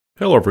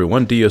Hello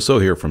everyone, DSO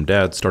here from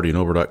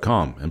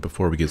dadstartingover.com, and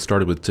before we get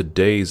started with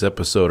today's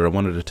episode, I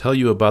wanted to tell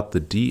you about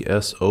the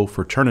DSO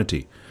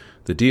fraternity.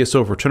 The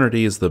DSO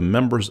fraternity is the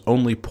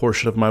members-only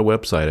portion of my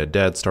website at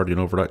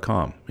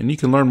dadstartingover.com, and you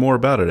can learn more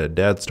about it at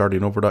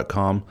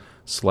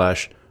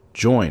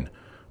dadstartingover.com/join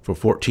for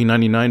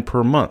 $14.99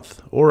 per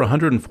month or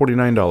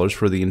 $149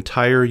 for the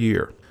entire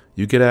year.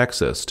 You get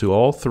access to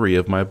all 3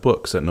 of my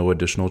books at no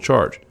additional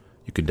charge.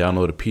 You can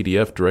download a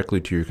PDF directly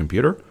to your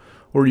computer,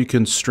 or you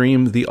can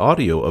stream the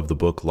audio of the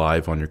book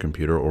live on your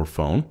computer or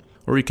phone,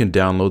 or you can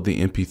download the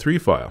MP3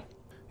 file.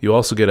 You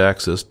also get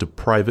access to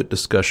private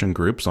discussion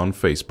groups on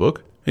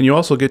Facebook, and you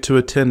also get to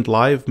attend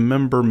live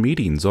member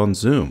meetings on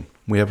Zoom.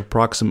 We have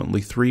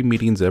approximately 3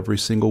 meetings every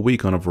single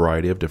week on a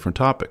variety of different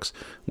topics.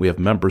 We have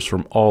members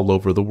from all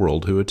over the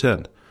world who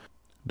attend.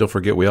 Don't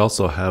forget, we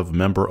also have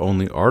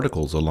member-only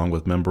articles along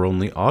with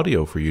member-only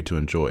audio for you to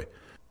enjoy.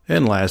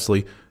 And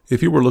lastly,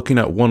 if you were looking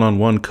at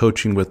one-on-one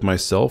coaching with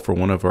myself or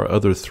one of our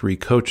other 3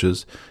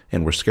 coaches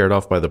and were scared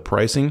off by the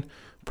pricing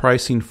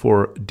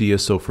for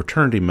DSO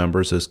fraternity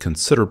members is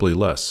considerably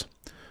less.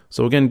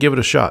 So again, give it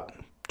a shot.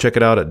 Check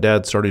it out at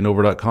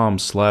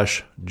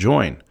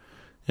dadstartingover.com/join.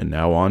 And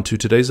now on to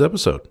today's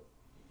episode.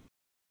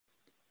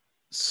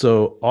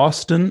 So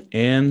Austin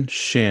and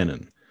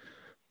Shannon,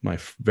 my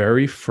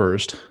very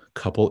first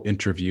couple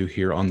interview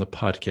here on the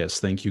podcast.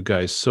 Thank you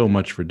guys so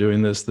much for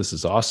doing this. This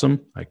is awesome.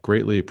 I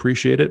greatly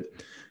appreciate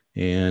it.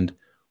 And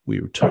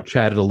we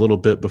chatted a little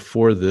bit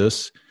before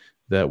this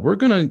that we're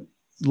going to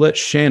let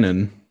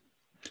Shannon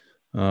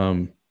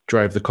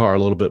drive the car a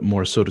little bit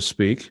more, so to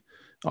speak.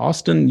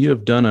 Austin, you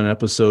have done an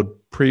episode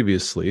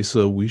previously,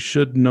 so we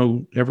should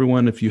know,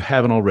 everyone, if you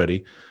haven't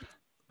already,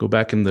 go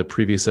back in the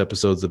previous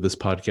episodes of this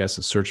podcast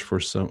and search for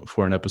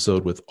an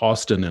episode with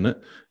Austin in it.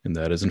 And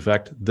that is, in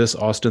fact, this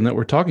Austin that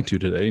we're talking to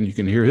today, and you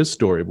can hear his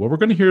story. Well, we're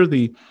going to hear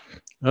the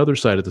other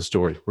side of the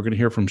story. We're going to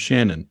hear from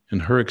Shannon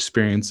and her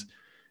experience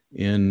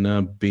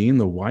in being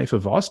the wife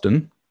of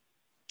Austin,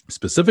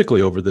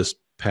 specifically over this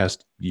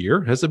past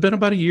year. Has it been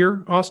about a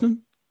year,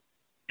 Austin?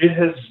 It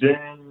has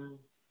been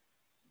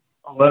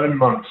 11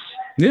 months.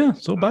 Yeah,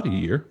 so about a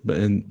year. But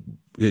in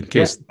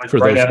case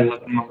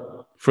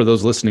for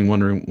those listening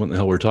wondering what the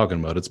hell we're talking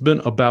about, it's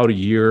been about a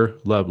year,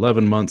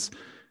 11 months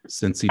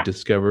since he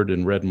discovered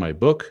and read my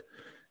book.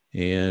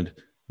 And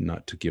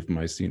not to give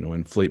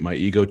inflate my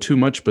ego too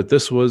much, but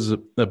this was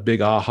a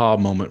big aha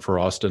moment for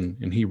Austin,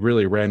 and he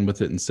really ran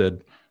with it and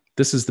said,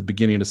 "This is the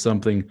beginning of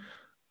something.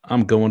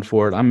 I'm going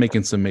for it. I'm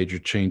making some major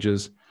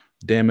changes.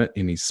 Damn it."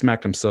 And he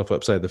smacked himself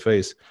upside the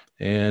face,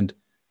 and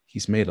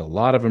he's made a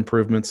lot of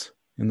improvements,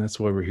 and that's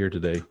why we're here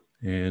today.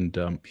 And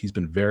he's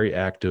been very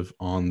active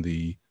on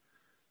the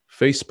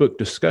Facebook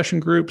discussion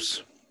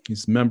groups.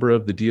 He's a member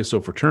of the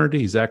DSO fraternity.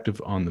 He's active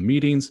on the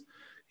meetings.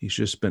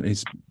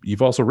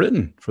 You've also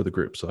written for the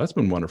group, so that's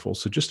been wonderful.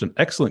 So just an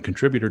excellent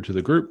contributor to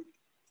the group.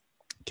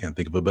 Can't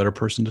think of a better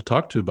person to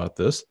talk to about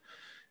this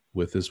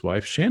with his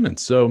wife, Shannon.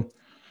 So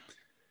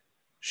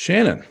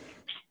Shannon,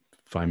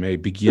 if I may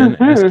begin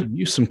asking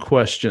you some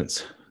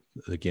questions.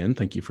 Again,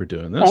 thank you for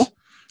doing this.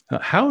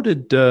 Okay. How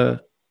did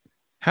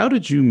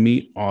you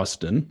meet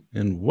Austin,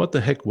 and what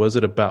the heck was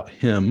it about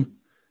him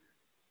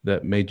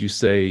that made you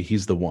say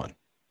he's the one?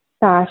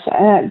 Gosh,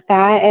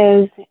 that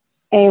is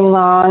a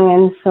long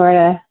and sort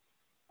of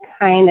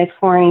kind of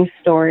corny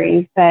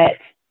story, but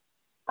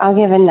I'll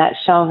give a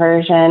nutshell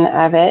version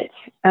of it.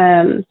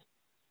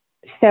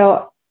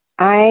 So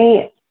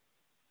I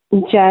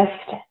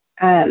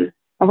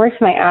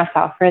worked my ass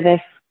off for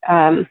this.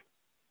 I'll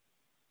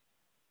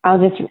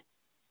just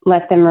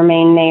let them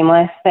remain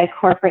nameless, the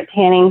corporate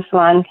tanning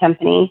salon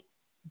company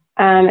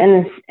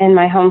in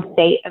my home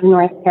state of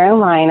North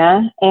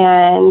Carolina.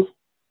 And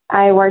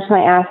I worked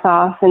my ass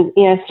off and,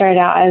 started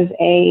out as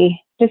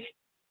just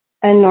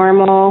a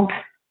normal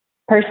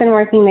person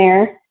working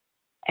there.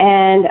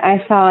 And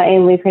I saw a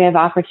lucrative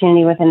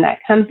opportunity within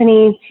that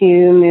company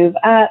to move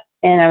up,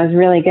 and I was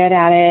really good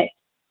at it.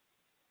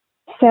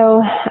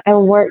 So I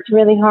worked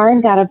really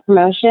hard, got a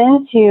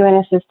promotion to an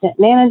assistant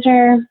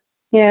manager.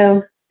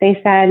 They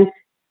said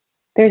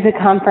there's a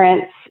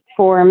conference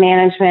for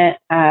management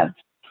of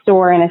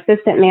store and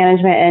assistant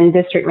management and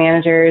district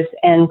managers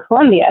in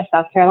Columbia,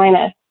 South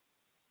Carolina.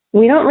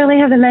 We don't really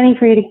have the money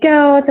for you to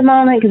go at the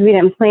moment because we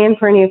didn't plan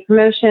for a new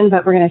promotion,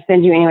 but we're going to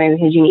send you anyway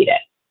because you need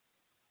it.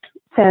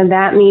 So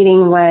that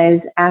meeting was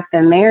at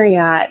the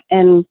Marriott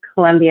in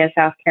Columbia,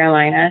 South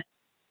Carolina,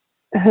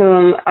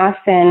 whom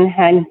Austin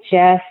had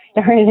just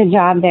started a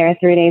job there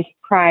 3 days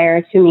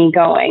prior to me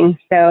going.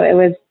 So it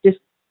was just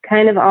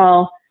kind of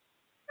all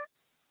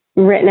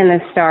written in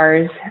the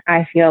stars,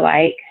 I feel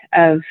like,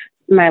 of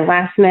my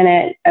last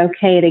minute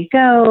okay to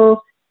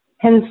go,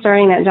 him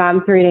starting that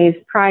job 3 days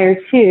prior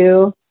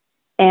to,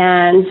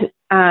 and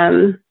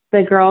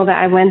the girl that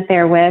I went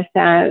there with,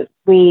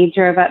 we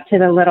drove up to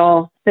the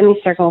little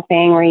semicircle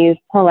thing where you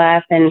pull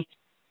up and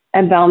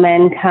a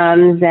bellman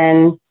comes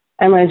and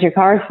unloads your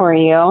car for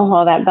you.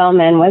 Well, that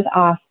bellman was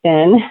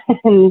Austin.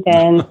 And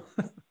then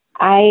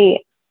I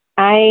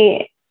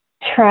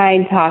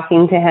tried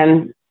talking to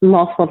him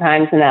multiple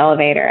times in the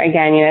elevator.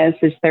 Again, it's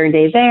his third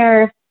day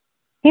there.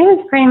 He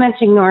was pretty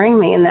much ignoring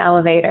me in the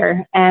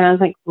elevator. And I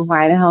was like,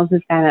 why the hell is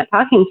this guy not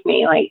talking to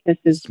me? Like, this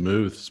is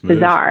smooth.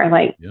 Bizarre.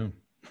 Like, yeah.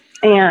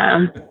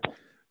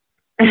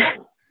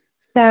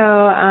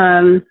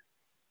 So,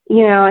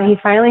 he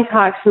finally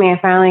talked to me. I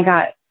finally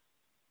got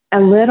a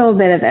little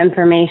bit of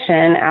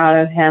information out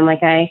of him.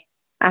 Like, I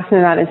asked him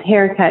about his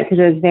haircut because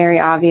it was very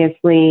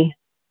obviously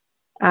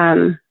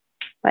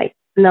like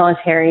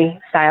military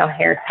style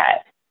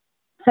haircut.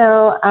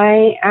 So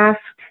I asked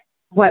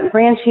what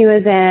branch he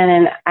was in,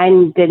 and I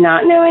did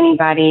not know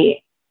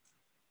anybody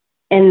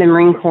in the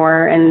Marine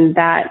Corps. And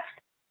that's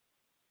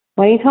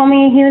what he told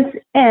me he was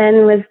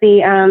in was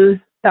the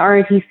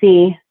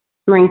ROTC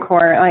Marine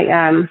Corps. Like,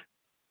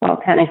 well,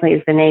 technically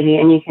it's the Navy,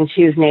 and you can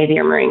choose Navy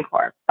or Marine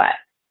Corps, but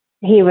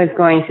he was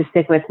going to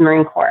stick with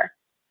Marine Corps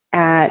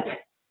at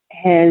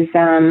his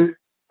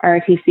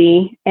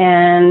ROTC,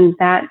 and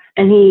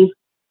he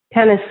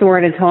kind of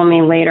sort of told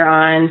me later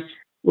on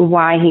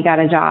why he got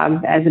a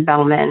job as a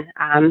bellman,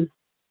 and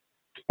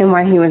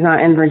why he was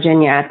not in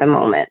Virginia at the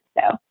moment.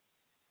 So,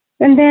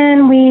 and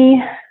then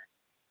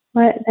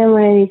what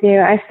did he do?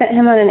 I sent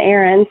him on an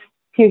errand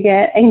to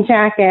get a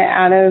jacket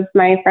out of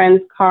my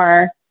friend's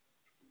car,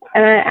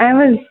 and I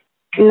was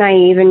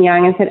naive and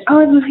young and said, "Oh,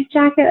 it's my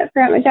jacket! I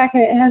forgot my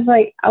jacket. It has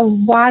like a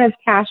lot of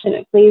cash in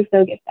it. Please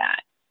go get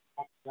that."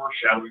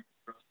 Foreshadowing.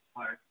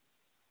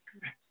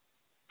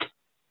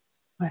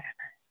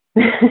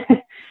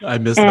 Whatever. I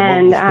missed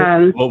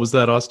that. What was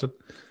that, Austin?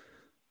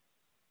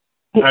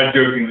 I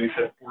jokingly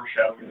said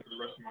foreshadowing for the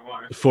rest of my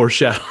life.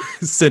 Foreshadowing,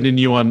 sending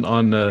you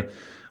on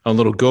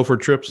little gopher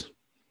trips.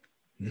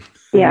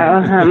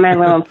 Yeah, my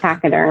little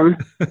pachyderm.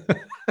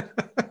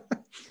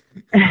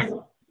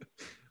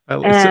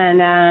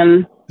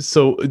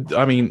 So,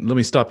 I mean, let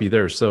me stop you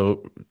there.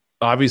 So,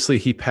 obviously,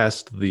 he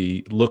passed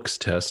the looks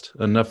test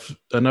enough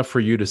for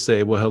you to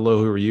say, "Well,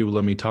 hello, who are you?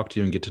 Let me talk to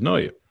you and get to know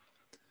you."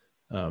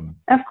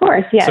 Of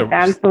course, yes,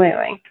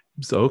 absolutely.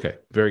 So, okay,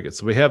 very good.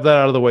 So we have that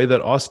out of the way.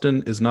 That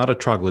Austin is not a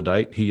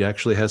troglodyte. He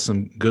actually has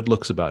some good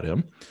looks about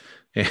him.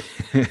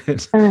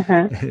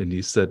 And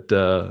you said,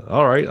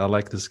 "All right, I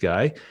like this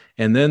guy."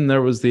 And then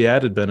there was the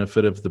added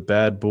benefit of the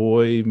bad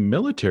boy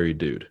military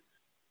dude.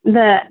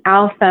 The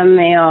alpha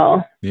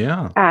male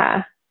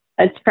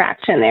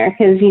attraction there,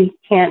 because you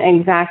can't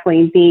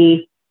exactly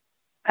be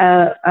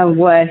a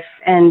wuss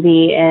and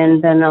be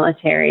in the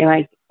military.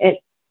 Like,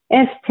 it's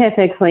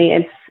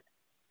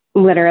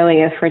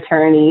literally a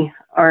fraternity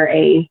or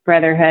a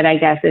brotherhood, I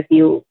guess, if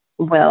you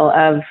will,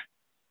 of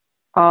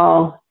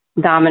all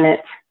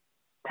dominant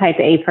type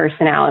A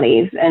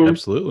personalities. And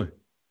absolutely.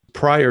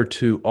 Prior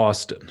to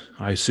Austin,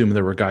 I assume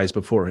there were guys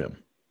before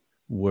him.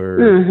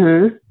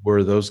 Were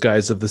those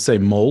guys of the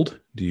same mold?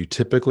 Do you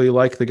typically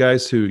like the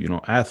guys who,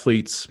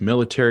 athletes,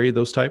 military,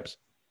 those types?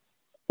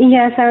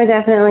 Yes, I would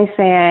definitely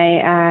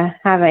say I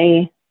have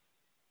a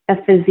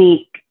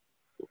physique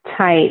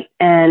type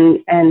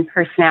and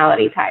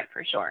personality type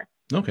for sure.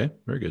 Okay,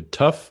 very good.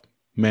 Tough,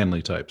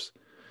 manly types.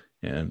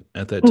 And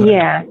at that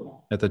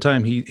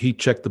time, he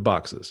checked the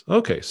boxes.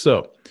 Okay,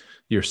 so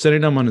you're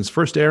sending him on his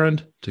first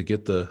errand to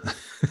get the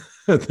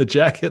the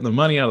jacket and the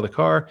money out of the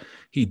car.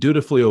 He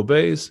dutifully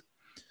obeys.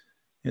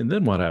 And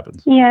then what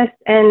happens? Yes,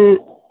 and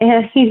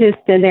he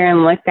just stood there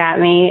and looked at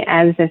me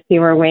as if he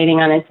were waiting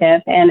on a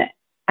tip. And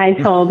I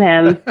told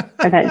him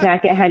that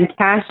jacket had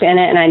cash in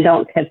it, and I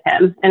don't tip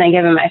him. And I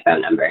give him my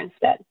phone number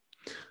instead.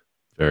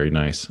 Very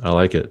nice. I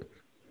like it.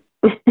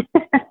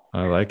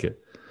 I like it.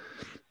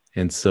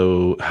 And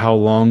so how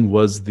long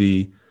was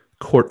the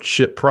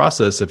courtship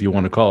process, if you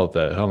want to call it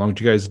that? How long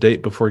did you guys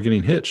date before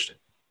getting hitched?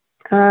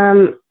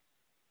 Not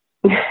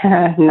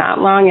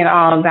long at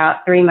all,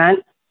 about 3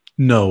 months.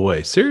 No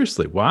way.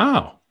 Seriously.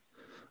 Wow.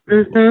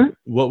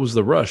 What was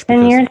the rush?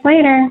 10 years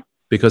later.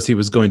 Because he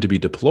was going to be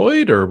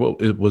deployed, or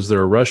was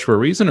there a rush for a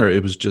reason, or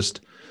it was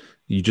just,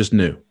 you just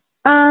knew?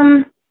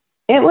 It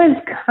was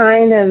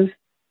kind of,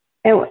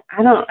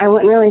 I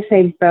wouldn't really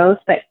say both,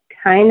 but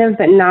kind of,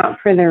 but not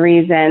for the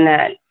reason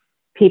that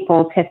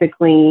people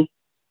typically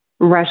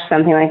rush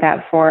something like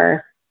that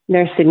for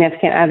their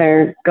significant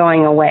other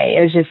going away.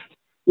 It was just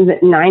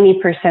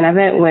 90% of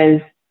it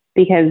was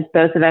because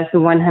both of us were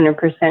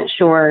 100%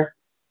 sure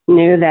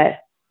knew that,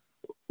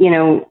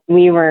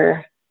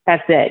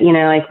 that's it,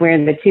 like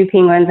we're the two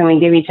penguins and we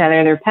give each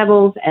other their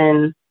pebbles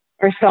and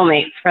we're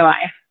soulmates for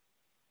life.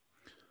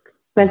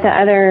 But the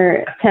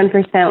other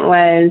 10%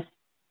 was,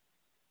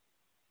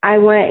 I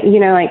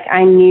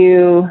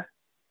knew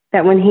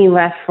that when he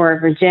left for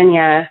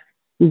Virginia,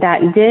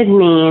 that did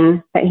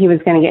mean that he was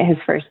going to get his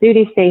first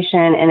duty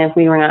station. And if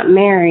we were not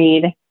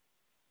married,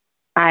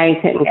 I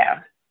couldn't go.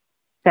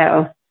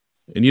 So.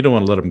 And you don't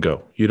want to let him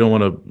go. You don't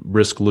want to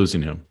risk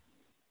losing him.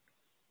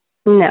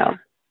 No,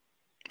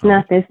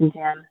 not this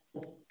Jim.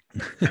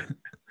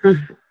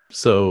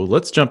 So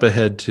let's jump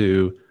ahead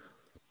to,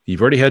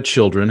 you've already had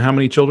children. How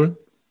many children?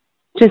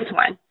 Just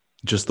one.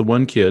 Just the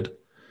one kid.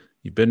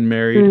 You've been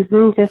married.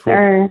 Just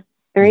our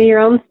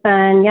 3-year-old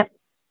son. Yep.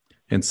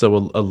 And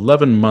so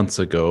 11 months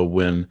ago,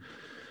 when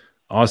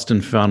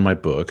Austin found my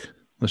book,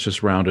 let's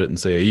just round it and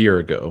say a year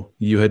ago,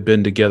 you had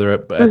been together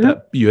at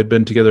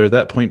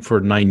that point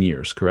for 9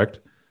 years, correct?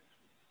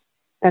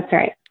 That's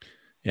right.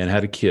 And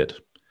had a kid.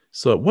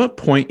 So at what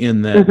point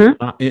in that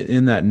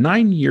in that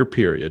 9-year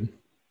period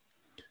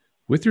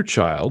with your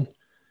child,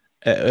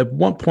 at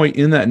what point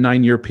in that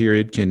 9-year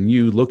period can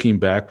you, looking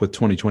back with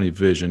 2020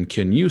 vision,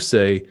 can you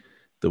say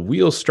the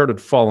wheels started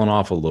falling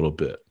off a little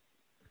bit?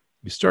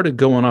 You started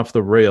going off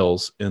the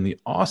rails, and the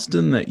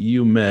Austin that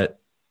you met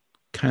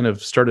kind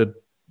of started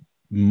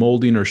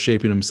molding or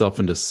shaping himself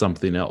into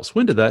something else.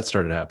 When did that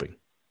start happening?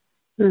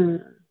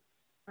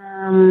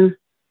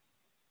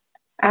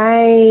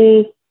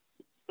 I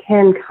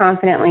can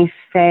confidently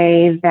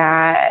say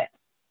that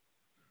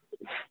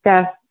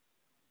stuff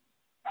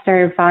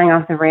started falling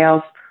off the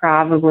rails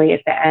probably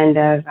at the end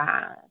of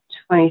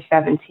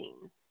 2017,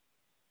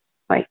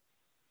 like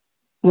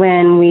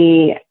when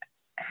we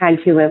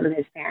had to live with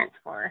his parents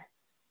for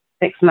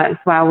 6 months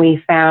while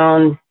we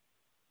found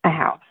a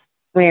house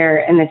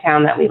in the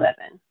town that we live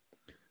in.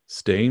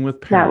 Staying with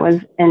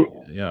parents.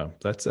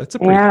 That's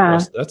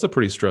a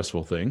pretty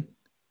stressful thing.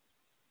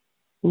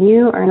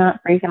 You are not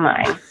freaking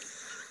lying.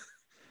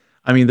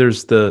 I mean,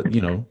 there's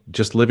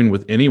just living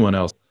with anyone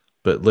else,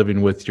 but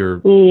living with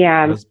your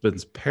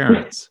husband's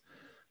parents.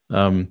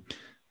 Well,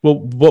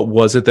 what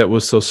was it that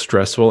was so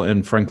stressful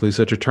and frankly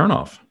such a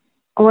turnoff?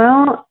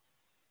 Well,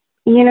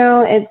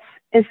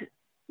 it's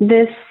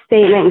this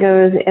statement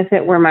goes, if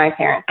it were my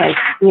parents, like,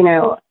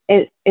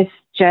 it's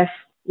just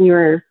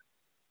your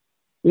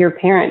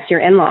parents, your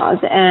in-laws.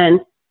 And,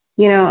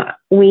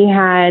 we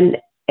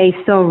had we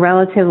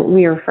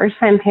were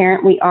first-time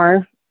parent. We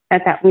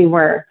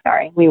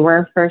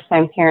were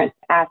first-time parents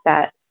at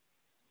that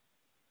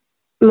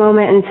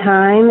moment in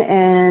time.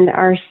 And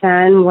our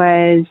son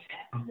was,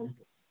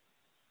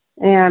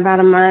 about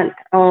a month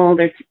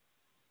old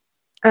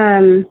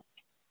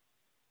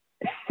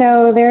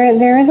so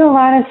there is a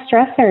lot of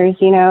stressors,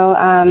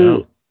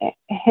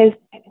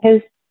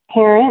 his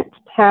parents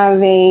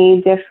have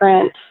a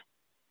different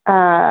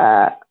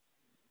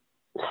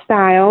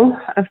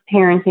style of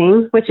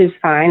parenting, which is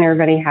fine.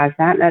 Everybody has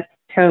that. That's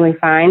totally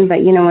fine.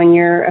 But, when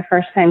you're a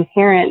first-time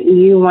parent,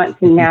 you want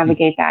to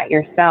navigate that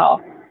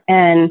yourself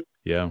and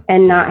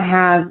not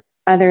have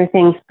other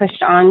things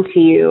pushed onto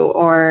you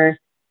or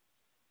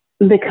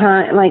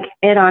become like,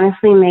 it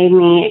honestly made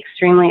me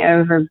extremely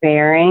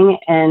overbearing.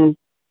 And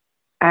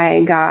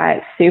I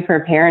got super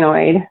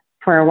paranoid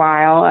for a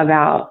while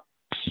about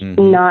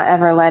not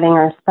ever letting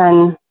our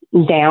son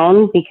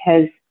down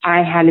because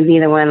I had to be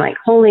the one like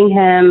holding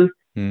him,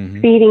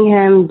 feeding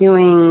him,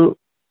 doing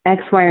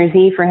X, Y, or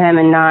Z for him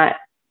and not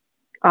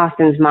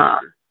Austin's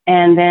mom.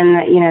 And then,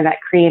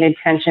 that created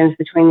tensions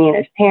between me and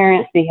his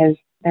parents because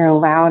they're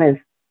loud as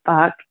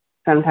fuck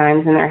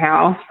sometimes in their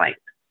house. Like,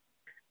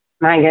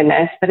 my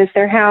goodness, but it's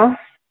their house.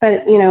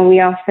 But, we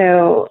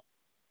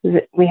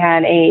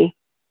had a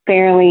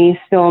fairly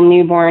still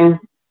newborn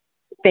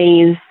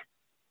phase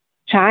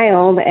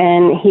child,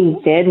 and he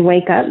did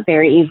wake up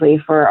very easily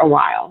for a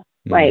while.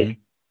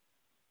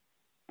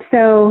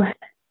 So,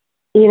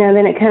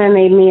 then it kind of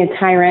made me a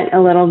tyrant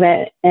a little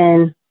bit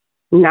and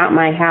not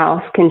my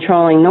house,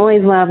 controlling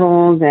noise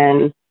levels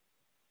and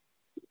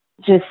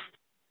just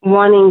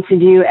wanting to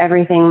do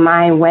everything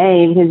my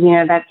way because,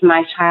 that's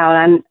my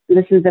child.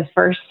 This is the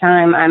first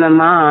time I'm a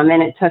mom,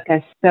 and it took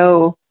us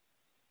so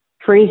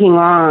freaking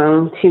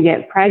long to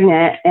get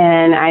pregnant.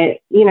 And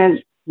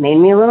made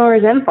me a little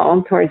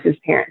resentful towards his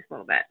parents a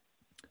little bit.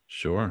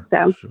 Sure.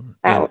 So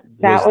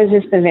that was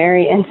just a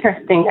very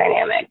interesting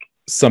dynamic.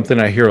 Something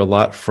I hear a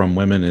lot from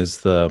women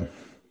is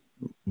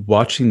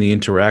watching the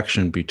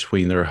interaction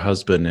between their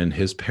husband and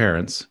his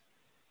parents.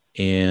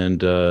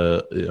 And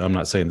I'm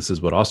not saying this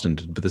is what Austin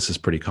did, but this is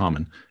pretty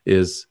common,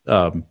 is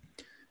the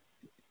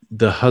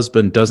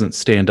husband doesn't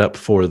stand up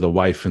for the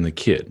wife and the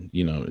kid.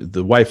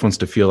 The wife wants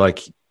to feel like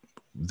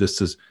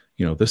this is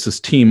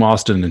Team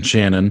Austin and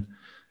Shannon,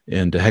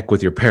 and to heck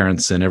with your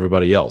parents and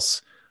everybody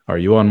else. Are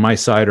you on my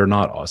side or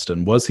not,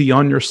 Austin? Was he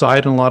on your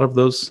side in a lot of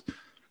those,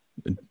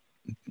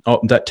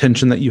 that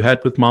tension that you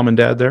had with mom and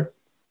dad there?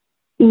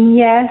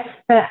 Yes,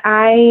 but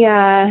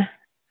I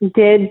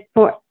did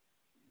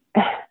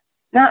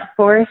not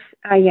force,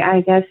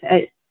 I guess,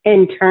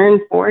 in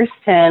turn forced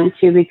him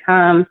to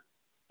become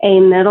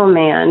a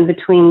middleman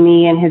between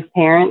me and his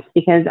parents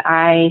because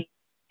I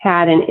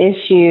had an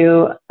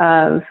issue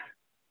of,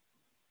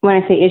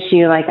 when I say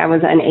issue, like I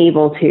was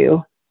unable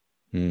to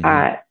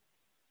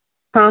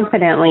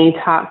confidently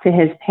talk to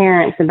his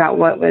parents about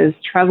what was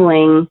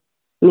troubling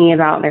me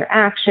about their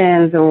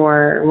actions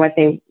or what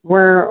they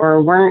were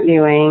or weren't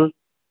doing,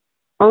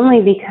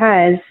 only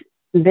because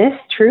this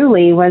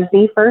truly was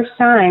the first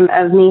time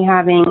of me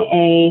having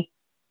a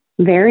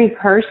very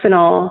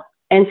personal,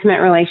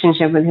 intimate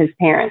relationship with his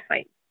parents.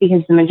 Like,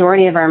 because the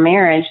majority of our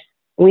marriage,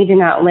 we did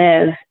not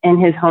live in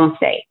his home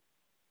state.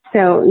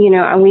 So,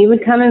 we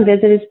would come and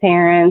visit his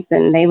parents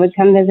and they would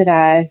come visit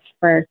us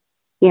for,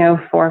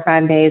 4 or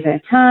 5 days at a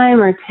time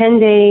or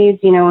 10 days,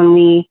 when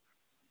we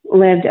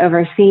lived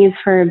overseas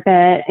for a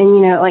bit. And,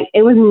 you know, like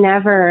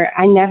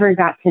I never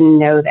got to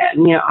know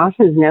them. You know,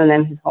 Austin's known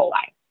them his whole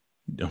life.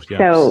 Oh,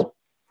 yeah.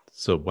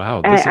 So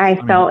wow. I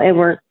felt it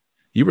worked.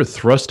 You were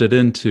thrusted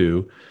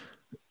into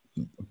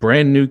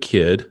brand new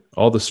kid,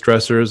 all the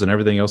stressors and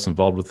everything else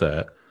involved with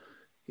that.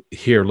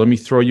 Here, let me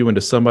throw you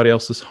into somebody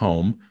else's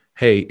home.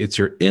 Hey, it's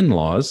your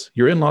in-laws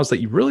that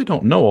you really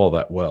don't know all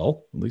that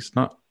well, at least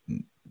not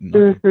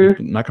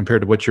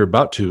compared to what you're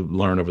about to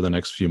learn over the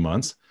next few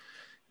months.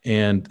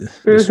 And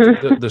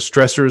the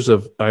stressors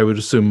of, I would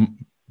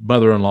assume,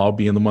 mother-in-law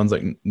being the ones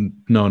like,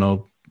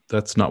 no,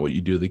 that's not what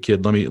you do to the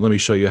kid. Let me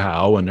show you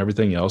how, and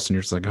everything else. And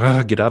you're just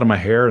like, get out of my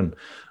hair and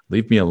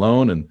leave me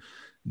alone. And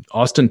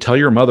Austin, tell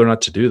your mother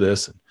not to do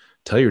this.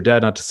 Tell your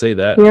dad not to say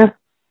that. Yeah.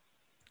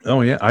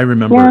 Oh yeah. I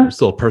remember,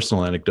 still a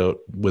personal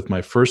anecdote with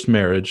my first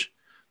marriage.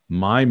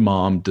 My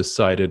mom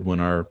decided when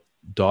our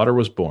daughter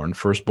was born,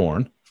 first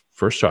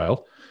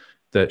child,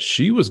 that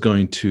she was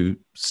going to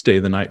stay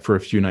the night for a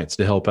few nights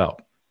to help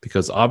out,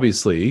 because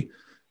obviously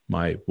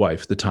my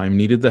wife at the time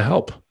needed the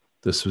help.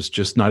 This was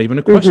just not even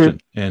a question.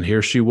 And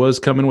here she was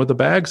coming with a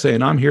bag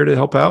saying, I'm here to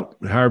help out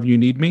however you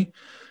need me.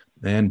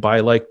 And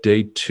by like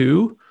day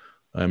 2,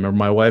 I remember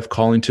my wife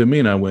calling to me,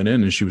 and I went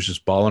in and she was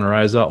just bawling her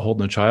eyes out,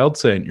 holding a child,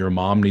 saying, your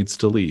mom needs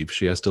to leave.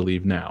 She has to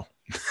leave now.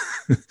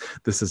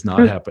 This is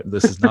not happening.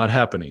 This is not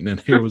happening. And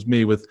here was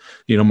me with,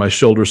 you know, my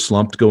shoulders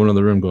slumped, going in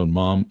the room going,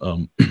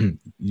 Mom,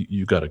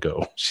 you got to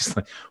go. She's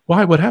like,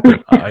 why? What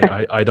happened?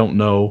 I don't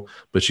know,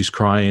 but she's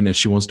crying and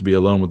she wants to be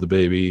alone with the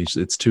baby.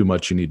 It's too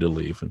much. You need to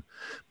leave. And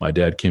my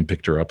dad came,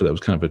 picked her up. That was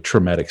kind of a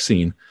traumatic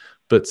scene,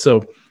 but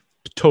so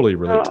totally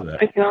relate to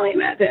that. I can only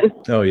imagine.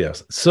 Oh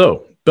yes.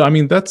 So, but I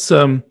mean, that's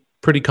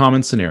pretty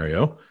common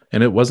scenario,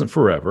 and it wasn't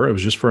forever. It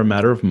was just for a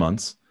matter of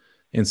months.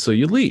 And so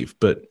you leave,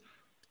 but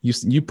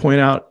you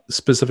point out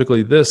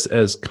specifically this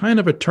as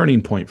kind of a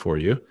turning point for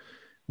you.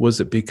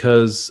 Was it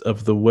because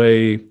of the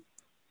way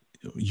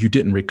you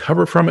didn't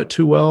recover from it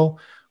too well?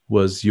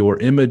 Was your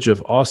image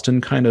of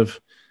Austin kind of,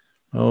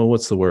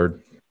 what's the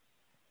word,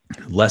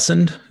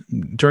 lessened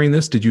during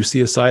this? Did you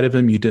see a side of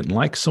him you didn't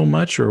like so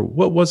much, or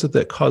what was it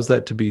that caused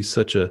that to be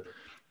such a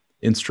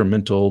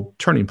instrumental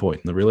turning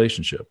point in the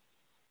relationship?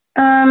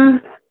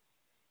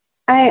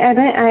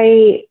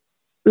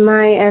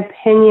 My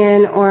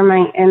opinion or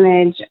my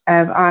image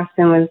of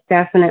Austin was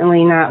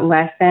definitely not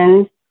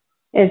lessened.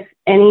 If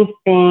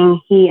anything,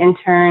 he in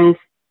turn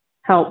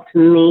helped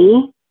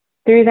me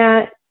through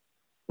that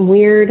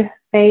weird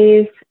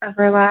phase of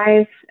our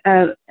lives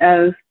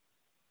of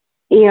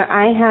you know,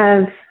 I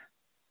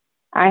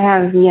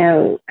have, you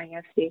know, I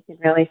guess you could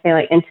really say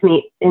like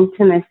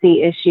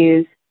intimacy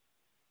issues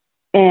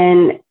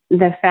in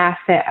the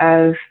facet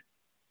of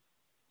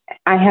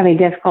I have a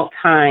difficult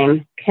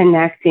time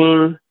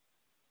connecting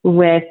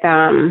with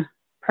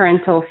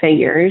parental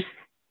figures.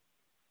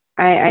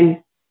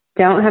 I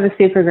don't have a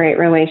super great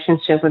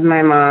relationship with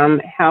my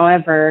mom.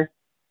 However,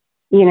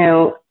 you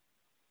know,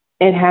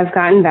 it has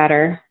gotten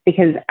better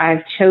because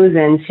I've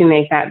chosen to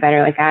make that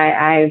better. Like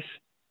I've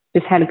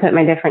just had to put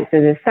my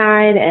differences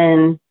aside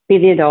and be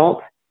the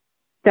adult.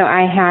 So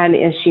I had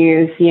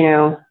issues, you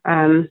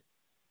know,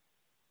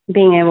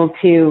 being able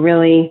to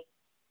really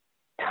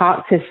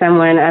talk to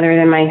someone other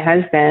than my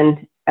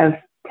husband of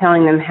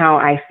telling them how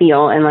I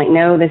feel and like,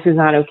 no, this is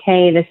not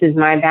okay. This is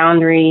my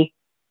boundary.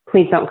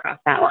 Please don't cross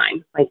that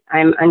line. Like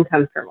I'm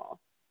uncomfortable.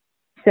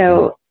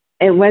 So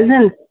it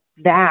wasn't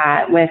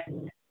that with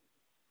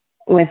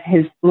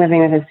his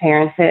living with his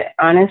parents. It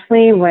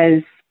honestly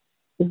was,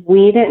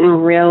 we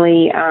didn't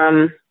really,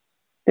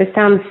 this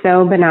sounds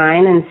so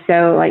benign and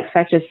so like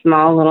such a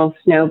small little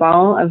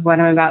snowball of what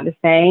I'm about to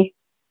say.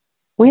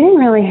 We didn't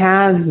really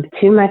have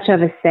too much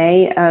of a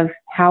say of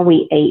how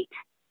we ate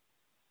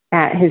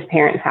at his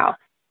parents' house.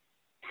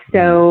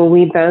 So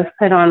we both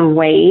put on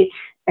weight,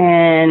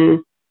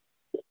 and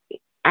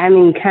I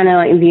mean, kind of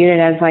like viewed it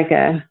as like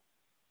a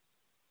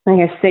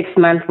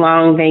 6-month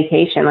long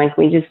vacation. Like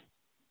we just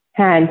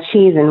had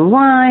cheese and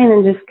wine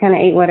and just kind of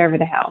ate whatever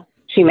the hell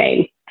she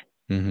made.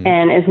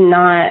 And it's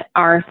not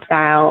our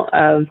style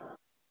of,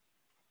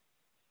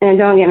 and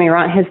don't get me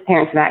wrong, his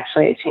parents have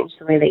actually changed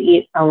the way they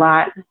eat a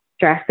lot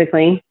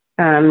drastically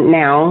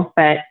now,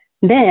 but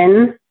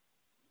then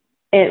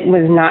it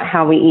was not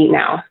how we eat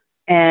now.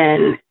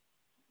 And,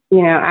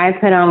 you know, I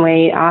put on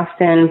weight,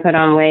 Austin put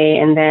on weight,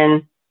 and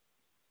then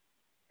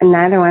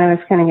neither one of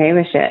us kind of gave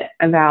a shit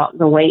about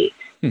the weight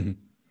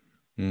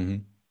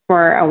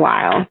for a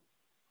while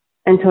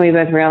until we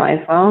both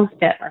realized, well,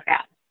 shit, we're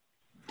fat.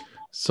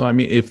 So, I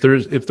mean, if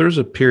there's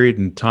a period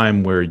in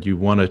time where you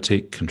want to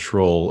take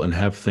control and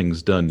have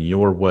things done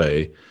your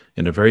way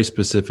in a very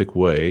specific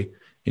way,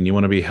 and you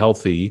want to be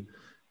healthy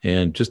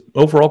and just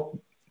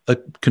overall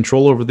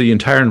control over the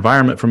entire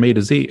environment from A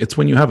to Z, it's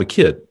when you have a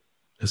kid,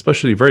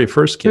 especially your very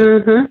first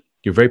kid.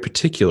 You're very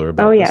particular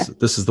about this.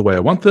 This is the way I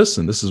want this,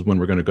 and this is when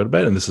we're going to go to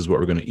bed, and this is what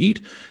we're going to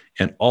eat.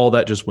 And all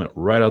that just went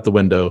right out the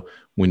window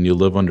when you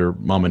live under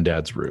mom and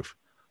dad's roof.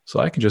 So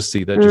I can just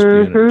see that just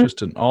being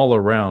just an all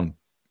around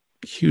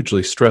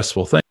hugely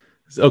stressful thing.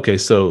 Okay,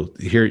 so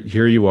here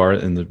you are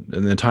in the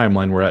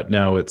timeline we're at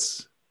now.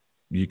 It's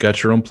you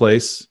got your own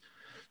place.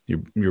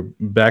 You're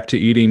back to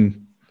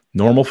eating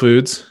normal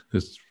foods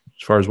as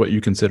far as what you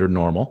consider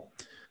normal.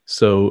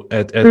 So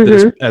at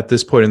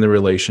this point in the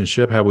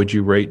relationship, how would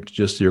you rate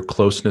just your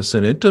closeness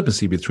and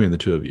intimacy between the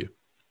two of you?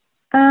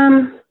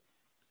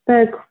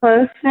 The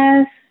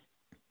closeness,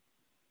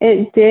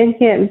 it did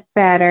get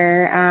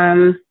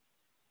better.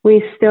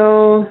 We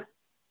still,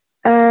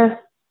 I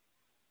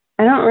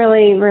don't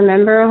really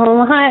remember a whole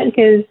lot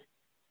because,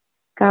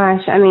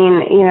 gosh, I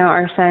mean, you know,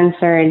 our son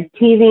started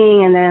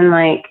teething and then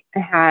like I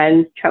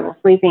had trouble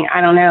sleeping.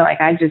 I don't know. Like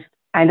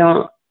I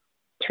don't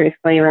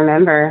truthfully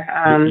remember.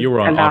 You were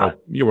on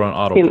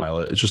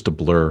autopilot. It's just a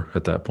blur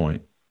at that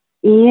point.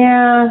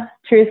 Yeah,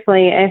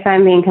 truthfully, if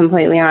I'm being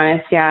completely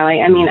honest, yeah.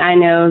 Like, I mean, I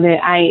know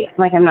that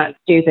I'm not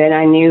stupid.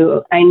 I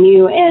knew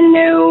and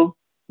know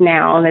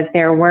now that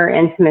there were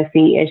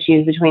intimacy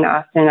issues between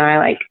Austin and I,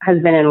 like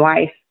husband and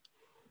wife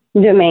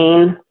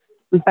domain,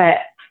 but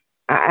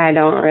I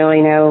don't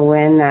really know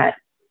when that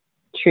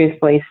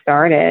truthfully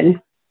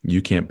started.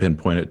 You can't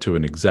pinpoint it to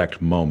an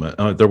exact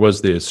moment. There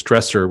was the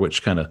stressor,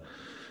 which kind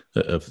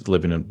of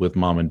living with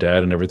mom and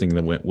dad and everything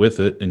that went with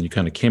it, and you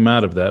kind of came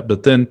out of that.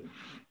 But then,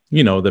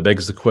 you know, that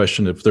begs the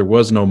question: if there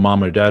was no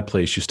mom or dad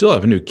place, you still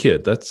have a new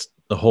kid. That's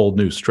a whole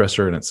new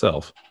stressor in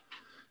itself.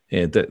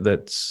 And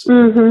that's,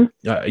 you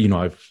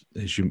know,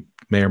 as you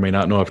may or may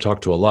not know, I've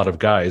talked to a lot of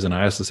guys, and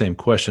I ask the same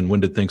question: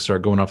 when did things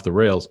start going off the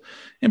rails?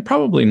 And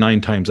probably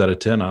 9 times out of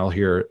 10, I'll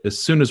hear as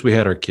soon as we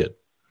had our kid.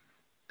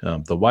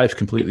 The wife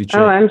completely changed.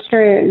 Oh, I'm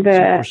sure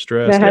the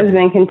husband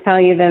everything. Can tell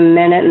you the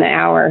minute and the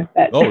hour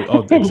that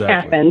exactly.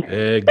 happened.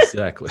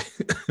 Exactly.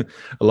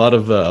 A lot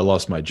of I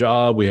lost my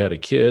job. We had a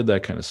kid,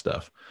 that kind of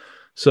stuff.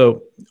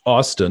 So,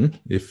 Austin,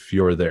 if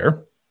you're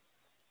there,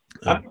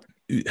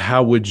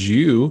 how would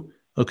you?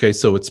 Okay,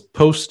 so it's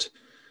post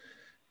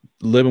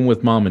living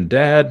with mom and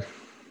dad.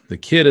 The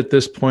kid at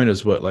this point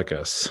is what, like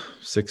a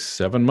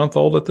 6-7 month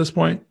old at this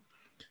point?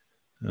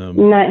 He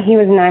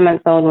was 9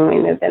 months old when we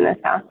moved in this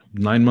house.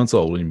 9 months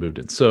old when you moved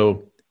in.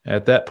 So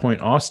at that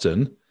point,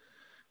 Austin,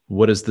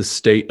 what is the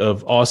state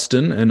of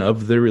Austin and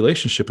of their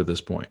relationship at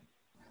this point?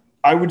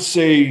 I would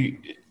say,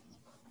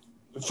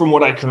 from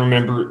what I can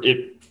remember,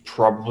 it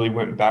probably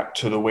went back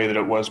to the way that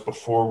it was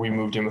before we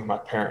moved in with my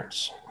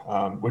parents,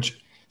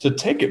 which, to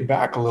take it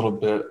back a little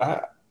bit,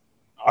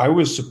 I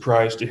was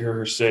surprised to hear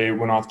her say it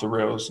went off the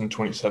rails in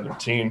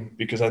 2017,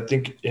 because I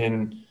think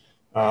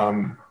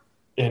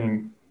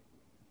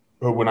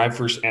but when I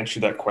first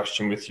answered that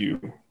question with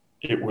you,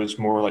 it was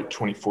more like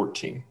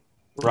 2014,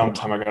 around the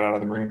time I got out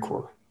of the Marine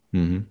Corps.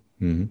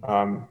 Mm-hmm.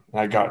 Mm-hmm.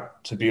 I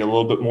got to be a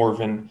little bit more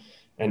of an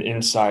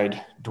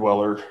inside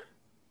dweller,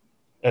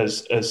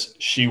 as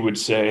she would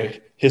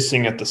say,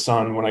 hissing at the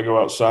sun when I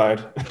go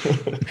outside.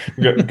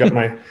 got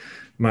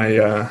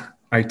my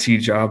IT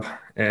job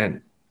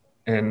and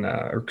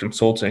or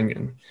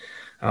consulting,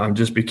 and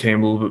just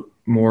became a little bit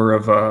more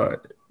of a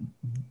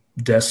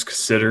desk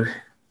sitter.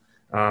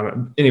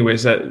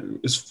 Anyways, that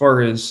as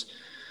far as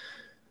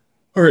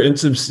our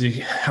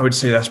intimacy, I would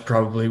say that's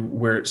probably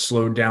where it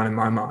slowed down in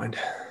my mind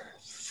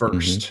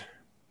first.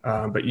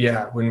 Mm-hmm. But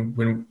yeah, when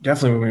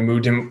we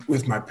moved in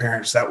with my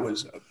parents, that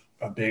was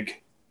a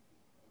big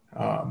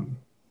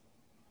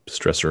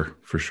stressor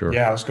for sure.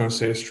 Yeah, I was going to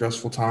say a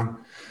stressful time.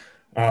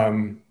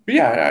 But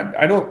yeah,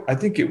 I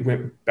think it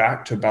went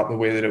back to about the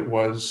way that it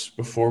was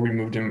before we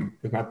moved in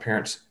with my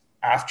parents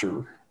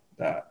after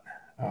that,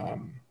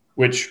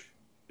 which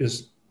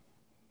is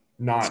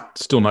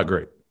still not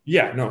great.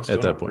 Yeah, no,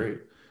 at that point. Great.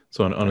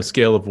 So on a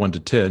scale of 1 to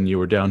 10, you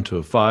were down to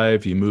a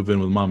 5. You move in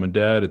with mom and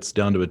dad, it's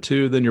down to a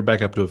 2. Then you're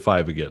back up to a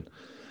 5 again.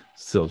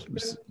 So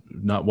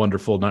not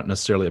wonderful, not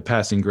necessarily a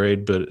passing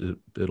grade, but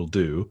it'll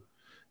do.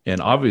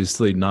 And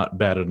obviously not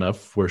bad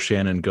enough where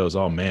Shannon goes,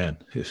 oh man,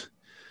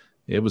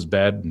 it was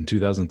bad in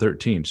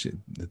 2013.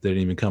 They didn't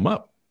even come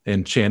up.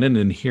 And Shannon,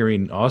 in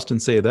hearing Austin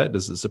say that,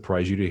 does it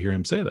surprise you to hear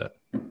him say that?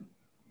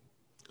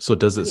 So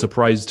does it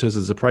surprise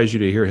you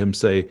to hear him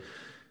say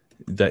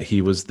that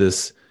he was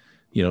this,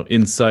 you know,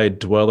 inside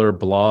dweller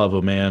blah of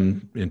a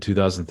man in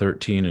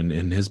 2013, and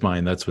in his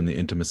mind, that's when the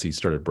intimacy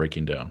started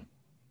breaking down?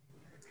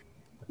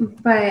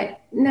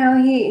 But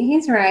no,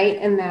 he's right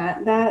in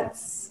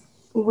that's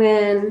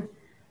when,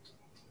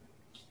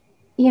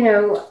 you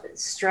know,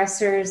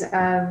 stressors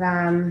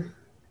of,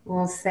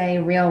 we'll say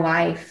real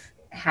life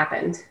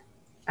happened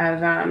of,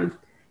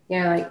 you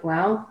know, like,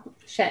 well,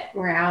 shit,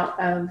 we're out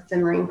of the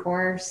Marine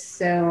Corps.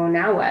 So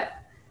now what?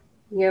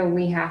 You know,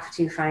 we have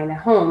to find a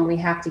home. We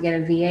have to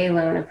get a VA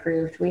loan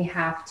approved. We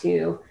have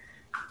to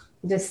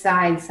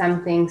decide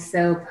something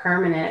so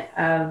permanent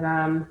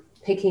of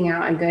picking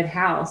out a good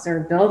house or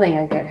building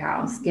a good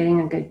house,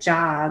 getting a good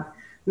job,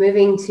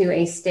 moving to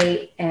a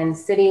state and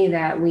city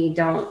that we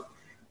don't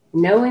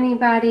know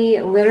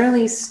anybody,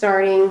 literally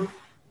starting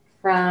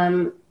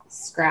from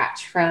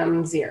scratch,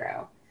 from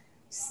zero.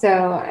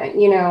 So,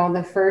 you know,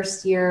 the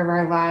first year of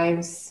our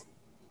lives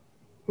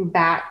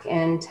back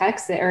in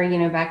Texas, or, you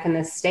know, back in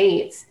the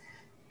States,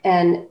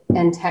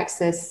 and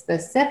Texas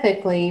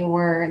specifically,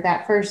 where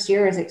that first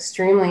year is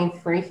extremely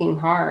freaking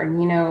hard,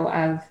 you know,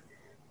 of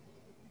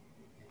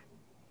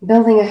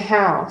building a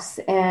house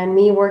and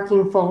me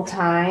working full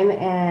time,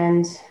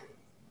 and,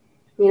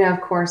 you know,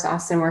 of course,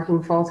 Austin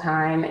working full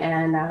time.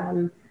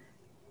 And,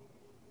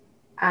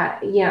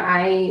 you know,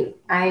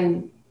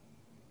 I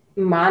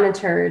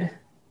monitored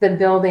the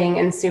building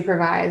and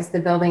supervised the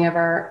building of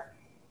our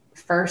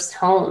first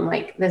home,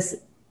 like this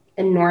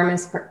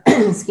enormous,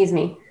 excuse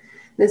me,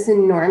 this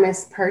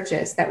enormous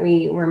purchase that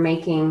we were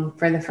making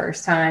for the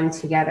first time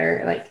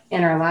together, like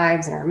in our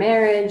lives and our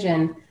marriage.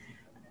 And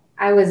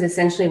I was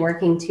essentially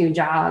working 2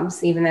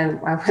 jobs, even though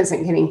I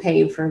wasn't getting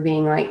paid for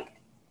being like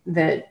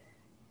the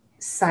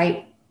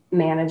site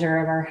manager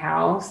of our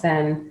house.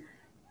 And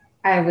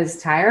I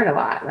was tired a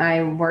lot.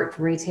 I worked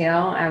retail.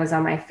 I was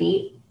on my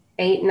feet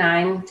 8,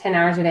 9, 10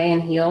 hours a day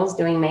in heels,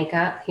 doing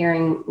makeup,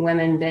 hearing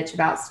women bitch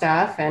about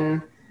stuff.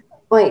 And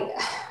like,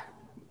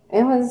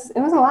 it was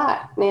a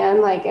lot,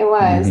 man. Like it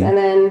was. Mm-hmm. And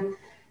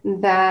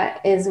then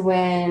that is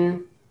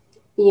when,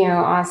 you know,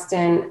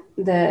 Austin,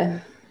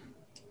 I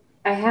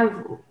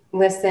have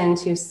listened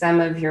to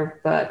some of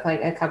your book,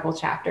 like a couple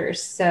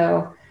chapters.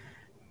 So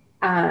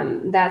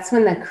that's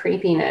when the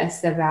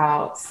creepiness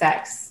about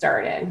sex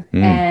started.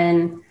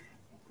 And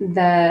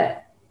the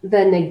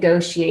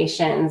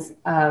negotiations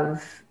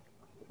of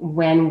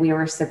when we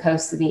were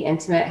supposed to be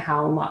intimate,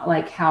 how long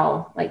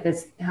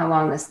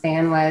the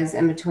span was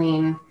in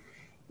between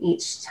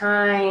each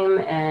time.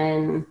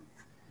 And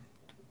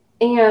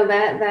you know,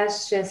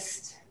 that's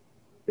just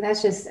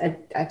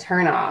a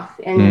turn off.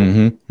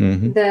 And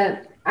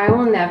I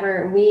will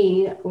never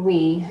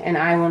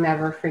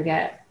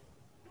forget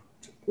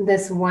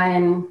this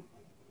one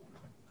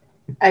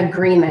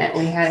agreement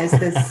we had. Is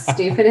the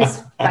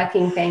stupidest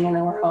fucking thing in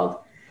the world.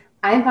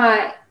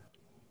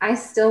 I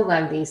still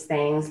love these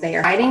things. They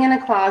are hiding in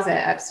a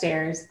closet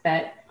upstairs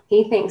that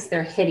he thinks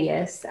they're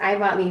hideous. I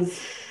bought these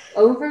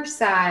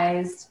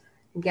oversized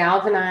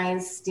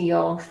galvanized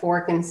steel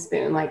fork and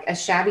spoon, like a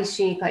shabby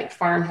chic, like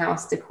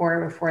farmhouse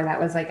decor before that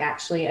was like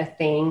actually a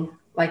thing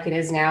like it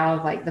is now,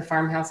 of like the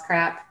farmhouse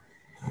crap.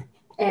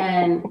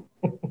 And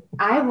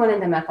I wanted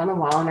them up on the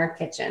wall in our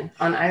kitchen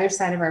on either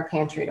side of our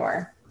pantry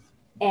door.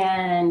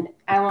 And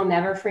I will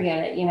never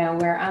forget it. You know,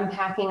 we're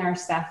unpacking our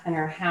stuff in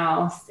our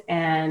house,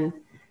 and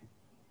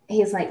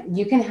he's like,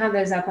 you can have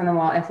those up on the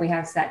wall if we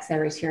have sex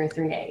every 2 or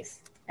 3 days.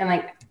 And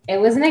like, it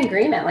was an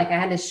agreement. Like I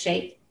had to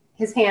shake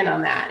his hand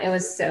on that. It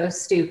was so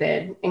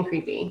stupid and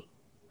creepy.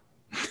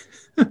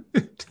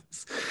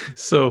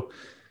 So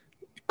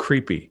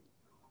creepy.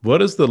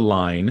 What is the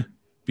line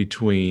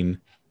between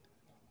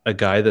a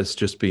guy that's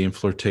just being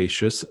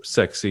flirtatious,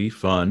 sexy,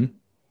 fun,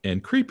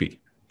 and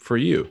creepy for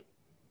you?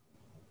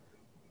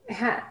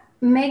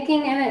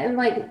 Making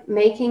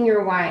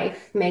your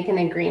wife make an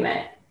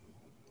agreement.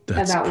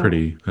 That's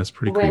pretty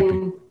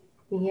creepy.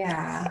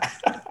 Yeah.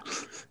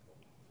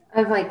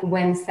 Of like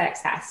when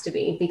sex has to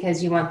be,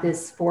 because you want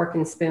this fork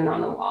and spoon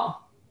on the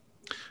wall.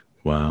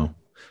 Wow.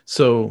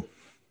 So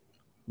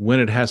when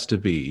it has to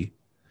be,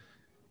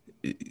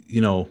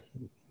 you know,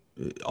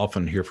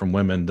 often hear from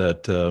women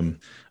that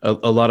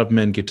a lot of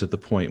men get to the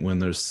point when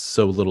there's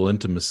so little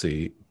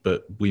intimacy,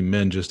 but we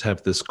men just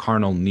have this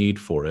carnal need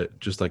for it,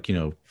 just like, you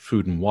know,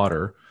 food and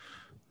water.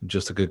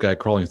 Just like a guy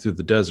crawling through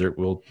the desert,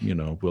 we'll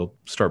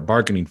start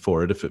bargaining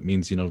for it if it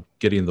means, you know,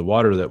 getting the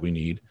water that we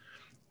need.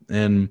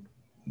 And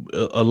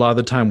a lot of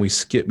the time we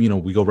skip, you know,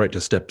 we go right to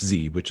step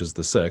Z, which is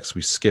the sex.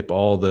 We skip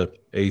all the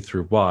A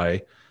through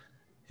Y.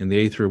 And the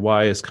A through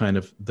Y is kind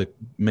of the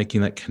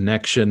making that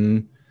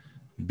connection,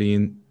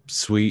 being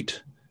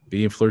sweet,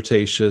 being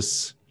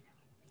flirtatious,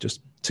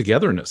 just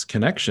togetherness,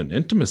 connection,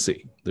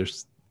 intimacy.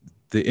 There's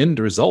the end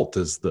result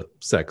is the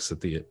sex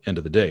at the end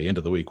of the day, end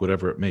of the week,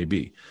 whatever it may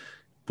be.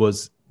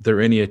 Was there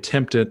any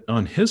attempt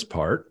on his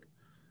part?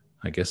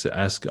 I guess to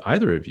ask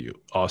either of you.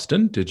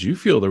 Austin, did you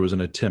feel there was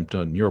an attempt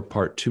on your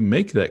part to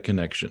make that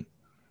connection?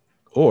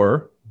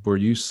 Or were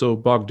you so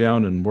bogged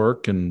down in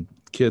work and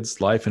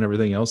kids' life and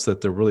everything else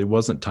that there really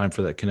wasn't time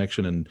for that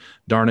connection, and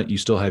darn it, you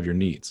still have your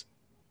needs?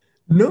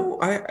 No,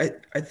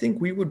 I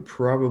think we would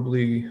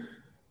probably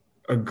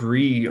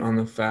agree on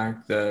the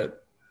fact that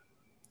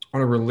on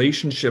a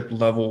relationship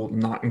level,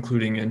 not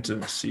including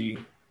intimacy,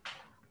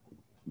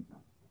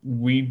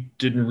 we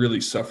didn't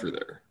really suffer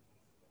there.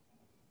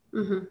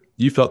 Mm-hmm.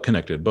 You felt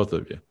connected, both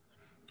of you.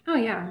 Oh,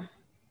 yeah.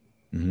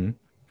 Mm-hmm.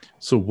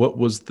 So what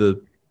was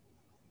the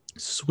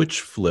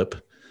switch flip,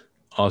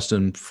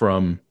 Austin,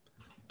 from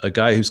a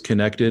guy who's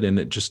connected and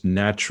you're just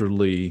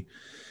naturally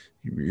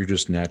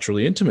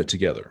intimate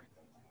together,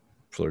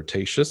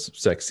 flirtatious,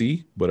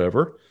 sexy,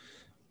 whatever?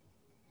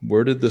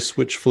 Where did the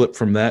switch flip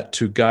from that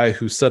to guy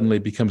who suddenly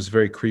becomes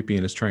very creepy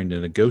and is trying to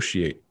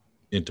negotiate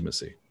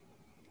intimacy?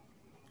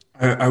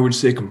 I would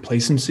say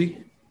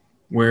complacency,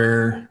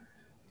 where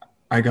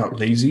I got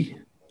lazy.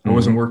 I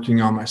wasn't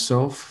working on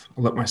myself.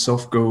 I let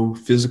myself go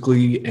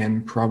physically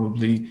and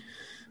probably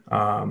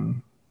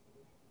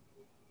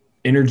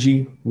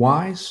energy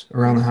wise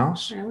around the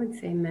house. I would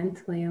say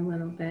mentally a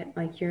little bit,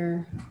 like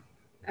you're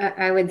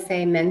I would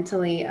say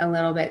mentally a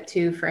little bit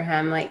too for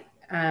him, like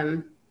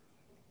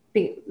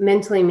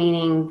mentally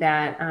meaning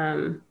that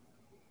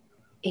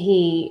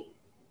he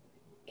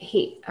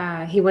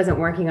wasn't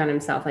working on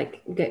himself,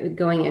 like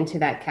going into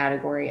that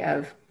category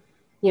of,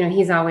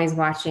 he's always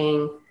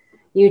watching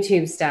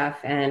YouTube stuff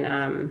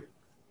and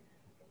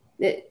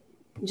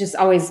just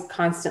always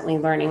constantly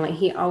learning. Like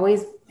he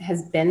always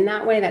has been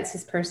that way. That's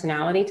his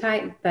personality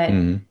type, but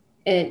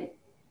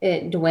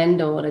it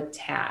dwindled a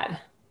tad.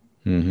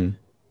 Mm-hmm.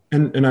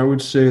 And I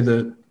would say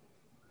that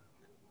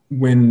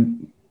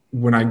when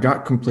I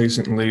got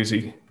complacent and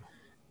lazy,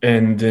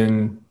 and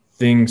then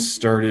things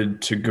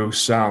started to go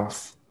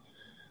south,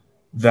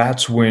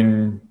 that's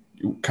when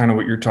kind of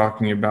what you're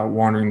talking about,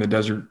 wandering the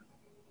desert,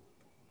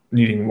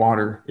 needing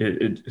water.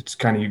 It's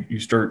kind of, you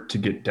start to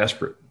get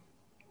desperate,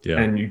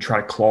 and you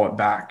try to claw it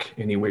back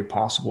any way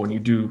possible, and you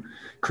do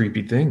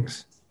creepy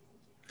things.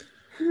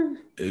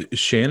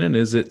 Shannon,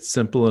 is it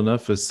simple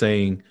enough as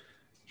saying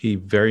he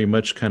very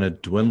much kind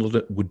of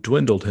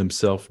dwindled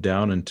himself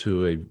down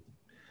into a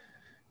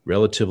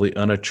relatively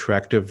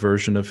unattractive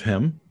version of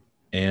him,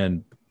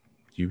 and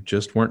you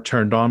just weren't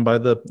turned on by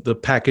the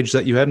package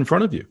that you had in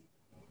front of you?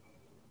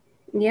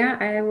 Yeah,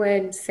 I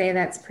would say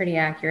that's pretty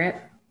accurate.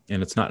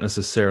 And it's not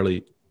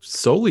necessarily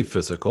solely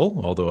physical,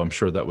 although I'm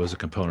sure that was a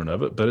component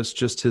of it, but it's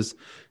just his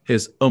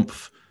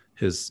oomph,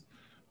 his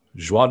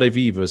joie de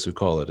vivre, as we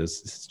call it,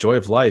 his joy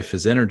of life,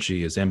 his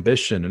energy, his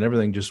ambition, and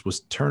everything just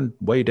was turned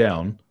way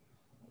down.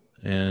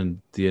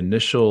 And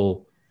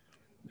the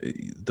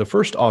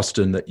first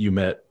Austin that you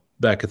met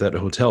back at that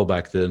hotel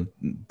back then,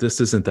 this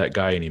isn't that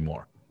guy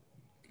anymore.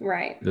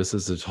 Right. This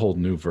is a whole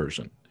new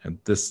version. And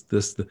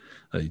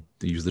I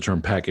use the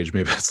term package,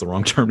 maybe that's the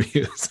wrong term to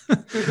use.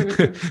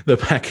 The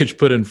package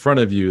put in front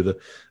of you,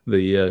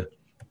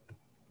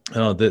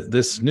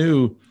 this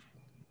new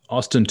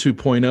Austin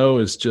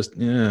 2.0 is just,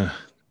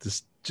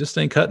 this just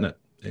ain't cutting it.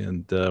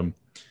 And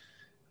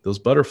those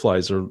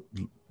butterflies are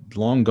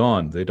long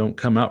gone. They don't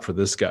come out for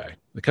this guy.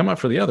 They come out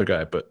for the other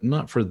guy, but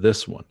not for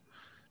this one.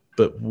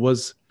 But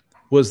was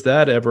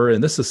that ever,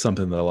 and this is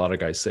something that a lot of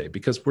guys say,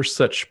 because we're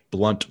such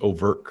blunt,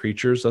 overt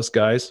creatures, us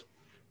guys,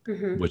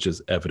 which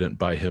is evident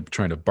by him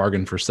trying to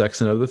bargain for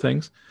sex and other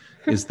things,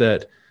 is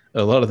that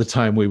a lot of the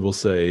time we will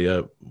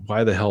say,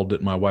 why the hell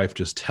didn't my wife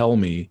just tell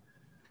me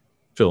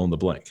fill in the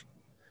blank?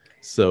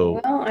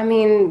 So, well, I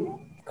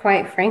mean,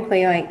 quite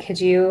frankly, like, could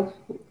you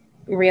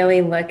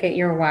really look at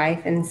your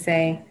wife and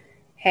say,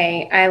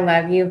 hey, I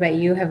love you, but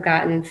you have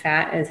gotten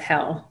fat as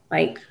hell?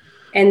 Like,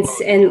 and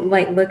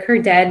like look her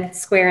dead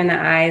square in the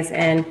eyes.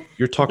 And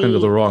you're talking to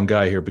the wrong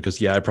guy here,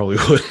 because I probably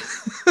would.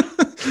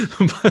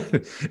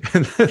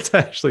 And that's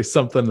actually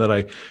something that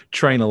I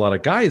train a lot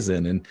of guys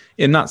in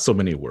not so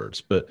many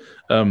words, but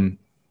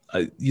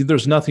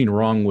there's nothing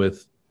wrong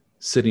with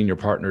sitting your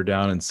partner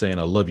down and saying,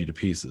 I love you to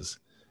pieces,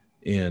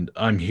 and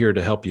I'm here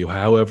to help you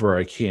however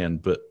I can.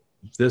 But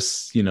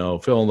this,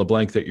 fill in the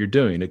blank that you're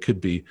doing, it could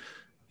be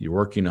you're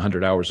working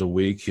 100 hours a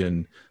week,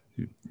 and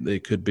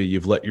it could be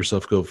you've let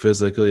yourself go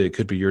physically. It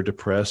could be you're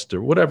depressed,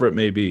 or whatever it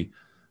may be.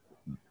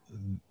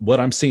 What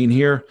I'm seeing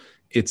here,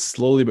 it's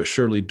slowly but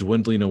surely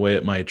dwindling away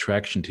at my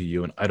attraction to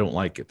you, and I don't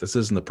like it. This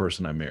isn't the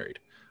person I married.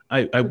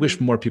 I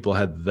wish more people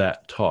had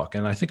that talk.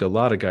 And I think a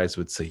lot of guys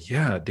would say,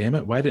 yeah, damn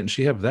it, why didn't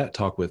she have that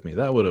talk with me?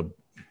 That would have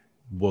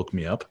woke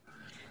me up.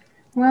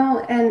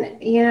 Well, and,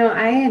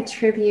 I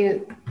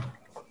attribute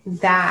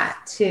that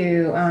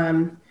to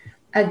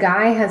a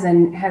guy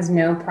has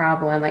no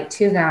problem, like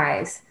two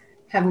guys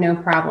have no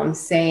problem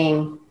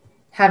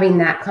having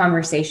that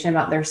conversation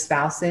about their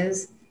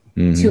spouses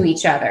to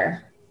each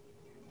other.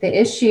 The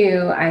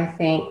issue, I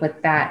think,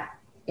 with that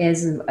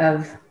is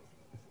I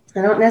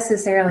don't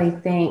necessarily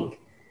think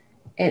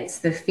it's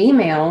the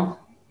female's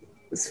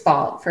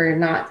fault for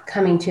not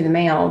coming to the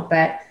male,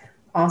 but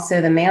also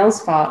the male's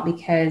fault,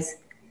 because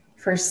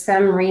for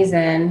some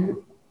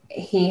reason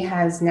he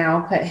has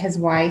now put his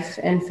wife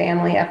and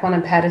family up on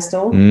a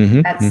pedestal.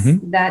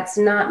 That's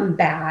not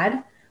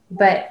bad,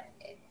 but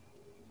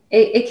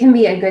it can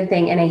be a good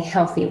thing in a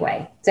healthy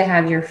way to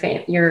have your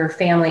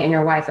family and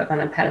your wife up on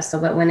a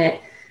pedestal. But when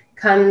it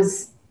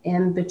comes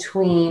in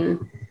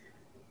between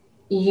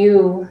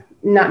you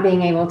not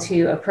being able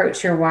to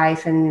approach your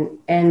wife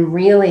and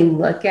really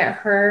look at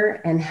her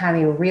and have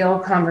a real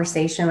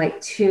conversation, like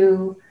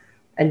two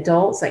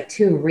adults, like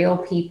two real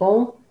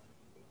people,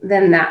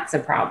 then that's a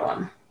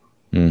problem.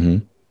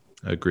 I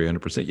agree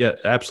 100%. Yeah,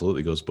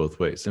 absolutely goes both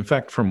ways. In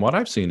fact, from what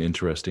I've seen,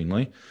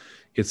 interestingly,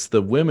 it's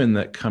the women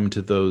that come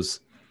to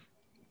those,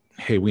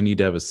 hey, we need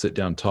to have a sit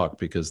down talk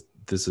because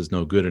this is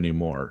no good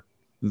anymore.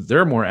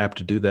 They're more apt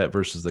to do that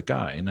versus the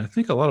guy. And I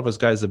think a lot of us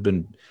guys have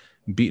been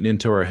beaten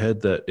into our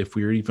head that if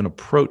we even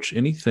approach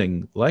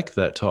anything like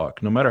that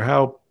talk, no matter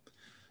how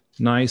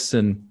nice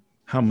and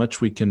how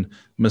much we can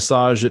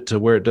massage it to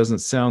where it doesn't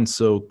sound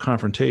so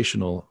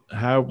confrontational,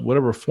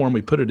 whatever form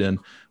we put it in,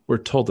 we're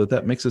told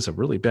that makes us a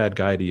really bad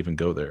guy to even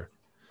go there.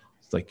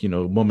 It's like,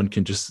 a woman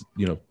can just,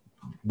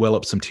 well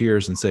up some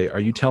tears and say, are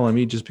you telling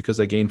me just because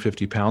I gained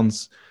 50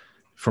 pounds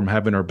from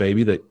having our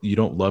baby that you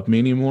don't love me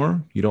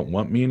anymore? You don't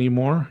want me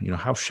anymore?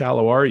 How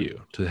shallow are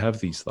you to have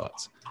these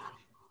thoughts?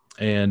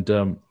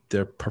 And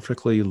they're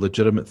perfectly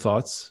legitimate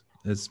thoughts,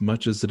 as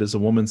much as it is a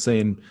woman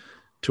saying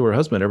to her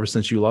husband, ever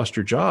since you lost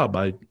your job,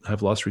 I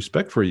have lost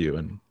respect for you,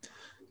 and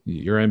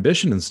your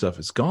ambition and stuff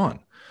is gone.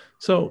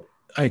 So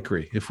I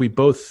agree. If we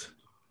both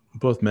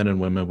men and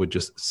women would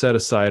just set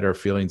aside our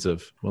feelings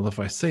of, well, if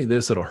I say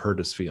this, it'll hurt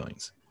his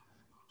feelings.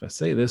 If I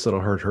say this,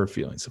 it'll hurt her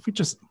feelings. If we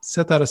just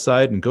set that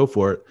aside and go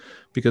for it,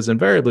 because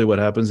invariably what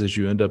happens is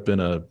you end up in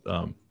a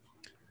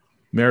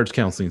marriage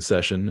counseling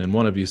session, and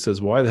one of you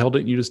says, why the hell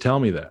didn't you just tell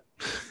me that?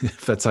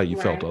 If that's how you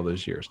felt all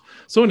those years.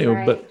 So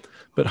anyway,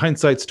 but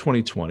hindsight's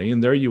 20/20,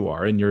 and there you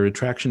are, and your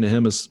attraction to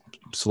him is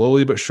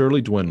slowly but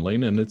surely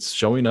dwindling, and it's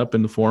showing up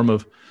in the form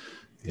of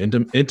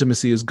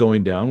intimacy is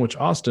going down, which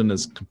Austin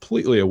is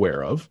completely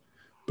aware of.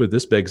 But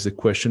this begs the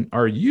question,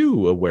 are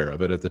you aware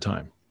of it at the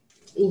time?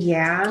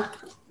 Yeah,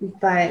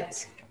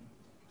 but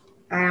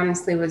I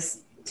honestly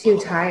was too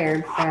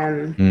tired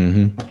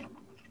from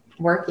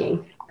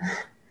working.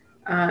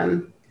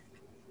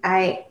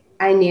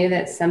 I knew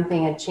that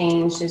something had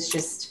changed. It's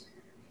just,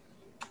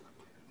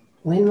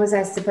 when was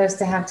I supposed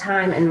to have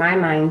time in my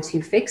mind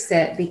to fix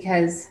it?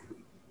 Because,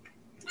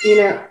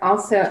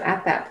 also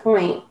at that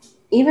point,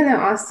 even though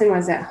Austin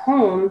was at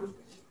home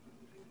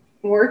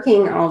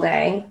working all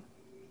day,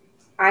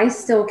 I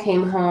still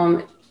came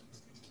home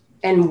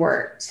and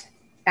worked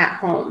at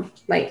home.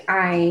 Like,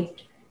 I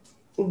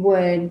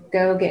would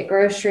go get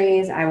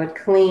groceries. I would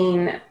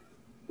clean.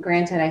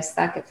 Granted, I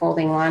suck at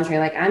folding laundry.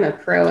 Like, I'm a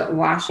pro at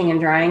washing and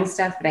drying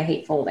stuff, but I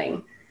hate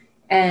folding.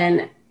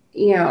 And,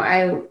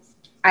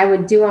 I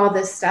would do all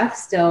this stuff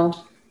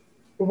still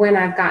when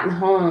I've gotten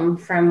home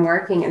from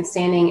working and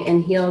standing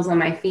in heels on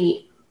my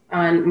feet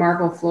on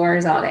marble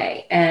floors all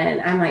day.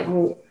 And I'm like,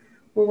 well,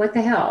 what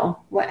the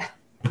hell? What?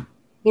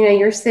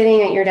 You're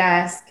sitting at your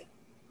desk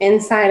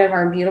inside of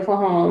our beautiful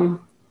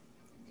home,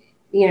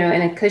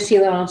 in a cushy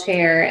little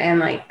chair, and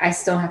like, I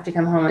still have to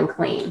come home and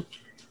clean.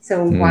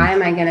 So why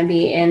am I going to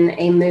be in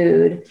a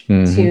mood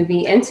to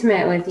be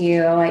intimate with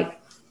you, like,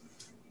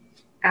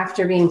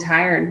 after being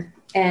tired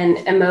and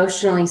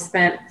emotionally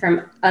spent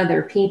from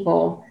other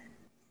people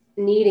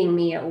needing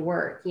me at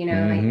work, You're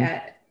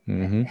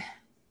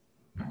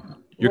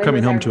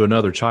coming home to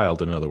another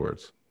child, in other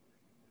words.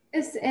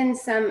 It's in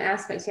some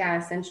aspects, yeah,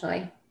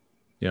 essentially.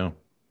 Yeah.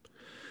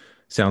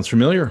 Sounds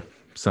familiar.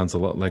 Sounds a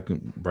lot like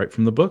right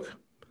from the book.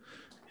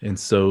 And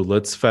so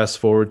let's fast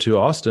forward to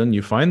Austin.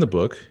 You find the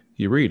book,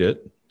 you read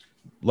it,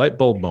 light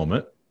bulb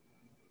moment.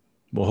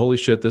 Well, holy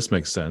shit, this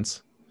makes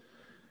sense.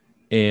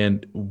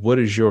 And what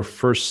is your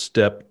first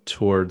step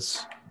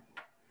towards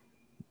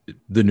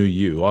the new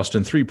you,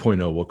 Austin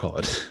 3.0, we'll call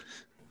it?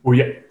 Well,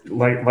 yeah,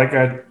 like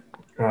I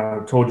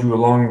told you a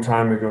long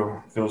time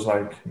ago, feels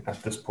like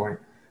at this point,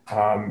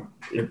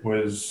 it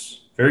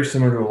was very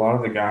similar to a lot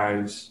of the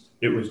guys.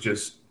 It was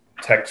just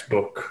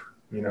textbook,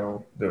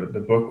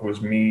 the book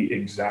was me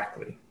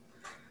exactly.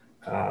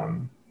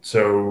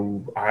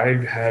 So I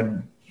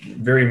had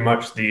very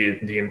much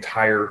the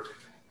entire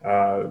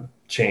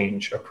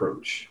change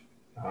approach.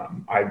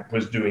 I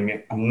was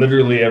doing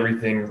literally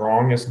everything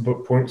wrong, as the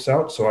book points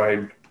out. So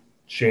I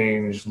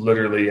changed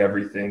literally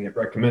everything it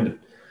recommended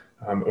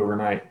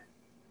overnight,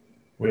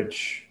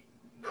 which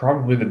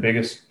probably the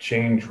biggest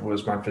change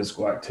was my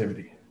physical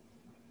activity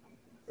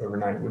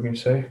overnight, wouldn't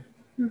you say?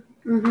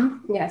 Mm-hmm.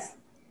 Yes.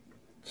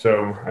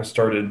 So I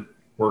started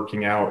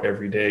working out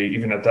every day,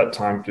 even at that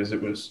time, because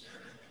it was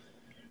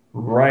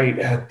right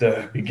at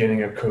the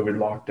beginning of COVID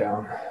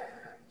lockdown.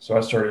 So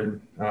I started,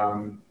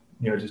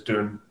 just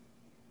doing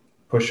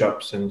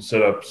push-ups and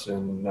sit-ups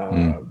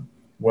and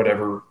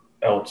whatever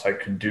else I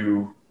could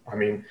do. I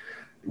mean,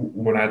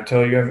 when I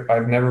tell you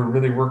I've never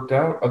really worked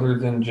out other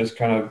than just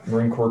kind of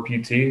Marine Corps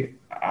PT,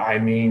 I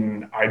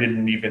mean, I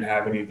didn't even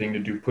have anything to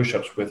do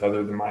push-ups with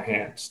other than my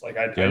hands. Like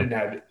I didn't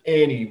have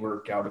any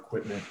workout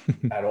equipment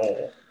at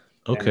all.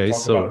 Okay,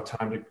 so about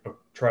time to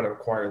try to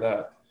acquire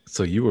that.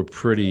 So you were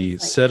pretty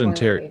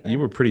sedentary. You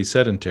were pretty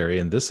sedentary,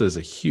 and this is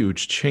a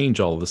huge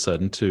change all of a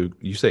sudden.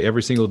 You say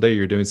every single day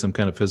you're doing some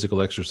kind of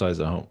physical exercise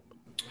at home.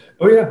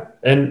 Oh yeah,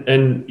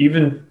 and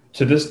even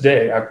to this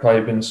day, I've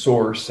probably been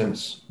sore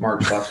since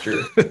March last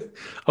year.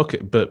 Okay,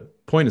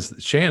 but point is,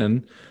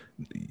 Shannon,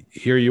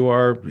 here you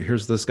are.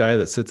 Here's this guy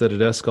that sits at a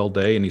desk all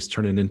day, and he's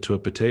turning into a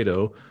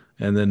potato.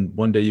 And then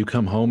one day you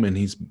come home, and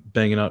he's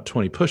banging out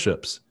 20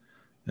 push-ups,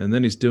 and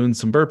then he's doing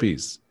some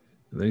burpees,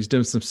 and then he's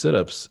doing some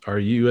sit-ups. Are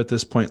you at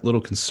this point a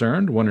little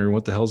concerned, wondering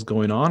what the hell's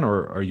going on,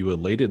 or are you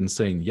elated and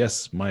saying,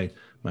 yes, my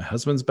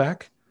husband's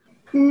back?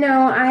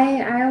 No,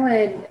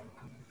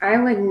 I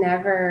would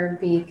never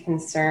be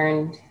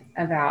concerned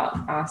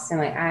about Austin.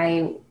 Like,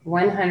 I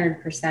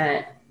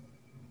 100%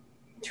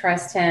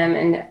 trust him,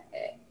 and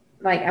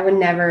like, I would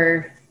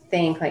never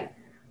think like,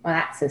 well,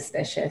 that's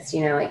suspicious,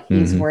 like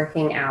he's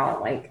working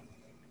out. Like,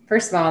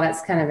 first of all,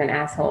 that's kind of an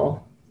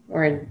asshole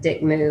or a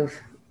dick move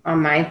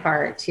on my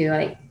part to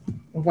like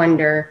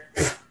wonder,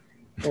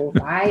 well,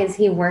 why is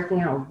he working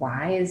out?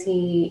 Why is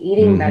he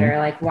eating better?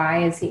 Like,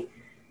 why is he?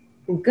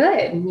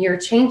 good. You're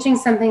changing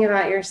something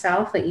about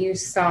yourself that you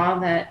saw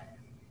that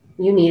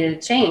you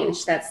needed to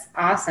change. That's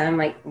awesome.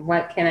 Like,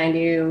 what can I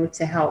do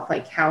to help?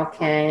 Like, how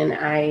can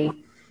I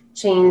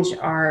change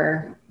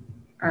our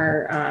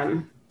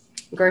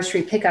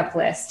grocery pickup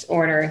list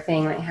order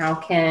thing? Like,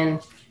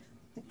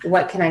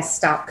 what can I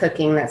stop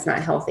cooking that's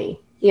not healthy?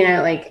 You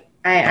know, like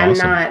I'm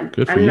not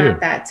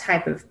that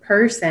type of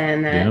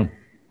person that,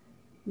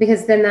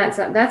 because then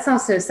that's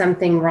also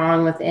something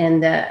wrong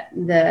within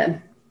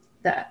the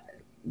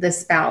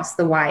spouse,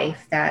 the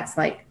wife, that's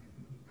like,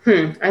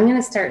 I'm going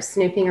to start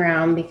snooping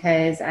around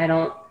because I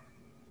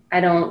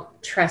don't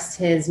trust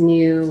his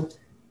new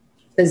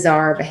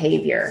bizarre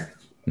behavior.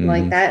 Mm-hmm.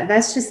 Like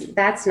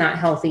that's not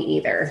healthy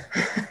either.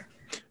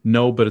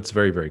 No, but it's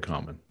very, very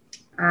common.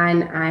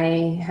 And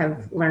I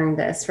have learned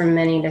this from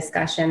many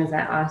discussions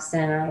that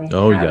Austin and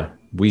I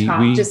we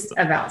just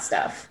about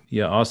stuff.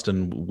 Yeah,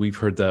 Austin, we've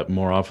heard that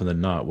more often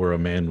than not, where a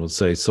man will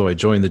say, so I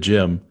joined the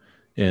gym,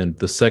 and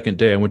the second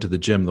day I went to the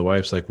gym, the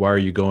wife's like, why are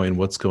you going?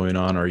 What's going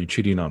on? Are you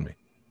cheating on me?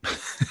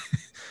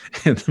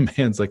 And the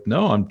man's like,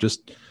 no, I'm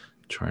just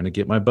trying to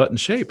get my butt in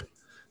shape.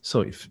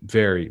 So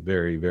very,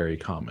 very, very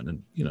common.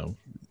 And, you know,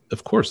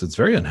 of course, it's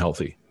very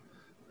unhealthy.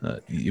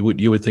 You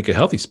would think a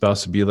healthy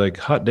spouse would be like,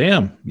 hot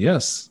damn,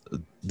 yes,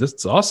 this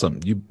is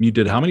awesome. You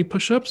did how many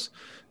push-ups?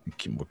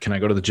 Can I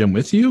go to the gym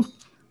with you?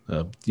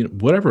 You know,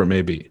 whatever it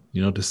may be,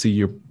 you know, to see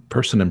your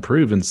person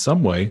improve in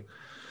some way.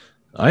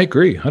 I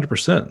agree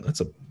 100%.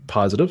 That's a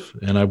positive.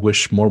 And I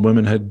wish more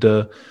women had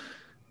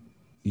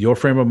your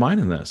frame of mind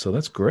in that. So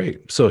that's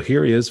great. So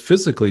here he is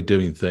physically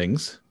doing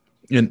things.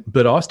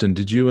 But Austin,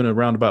 did you in a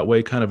roundabout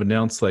way kind of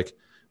announce like,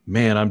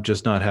 man, I'm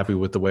just not happy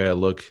with the way I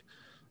look.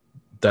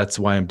 That's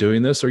why I'm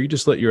doing this? Or you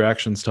just let your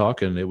actions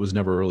talk and it was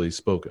never really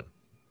spoken?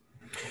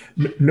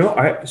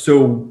 No,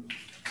 so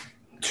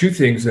two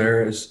things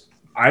there is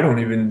I don't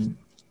even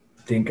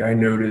think I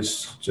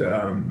noticed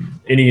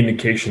any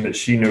indication that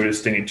she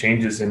noticed any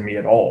changes in me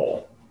at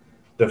all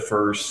the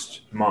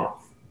first month.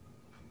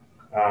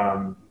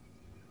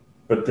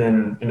 But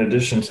then in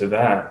addition to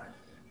that,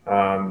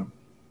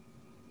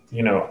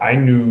 you know, I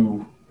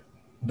knew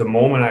the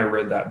moment I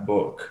read that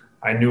book,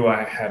 I knew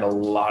I had a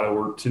lot of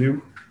work to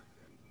do.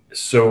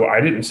 So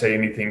I didn't say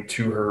anything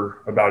to her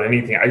about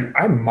anything.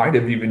 I might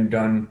have even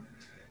done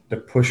the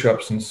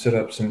push-ups and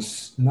sit-ups and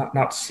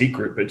not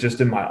secret, but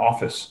just in my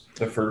office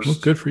the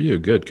first good for you.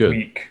 Good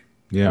week.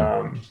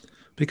 Yeah.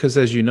 Because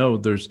as you know,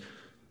 there's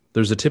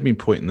a tipping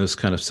point in this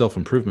kind of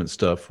self-improvement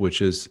stuff,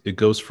 which is it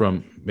goes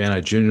from, man,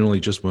 I genuinely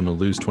just want to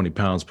lose 20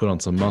 pounds, put on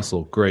some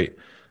muscle. Great.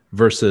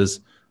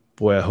 Versus,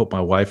 boy, I hope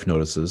my wife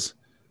notices.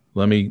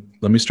 Let me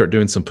start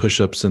doing some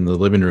push-ups in the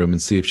living room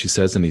and see if she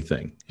says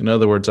anything. In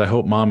other words, I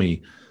hope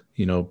mommy,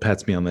 you know,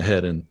 pats me on the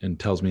head and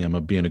tells me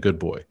I'm being a good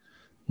boy,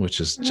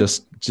 which is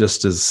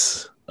just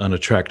as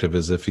unattractive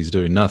as if he's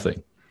doing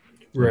nothing.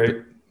 Right.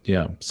 But,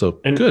 yeah. So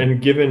good.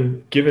 And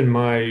given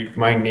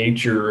my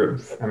nature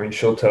of, I mean,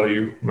 she'll tell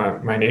you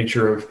my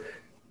nature of,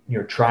 you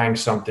know, trying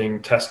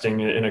something, testing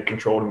in a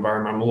controlled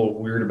environment. I'm a little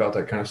weird about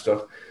that kind of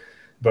stuff,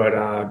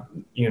 but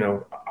you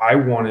know, I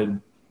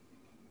wanted,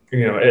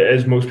 you know,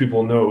 as most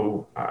people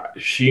know,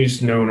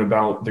 she's known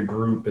about the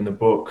group and the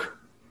book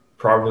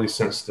probably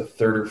since the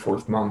third or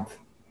fourth month,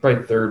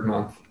 probably third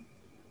month.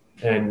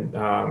 And,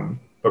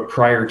 but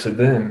prior to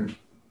then,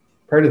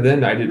 I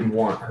didn't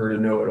want her to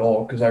know at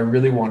all because I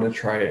really wanted to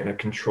try it in a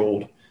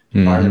controlled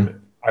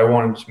environment. I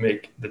wanted to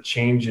make the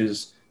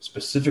changes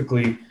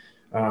specifically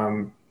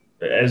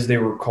as they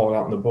were called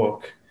out in the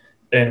book,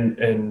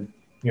 and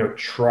you know,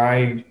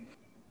 try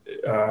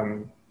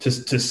to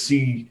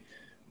see.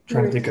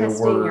 Trying to think of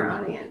the word. Your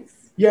audience.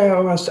 Yeah,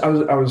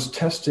 I was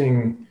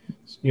testing,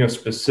 you know,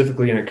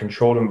 specifically in a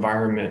controlled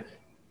environment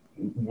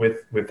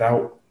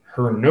without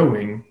her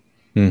knowing.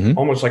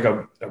 Almost like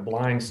a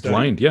blind study.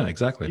 Blind, yeah,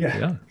 exactly.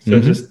 Yeah. So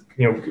just,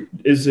 you know,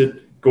 is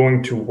it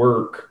going to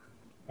work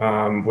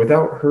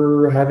without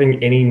her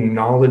having any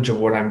knowledge of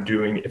what I'm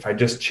doing? If I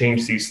just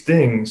change these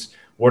things,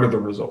 what are the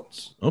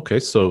results? Okay,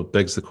 so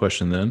begs the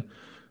question then.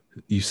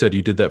 You said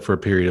you did that for a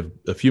period of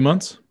a few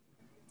months?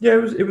 Yeah,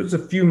 it was a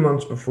few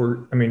months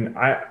before. I mean,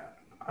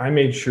 I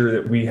made sure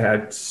that we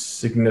had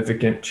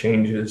significant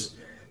changes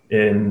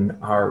in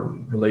our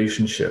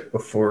relationship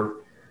before,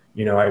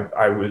 you know,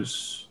 I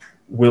was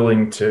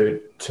willing to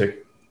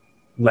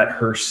let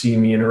her see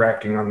me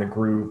interacting on the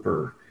group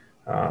or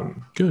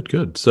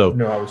good. So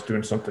I was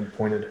doing something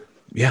pointed.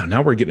 Yeah,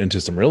 now we're getting into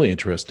some really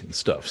interesting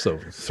stuff. So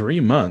 3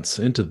 months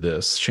into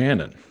this,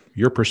 Shannon,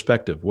 your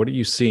perspective, what are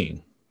you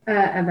seeing?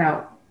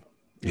 About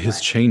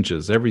his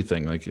changes,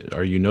 everything. Like,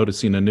 are you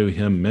noticing a new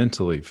him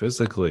mentally,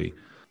 physically?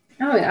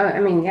 Oh, I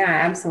mean, yeah,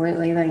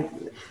 absolutely. Like,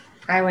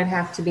 I would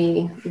have to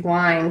be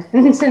blind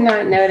to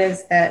not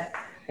notice that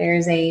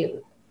there's a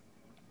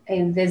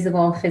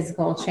visible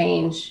physical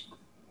change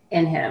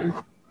in him.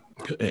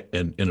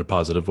 And in a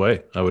positive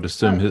way. I would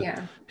assume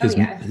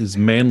his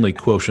manly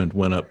quotient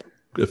went up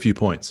a few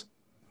points.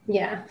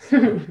 Yeah.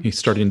 He's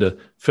starting to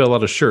fill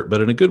out a shirt,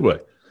 but in a good way.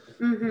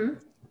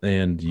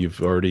 And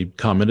you've already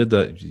commented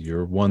that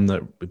you're one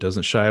that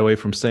doesn't shy away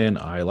from saying,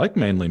 I like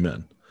manly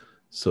men.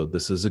 So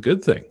this is a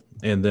good thing.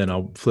 And then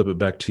I'll flip it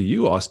back to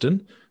you,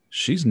 Austin.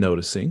 She's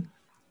noticing,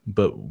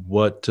 but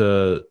what,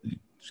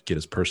 get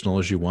as personal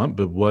as you want,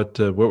 but what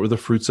were the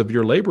fruits of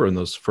your labor in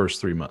those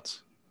first 3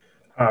 months?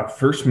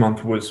 First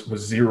month was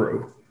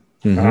 0.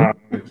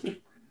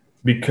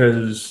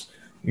 Because,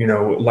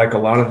 like a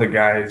lot of the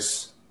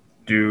guys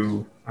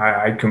do,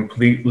 I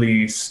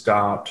completely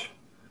stopped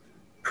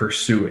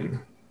pursuing,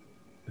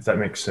 if that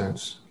makes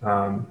sense.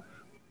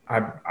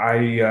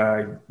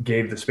 I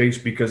gave the space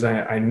because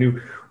I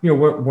knew,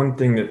 one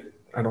thing that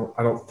I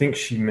don't think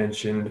she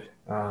mentioned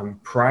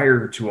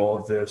prior to all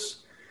of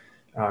this,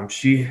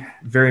 she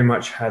very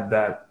much had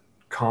that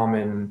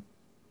common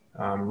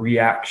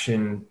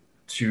reaction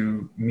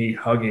to me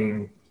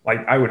hugging.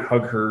 Like I would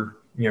hug her,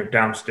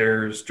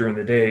 downstairs during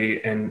the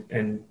day,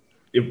 and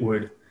it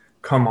would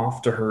come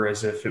off to her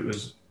as if it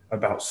was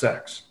about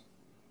sex.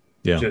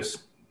 Yeah.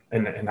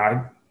 And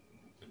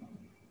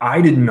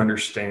I didn't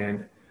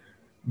understand,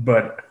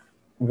 but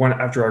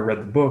after I read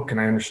the book and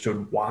I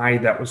understood why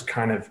that was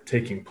kind of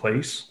taking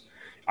place,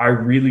 I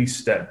really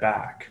stepped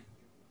back.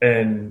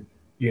 And,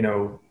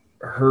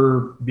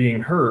 her being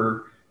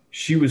her,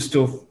 she was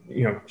still,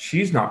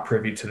 she's not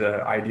privy to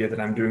the idea that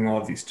I'm doing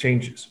all of these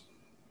changes.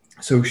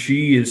 So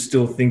she is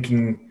still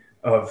thinking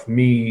of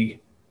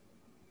me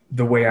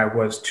the way I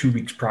was 2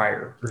 weeks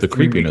prior. The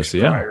creepiness,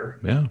 prior.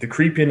 Yeah. The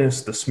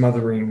creepiness, the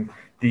smothering,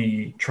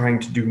 the trying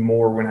to do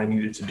more when I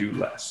needed to do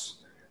less.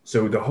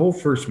 So the whole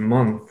first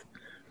month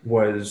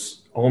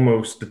was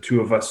almost the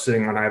two of us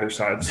sitting on either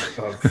sides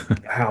of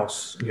the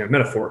house,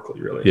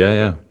 metaphorically, really.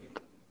 Yeah.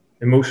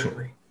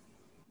 Emotionally.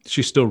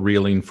 She's still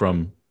reeling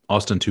from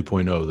Austin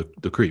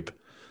 2.0, the creep.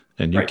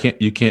 And you Right.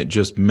 you can't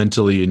just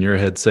mentally in your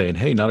head saying,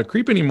 hey, not a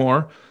creep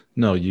anymore.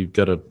 No, you've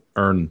got to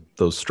earn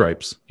those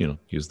stripes,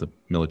 use the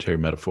military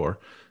metaphor.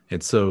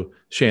 And so,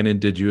 Shannon,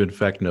 did you in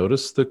fact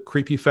notice the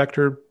creepy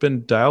factor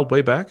been dialed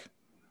way back?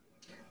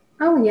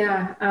 Oh,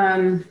 yeah.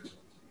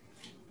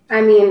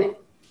 I mean,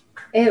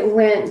 it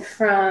went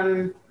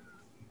from,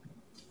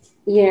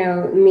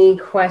 me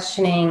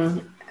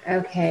questioning,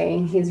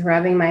 okay, he's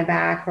rubbing my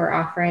back or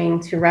offering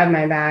to rub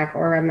my back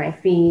or rub my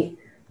feet,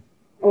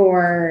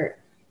 or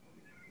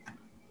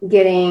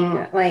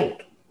getting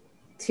like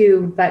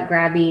too butt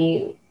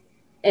grabby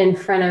in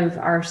front of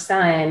our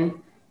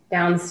son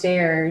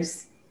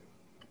downstairs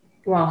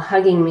while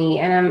hugging me.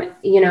 And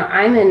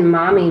I'm in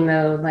mommy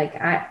mode. Like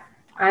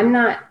I'm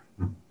not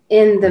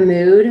in the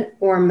mood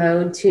or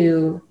mode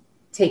to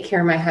take care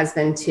of my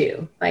husband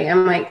too. Like,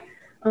 I'm like,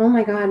 oh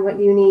my God, what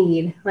do you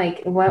need?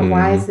 Like,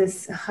 why is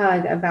this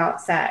hug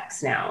about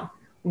sex now?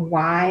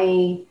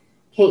 Why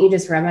can't you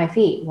just rub my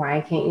feet?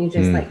 Why can't you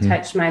just like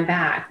touch my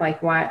back?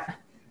 Like why,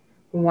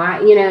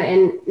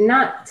 and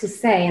not to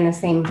say in the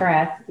same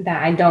breath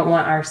that I don't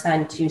want our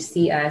son to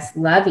see us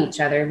love each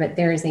other, but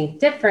there is a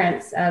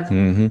difference of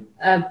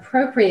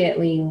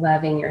appropriately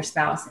loving your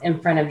spouse in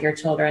front of your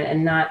children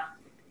and not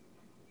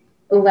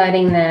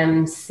letting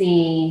them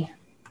see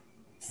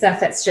stuff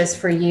that's just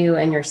for you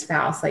and your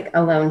spouse, like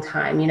alone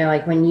time,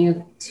 like when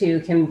you two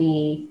can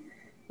be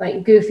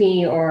like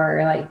goofy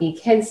or like be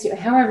kids,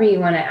 however you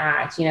want to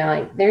act,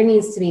 like there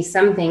needs to be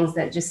some things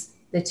that just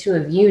the two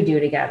of you do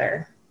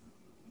together.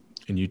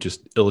 And you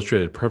just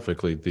illustrated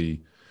perfectly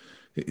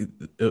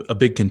a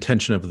big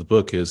contention of the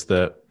book is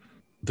that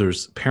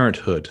there's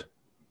parenthood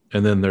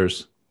and then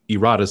there's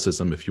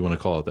eroticism, if you want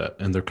to call it that.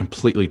 And they're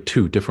completely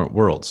two different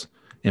worlds.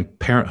 And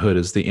parenthood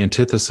is the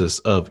antithesis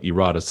of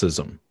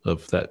eroticism,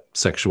 of that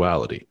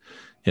sexuality.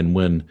 And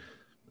when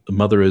the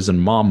mother is in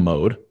mom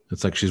mode,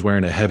 it's like she's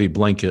wearing a heavy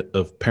blanket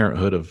of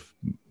parenthood, of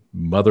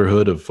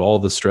motherhood, of all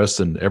the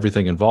stress and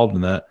everything involved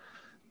in that.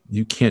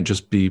 You can't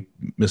just be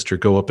Mr.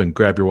 Go up and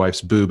grab your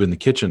wife's boob in the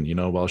kitchen,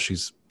 while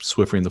she's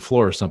swiffering the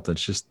floor or something.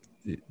 It's just,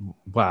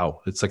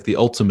 wow. It's like the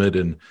ultimate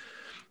in,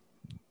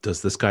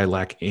 does this guy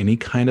lack any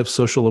kind of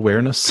social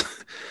awareness?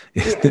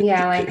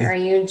 Yeah. Like, are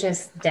you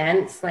just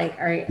dense? Like,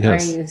 are you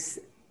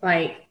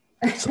like,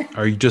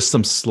 are you just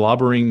some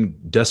slobbering,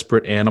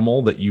 desperate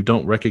animal that you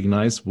don't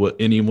recognize what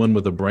anyone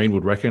with a brain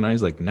would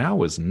recognize? Like,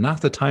 now is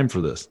not the time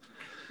for this.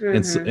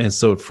 And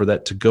so for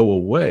that to go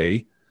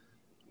away,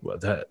 well,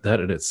 that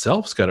in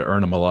itself's got to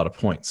earn them a lot of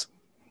points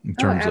in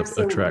terms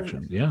of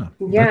attraction. Yeah.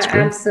 Yeah,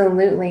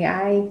 absolutely.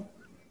 I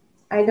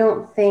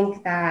don't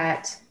think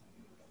that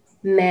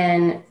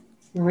men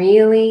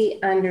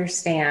really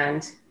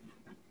understand,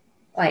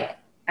 like,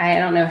 I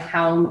don't know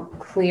how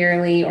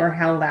clearly or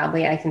how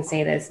loudly I can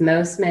say this.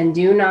 Most men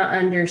do not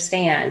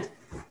understand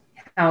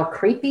how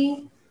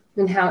creepy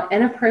and how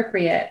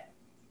inappropriate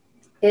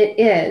it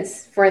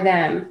is for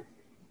them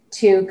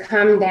to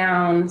come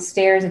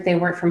downstairs if they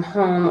work from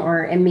home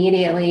or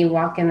immediately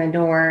walk in the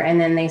door and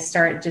then they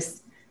start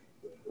just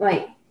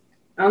like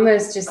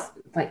almost just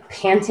like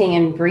panting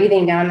and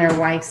breathing down their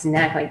wife's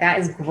neck. Like, that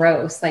is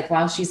gross. Like,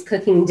 while she's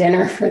cooking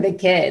dinner for the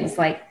kids,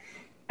 like,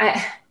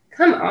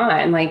 come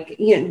on, like,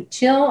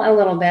 chill a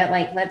little bit.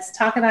 Like, let's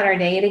talk about our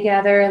day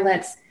together.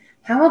 Let's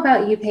how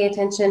about you pay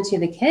attention to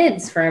the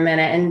kids for a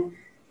minute and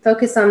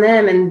focus on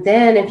them? And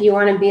then if you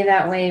want to be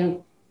that way,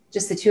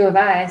 just the two of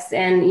us,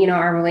 and, you know,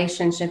 our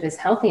relationship is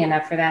healthy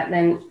enough for that,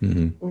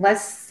 then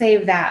let's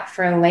save that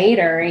for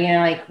later. You know,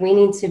 like, we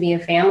need to be a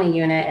family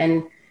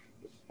unit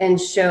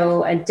and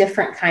show a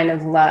different kind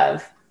of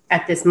love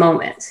at this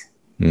moment.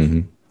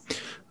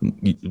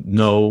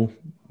 Know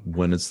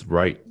when it's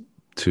right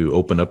to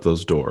open up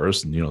those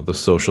doors, you know, the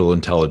social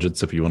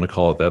intelligence, if you want to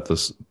call it that,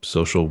 the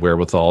social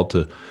wherewithal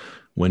to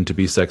when to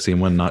be sexy and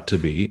when not to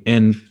be,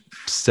 and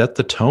set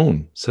the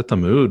tone, set the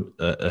mood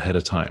ahead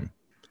of time.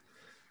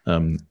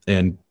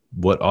 And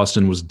what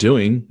Austin was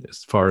doing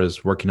as far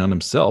as working on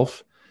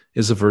himself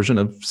is a version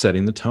of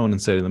setting the tone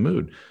and setting the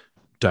mood.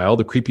 Dial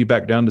the creepy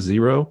back down to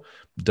 0,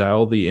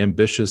 dial the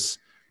ambitious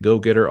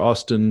go-getter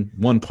Austin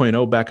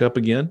 1.0 back up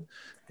again.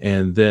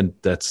 And then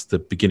that's the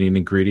beginning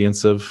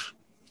ingredients of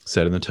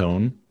setting the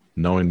tone,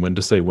 knowing when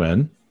to say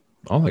when,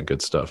 all that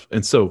good stuff.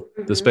 And so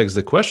this begs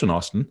the question,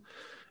 Austin,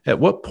 at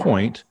what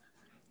point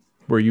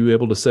were you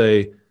able to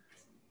say,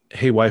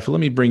 hey, wife, let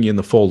me bring you in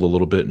the fold a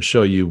little bit and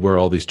show you where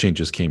all these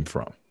changes came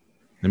from?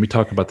 Let me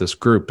talk about this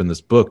group and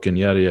this book and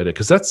yada, yada,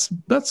 because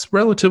that's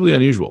relatively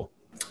unusual.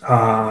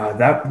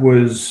 That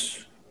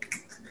was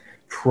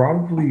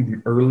probably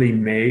early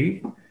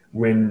May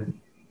when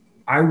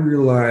I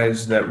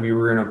realized that we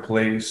were in a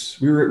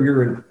place, we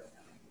were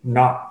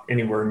not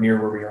anywhere near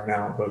where we are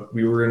now, but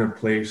we were in a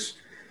place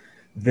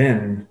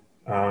then,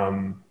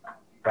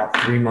 about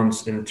 3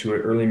 months into it,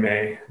 early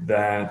May,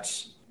 that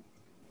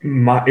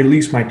at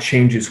least my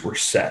changes were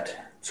set.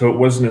 So it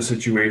wasn't a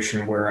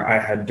situation where I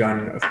had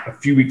done a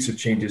few weeks of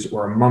changes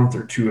or a month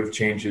or two of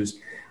changes,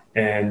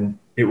 and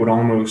it would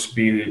almost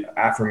be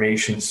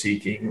affirmation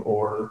seeking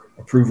or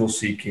approval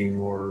seeking,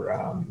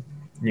 or,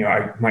 you know,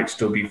 I might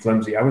still be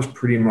flimsy. I was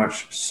pretty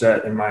much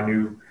set in my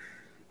new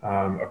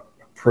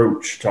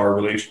approach to our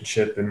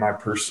relationship and my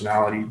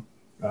personality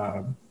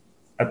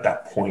at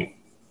that point.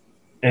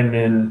 And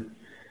then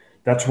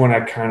that's when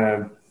I kind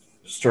of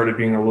started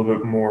being a little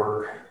bit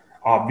more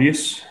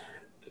obvious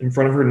in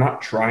front of her,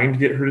 not trying to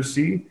get her to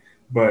see,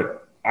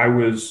 but I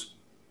was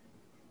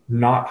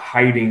not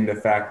hiding the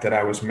fact that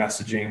I was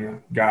messaging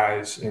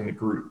guys in the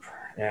group.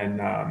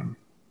 And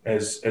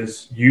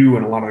as you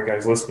and a lot of the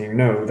guys listening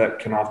know, that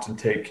can often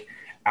take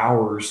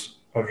hours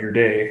of your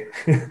day,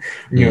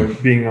 you know,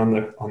 being on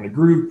the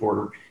group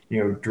or,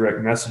 you know, direct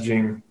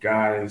messaging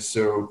guys.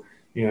 So,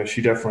 you know,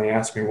 she definitely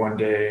asked me one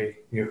day,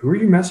 you know, who are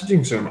you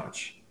messaging so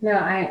much? No,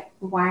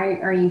 why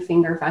are you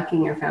finger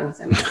fucking your phone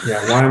so much?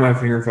 Yeah, why am I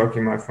finger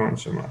fucking my phone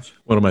so much?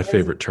 One of my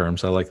favorite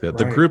terms. I like that.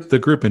 Right. The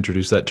group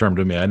introduced that term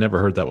to me. I never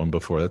heard that one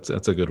before.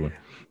 That's a good one.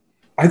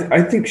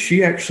 I think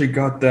she actually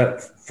got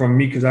that from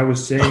me because I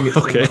was saying it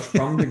so much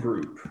from the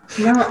group.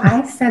 No,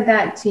 I said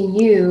that to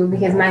you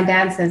because my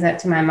dad says that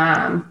to my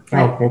mom.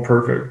 Oh, well,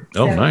 perfect.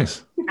 Oh, so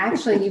nice.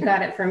 Actually, you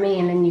got it from me,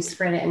 and then you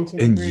spread it into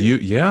the and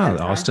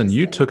group. Austin,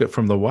 you took it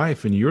from the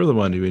wife, and you're the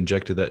one who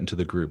injected that into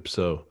the group.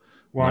 So.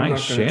 Well,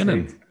 nice,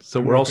 Shannon.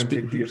 We're all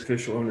speaking the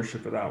official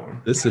ownership of that one.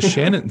 This is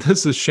Shannon.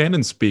 This is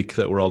Shannon speak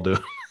that we're all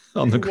doing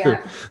on the group.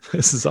 Yeah.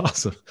 This is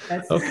awesome.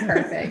 That's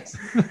perfect.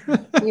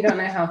 You don't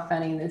know how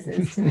funny this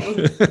is to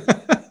me.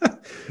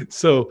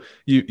 So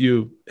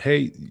you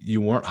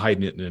weren't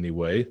hiding it in any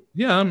way.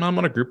 Yeah, I'm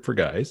on a group for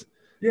guys.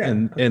 Yeah.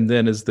 And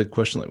then is the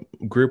question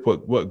like group?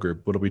 What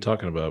group? What are we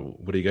talking about?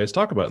 What do you guys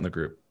talk about in the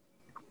group?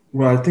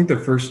 Well, I think the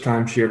first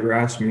time she ever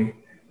asked me,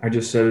 I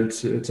just said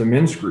it's a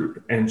men's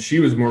group, and she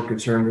was more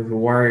concerned with, well,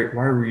 why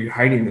were you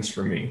hiding this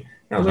from me?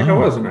 And I was like, I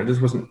wasn't. I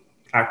just wasn't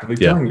actively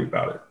telling you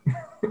about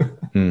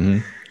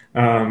it.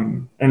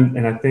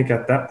 And I think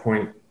at that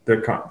point the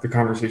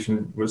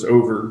conversation was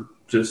over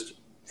just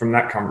from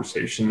that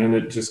conversation, and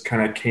it just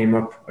kind of came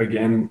up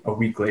again a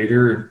week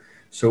later and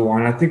so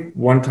on. I think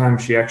one time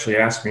she actually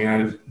asked me,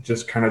 I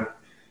just kind of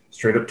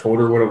straight up told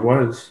her what it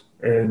was,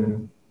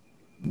 and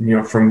you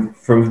know, from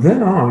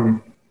then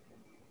on,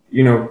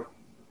 you know,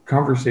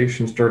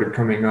 conversation started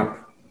coming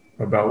up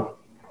about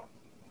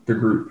the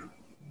group,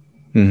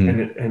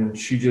 and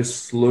she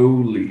just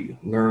slowly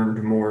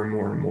learned more and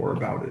more and more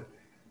about it.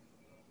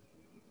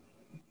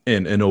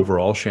 And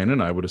overall, Shannon,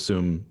 I would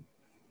assume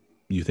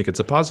you think it's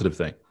a positive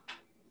thing.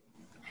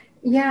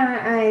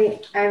 Yeah, I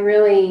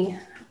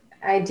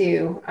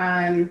do.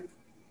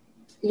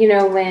 You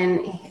know,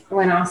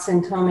 when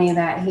Austin told me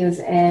that he was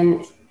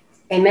in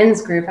a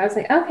men's group, I was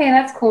like, okay,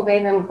 that's cool,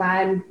 babe. I'm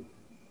glad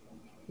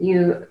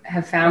you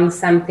have found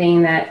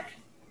something that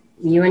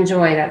you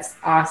enjoy. That's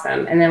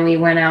awesome. And then we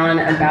went on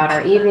about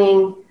our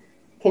evening,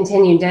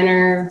 continued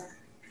dinner,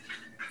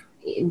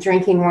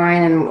 drinking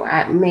wine,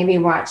 and maybe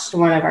watched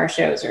one of our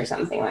shows or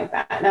something like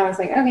that. And I was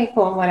like, okay,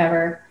 cool,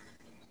 whatever.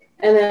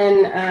 And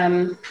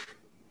then,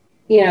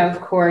 you know, of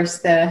course,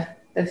 the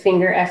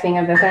finger effing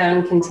of the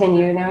phone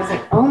continued. And I was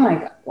like, oh my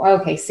God,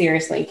 okay,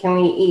 seriously, can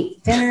we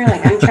eat dinner?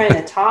 Like, I'm trying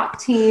to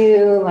talk to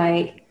you.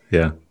 Like,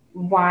 yeah,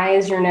 why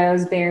is your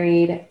nose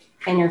buried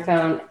in your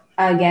phone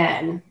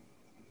again,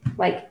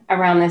 like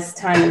around this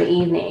time of the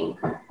evening?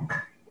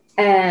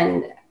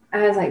 And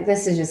I was like,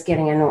 this is just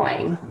getting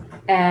annoying.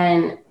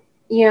 And,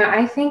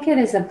 I think it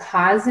is a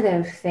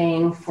positive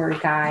thing for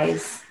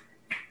guys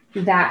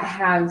that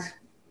have,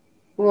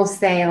 we'll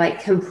say,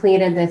 like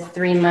completed the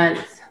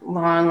 3-month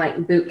long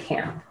like boot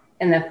camp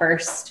in the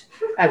first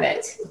of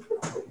it.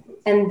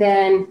 And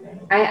then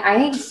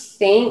I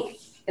think,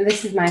 and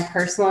this is my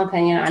personal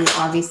opinion, I'm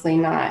obviously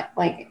not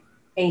like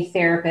a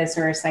therapist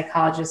or a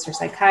psychologist or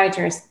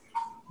psychiatrist,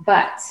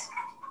 but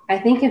I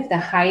think if the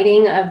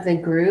hiding of the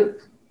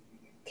group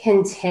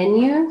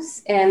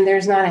continues and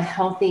there's not a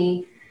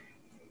healthy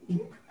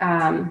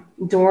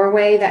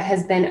doorway that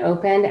has been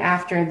opened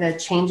after the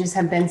changes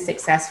have been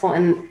successful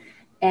and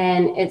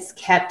it's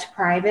kept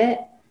private,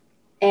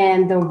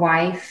 and the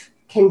wife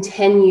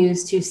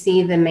continues to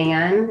see the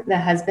man, the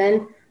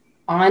husband,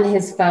 on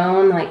his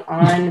phone, like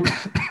on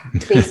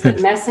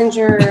Facebook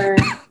Messenger.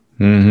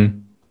 Mm-hmm.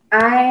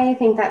 I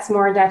think that's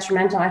more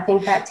detrimental. I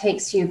think that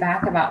takes you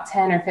back about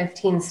 10 or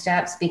 15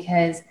 steps,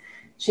 because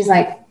she's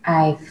like,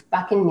 I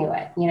fucking knew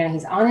it.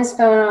 He's on his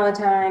phone all the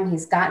time.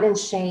 He's gotten in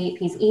shape.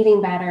 He's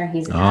eating better.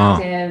 He's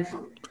active.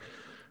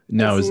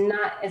 Now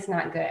it's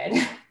not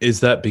good. Is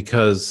that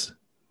because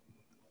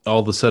all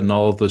of a sudden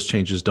all of those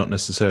changes don't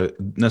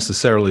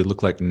necessarily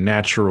look like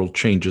natural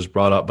changes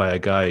brought up by a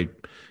guy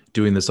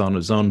doing this on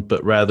his own,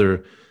 but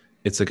rather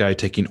it's a guy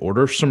taking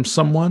orders from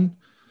someone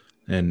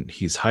and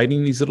he's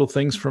hiding these little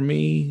things from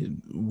me?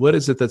 What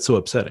is it that's so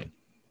upsetting?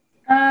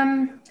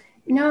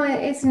 No,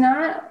 it's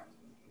not.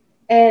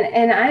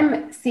 And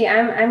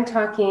I'm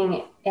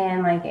talking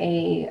in like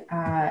a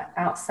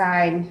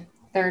outside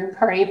third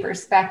party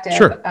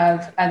perspective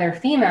of other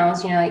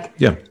females,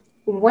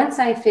 once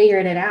I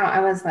figured it out, I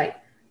was like,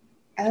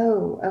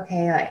 oh,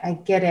 okay. Like I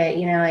get it.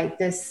 Like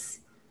this,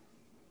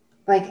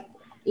 like,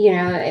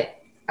 the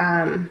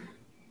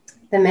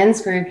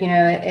men's group,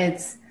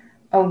 it's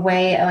a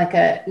way, like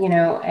a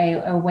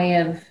way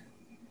of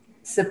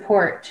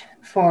support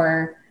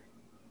for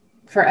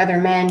other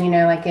men,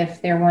 like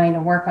if they're wanting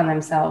to work on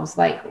themselves,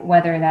 like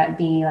whether that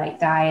be like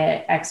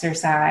diet,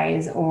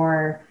 exercise,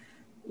 or,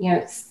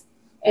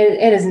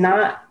 it is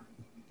not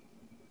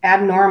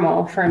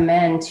abnormal for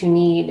men to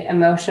need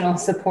emotional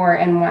support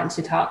and want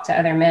to talk to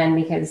other men,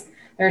 because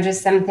there are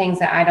just some things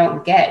that I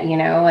don't get,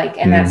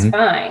 and that's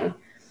fine.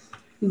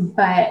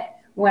 But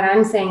what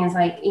I'm saying is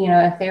like,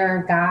 if there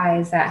are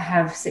guys that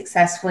have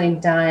successfully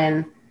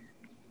done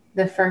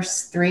the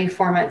first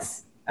 3-4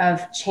 months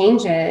of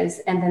changes,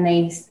 and then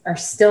they are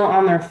still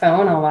on their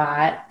phone a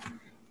lot,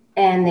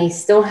 and they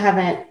still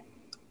haven't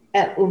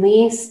at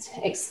least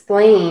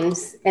explained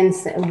in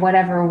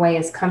whatever way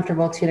is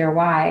comfortable to their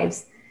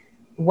wives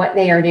what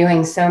they are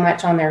doing so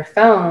much on their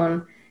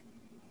phone,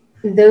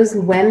 those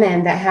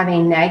women that have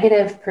a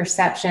negative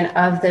perception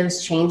of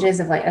those changes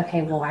of like,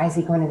 okay, well, why is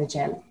he going to the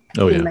gym?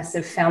 He must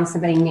have found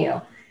somebody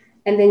new.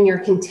 And then you're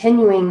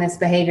continuing this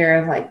behavior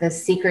of like the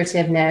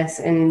secretiveness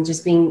and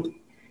just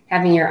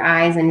having your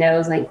eyes and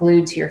nose like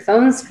glued to your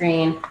phone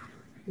screen.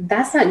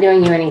 That's not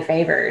doing you any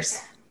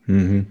favors.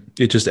 Mm-hmm.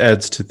 It just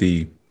adds to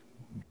the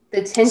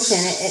tension.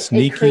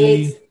 Sneaky, it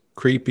creates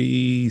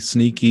creepy,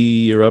 sneaky,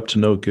 you're up to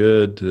no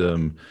good.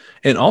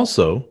 And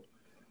also,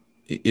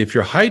 if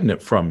you're hiding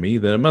it from me,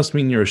 then it must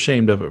mean you're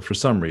ashamed of it for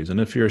some reason.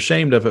 If you're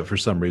ashamed of it for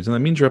some reason, that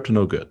means you're up to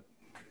no good.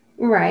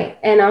 Right.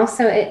 And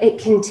also it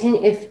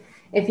continue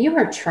if you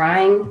are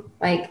trying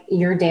like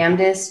your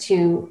damnedest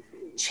to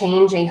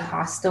change a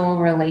hostile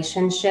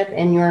relationship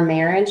in your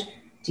marriage,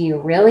 do you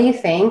really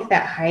think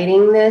that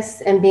hiding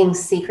this and being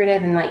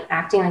secretive and like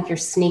acting like you're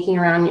sneaking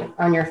around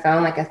on your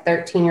phone like a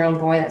 13-year-old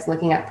boy that's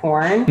looking at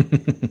porn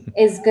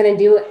is going to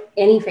do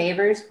any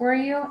favors for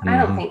you? Mm-hmm. I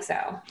don't think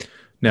so.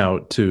 Now,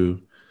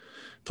 to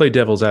play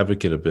devil's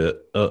advocate a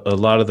bit, a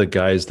lot of the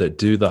guys that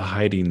do the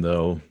hiding,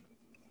 though,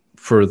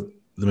 for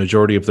the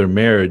majority of their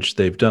marriage,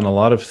 they've done a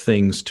lot of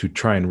things to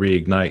try and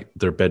reignite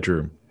their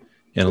bedroom.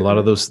 And a lot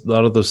of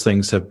those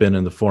things have been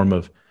in the form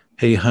of,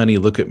 hey, honey,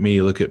 look at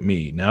me, look at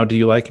me. Now do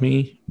you like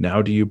me?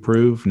 Now do you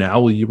approve? Now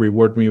will you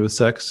reward me with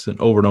sex? And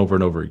over and over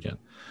and over again.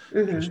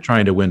 Mm-hmm. Just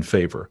trying to win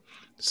favor.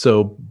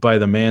 So by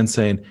the man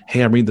saying,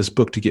 hey, I'm reading this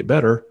book to get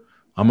better,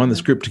 I'm on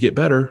this group to get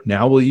better,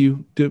 now will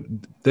you do?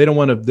 They don't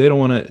want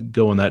to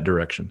go in that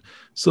direction.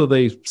 So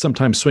they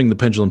sometimes swing the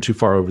pendulum too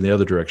far over in the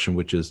other direction,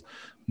 which is,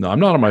 no, I'm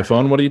not on my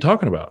phone. What are you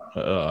talking about?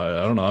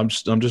 I don't know.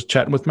 I'm just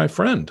chatting with my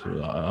friend.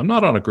 I'm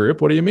not on a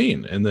group. What do you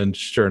mean? And then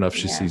sure enough,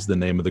 she sees the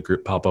name of the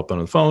group pop up on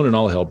the phone and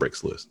all hell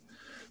breaks loose.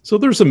 So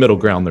there's a middle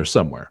ground there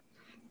somewhere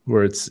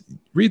where it's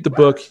read the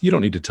book. You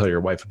don't need to tell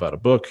your wife about a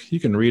book. You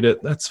can read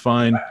it. That's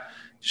fine.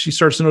 She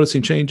starts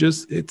noticing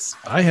changes.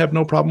 I have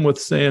no problem with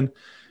saying,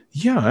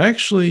 yeah,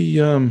 actually,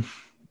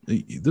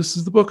 this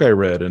is the book I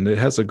read, and it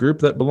has a group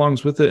that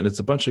belongs with it, and it's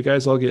a bunch of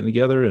guys all getting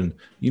together, and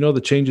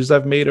the changes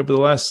I've made over the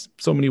last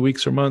so many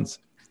weeks or months,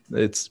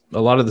 it's a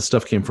lot of the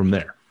stuff came from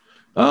there.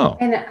 Oh,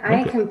 and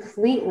I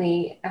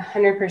completely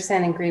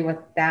 100% agree with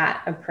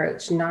that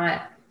approach,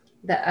 not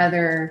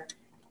the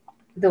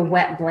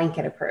wet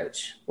blanket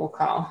approach, we'll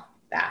call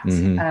that,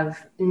 of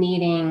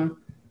needing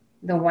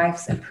the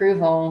wife's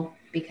approval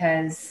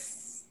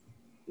because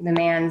the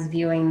man's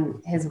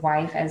viewing his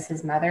wife as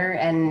his mother,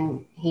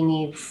 and he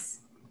needs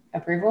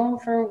approval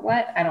for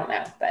what? I don't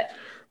know, but.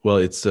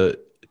 Well,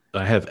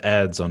 I have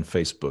ads on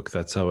Facebook.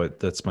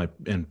 That's my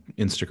and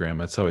Instagram.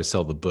 That's how I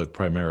sell the book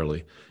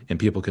primarily. And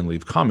people can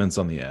leave comments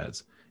on the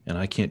ads. And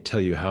I can't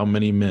tell you how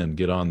many men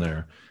get on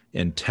there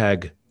and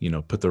tag,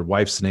 put their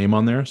wife's name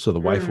on there. So the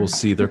wife will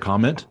see their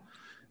comment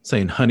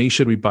saying, honey,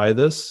 should we buy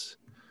this?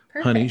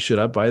 Perfect. Honey, should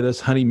I buy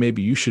this? Honey,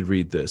 maybe you should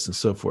read this, and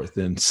so forth.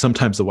 And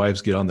sometimes the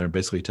wives get on there and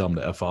basically tell them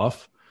to F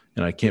off.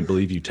 And I can't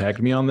believe you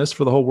tagged me on this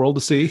for the whole world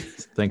to see.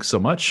 Thanks so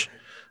much.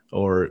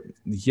 Or,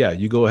 yeah,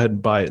 you go ahead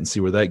and buy it and see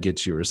where that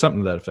gets you, or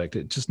something to that effect.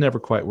 It just never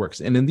quite works.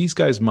 And in these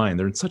guys' mind,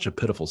 they're in such a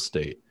pitiful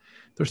state.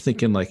 They're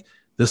thinking like,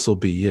 this will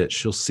be it.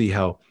 She'll see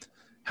how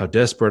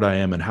desperate I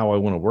am and how I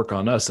want to work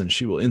on us. And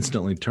she will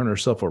instantly turn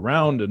herself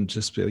around and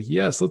just be like,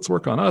 yes, let's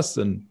work on us.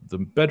 And the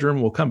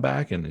bedroom will come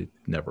back, and it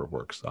never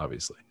works,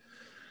 obviously.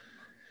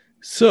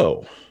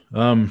 So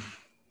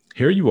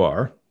here you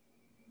are.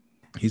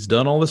 He's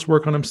done all this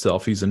work on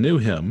himself. He's a new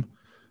him.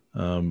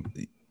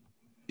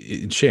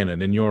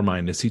 Shannon, in your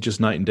mind, is he just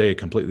night and day a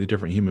completely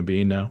different human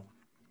being now?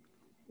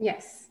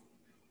 Yes.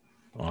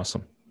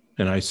 Awesome.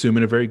 And I assume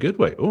in a very good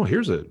way. Oh, I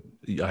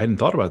hadn't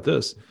thought about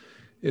this.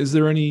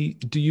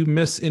 Do you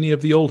miss any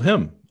of the old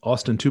him,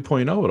 Austin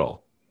 2.0 at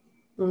all?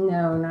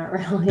 No, not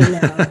really,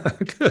 no.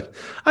 Good.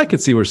 I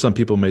could see where some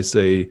people may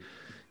say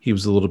he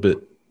was a little bit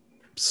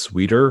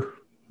sweeter,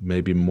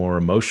 maybe more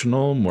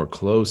emotional, more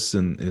close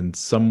in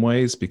some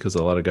ways, because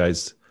a lot of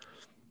guys,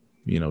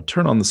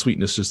 turn on the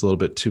sweetness just a little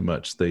bit too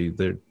much.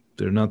 They're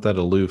not that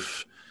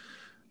aloof,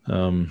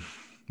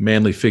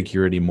 manly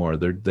figure anymore.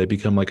 They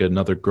become like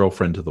another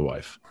girlfriend to the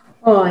wife.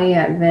 Oh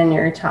yeah, then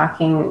you're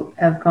talking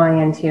of going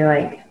into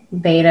like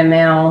beta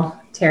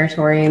male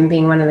territory and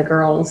being one of the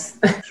girls.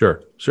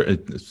 Sure.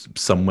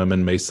 Some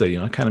women may say,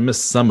 I kind of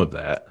miss some of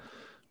that,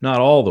 not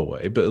all the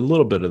way, but a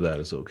little bit of that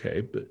is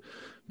okay. But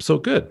so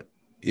good.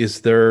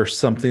 Is there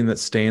something that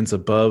stands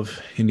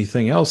above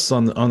anything else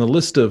on the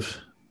list of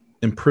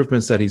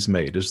improvements that he's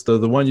made? Is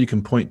the one you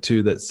can point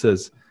to that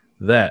says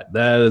that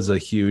is a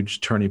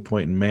huge turning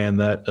point, and man,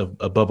 that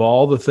above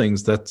all the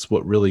things, that's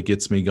what really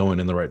gets me going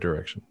in the right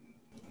direction?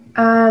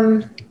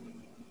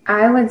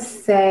 I would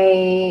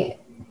say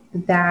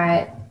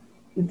that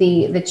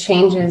the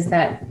changes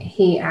that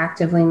he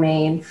actively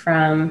made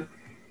from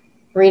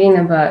reading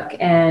the book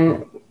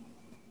and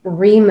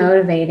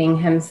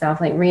remotivating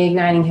himself, like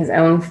reigniting his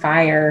own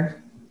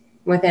fire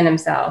within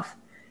himself,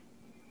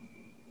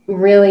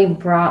 really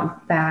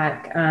brought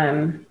back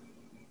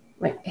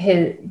like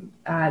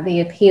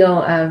the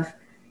appeal of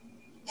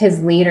his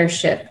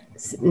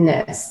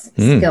leadershipness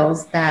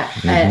skills that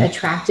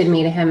attracted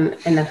me to him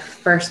in the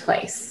first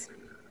place.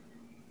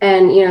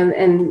 And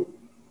and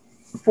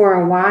for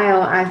a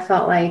while I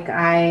felt like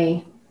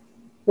I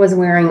was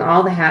wearing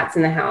all the hats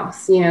in the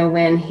house,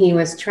 when he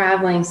was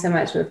traveling so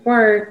much with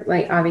work,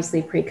 like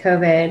obviously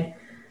pre-COVID,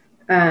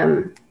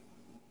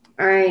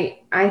 I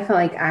felt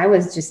like I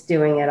was just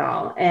doing it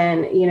all.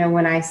 And,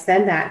 when I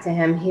said that to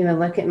him, he would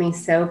look at me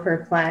so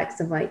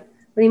perplexed of like,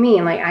 what do you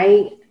mean? Like,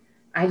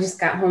 I just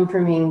got home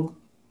from being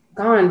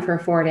gone for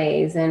 4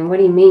 days. And what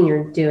do you mean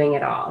you're doing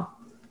it all?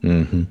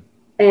 Mm-hmm.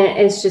 And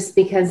it's just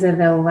because of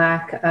the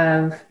lack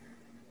of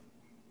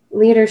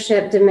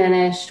leadership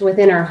diminished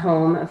within our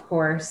home, of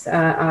course,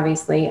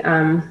 obviously.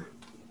 And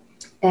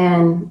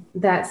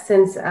that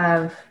sense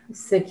of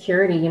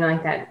security,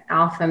 like that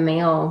alpha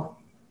male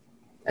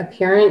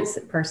appearance,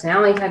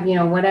 personality type,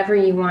 whatever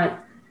you want,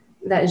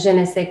 that je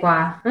ne sais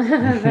quoi,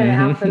 the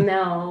alpha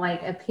male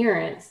like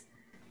appearance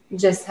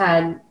just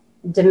had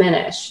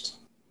diminished.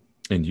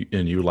 And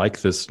you like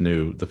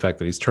the fact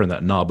that he's turned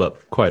that knob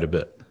up quite a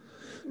bit.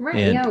 Right.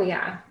 And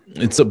yeah.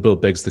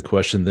 It begs the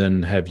question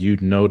then, have you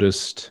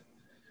noticed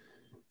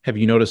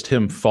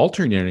him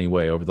faltering in any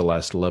way over the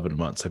last 11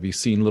 months? Have you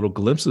seen little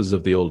glimpses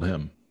of the old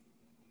him?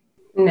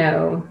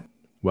 No.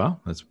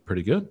 Well, that's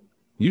pretty good.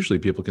 Usually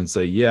people can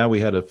say, yeah, we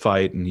had a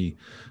fight and he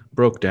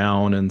broke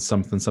down and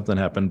something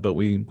happened, but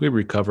we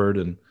recovered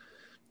and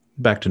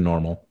back to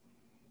normal,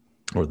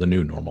 or the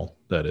new normal,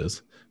 that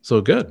is.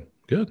 So good.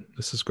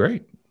 This is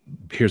great.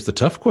 Here's the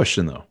tough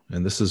question though.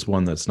 And this is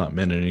one that's not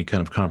meant in any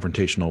kind of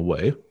confrontational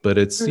way, but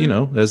it's,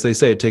 as they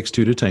say, it takes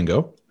two to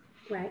tango.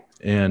 Right.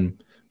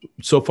 And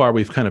so far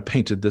we've kind of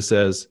painted this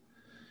as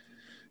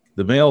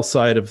the male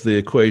side of the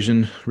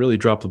equation really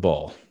dropped the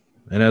ball.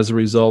 And as a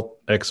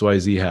result,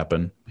 XYZ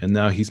happened. And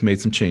now he's made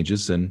some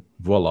changes and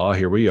voila,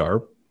 here we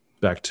are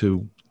back to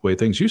the way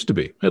things used to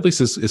be. At least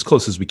as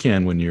close as we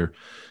can when you're,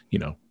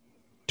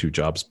 2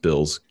 jobs,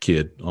 bills,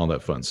 kid, all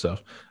that fun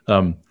stuff.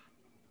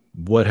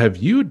 What have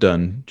you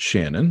done,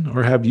 Shannon,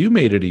 or have you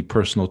made any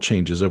personal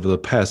changes over the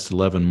past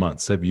 11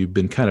 months? Have you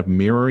been kind of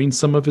mirroring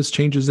some of his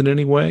changes in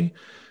any way?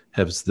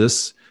 Has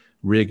this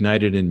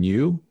reignited in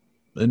you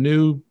a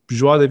new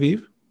joie de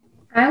vivre?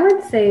 I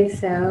would say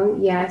so,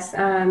 yes.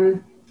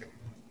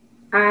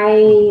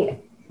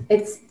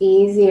 It's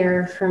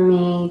easier for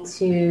me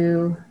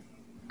to,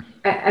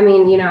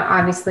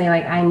 obviously,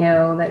 like, I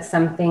know that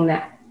something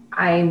that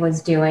I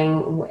was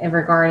doing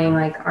regarding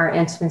like our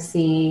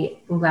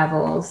intimacy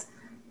levels,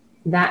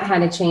 that had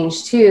to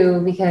change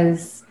too,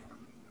 because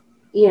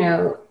you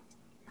know,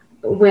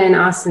 when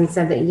Austin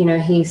said that, you know,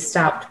 he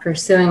stopped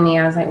pursuing me,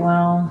 I was like,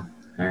 well,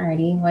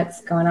 alrighty,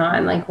 what's going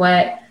on? Like,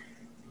 what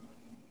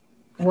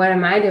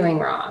am I doing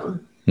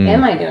wrong?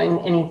 Am I doing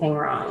anything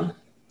wrong?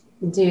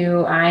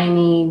 Do I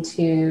need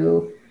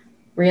to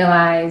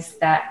realize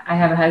that I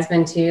have a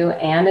husband too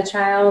and a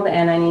child,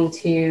 and I need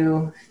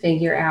to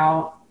figure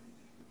out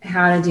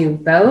how to do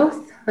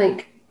both?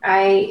 Like,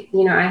 I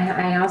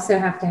also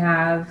have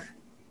to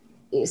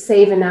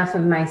save enough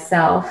of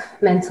myself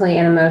mentally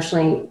and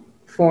emotionally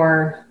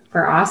for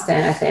Austin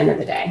at the end of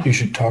the day. You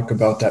should talk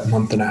about that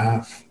month and a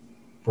half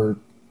where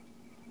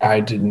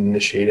I didn't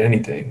initiate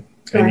anything.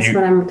 That's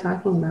what I'm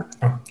talking about.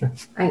 Oh,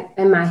 okay.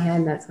 In my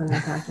head, that's what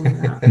I'm talking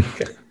about.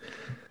 Okay.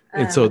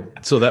 And so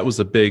that was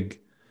a big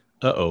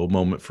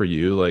moment for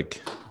you.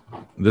 Like,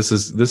 this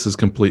is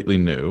completely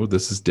new.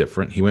 This is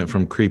different. He went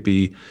from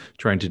creepy,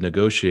 trying to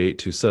negotiate,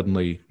 to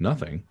suddenly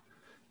nothing.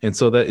 And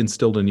so that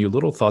instilled in you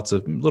little thoughts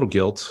of little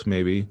guilt,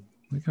 maybe.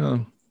 Like,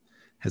 oh,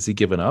 has he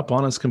given up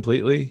on us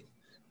completely?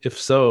 If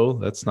so,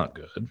 that's not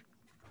good.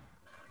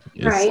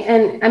 Right.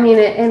 And I mean,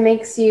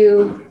 it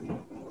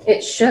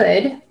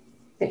should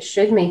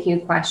make you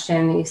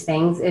question these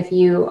things if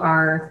you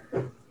are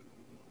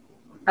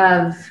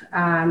of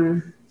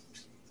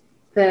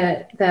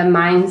the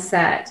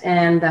mindset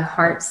and the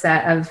heart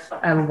set of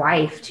a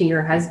wife to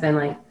your husband.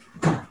 Like,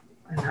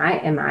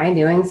 am I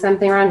doing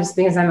something wrong? Just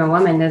because I'm a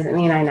woman doesn't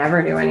mean I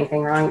never do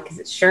anything wrong, because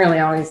it's surely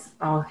always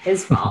all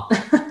his fault.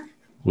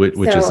 which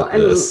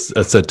is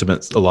a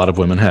sentiment a lot of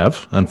women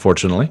have,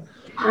 unfortunately.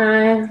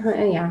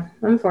 Yeah,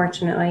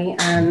 unfortunately.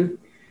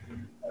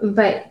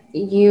 But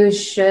you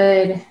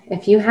should,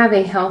 if you have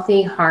a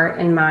healthy heart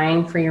and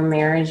mind for your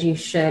marriage, you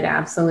should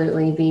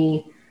absolutely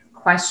be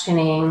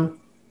questioning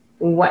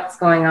what's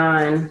going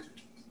on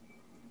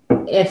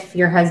if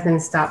your husband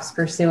stops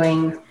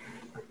pursuing,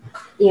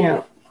 you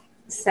know,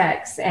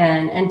 sex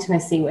and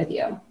intimacy with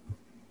you.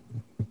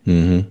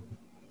 Mm-hmm.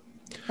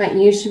 But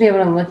you should be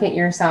able to look at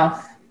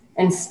yourself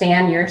and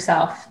stand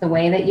yourself the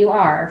way that you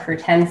are for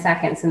 10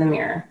 seconds in the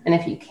mirror. And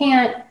if you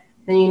can't,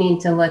 then you need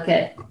to look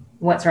at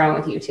what's wrong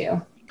with you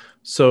too.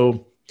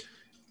 So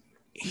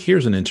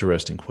here's an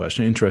interesting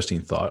question,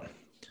 interesting thought.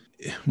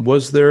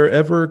 Was there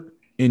ever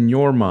in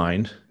your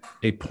mind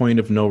a point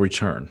of no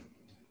return?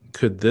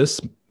 Could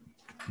this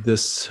what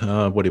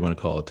do you want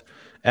to call it?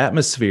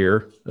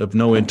 Atmosphere of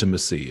no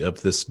intimacy,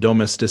 of this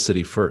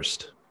domesticity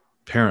first,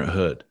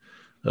 parenthood,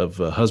 of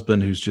a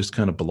husband who's just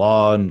kind of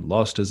blah and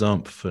lost his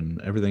umph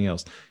and everything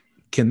else.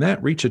 Can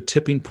that reach a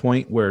tipping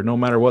point where no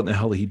matter what in the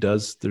hell he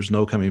does, there's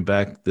no coming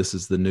back? This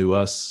is the new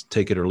us,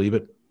 take it or leave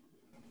it?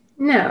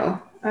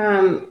 No.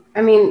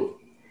 I mean,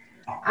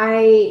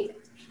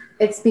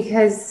 it's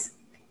because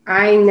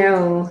I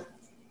know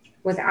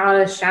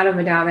without a shadow of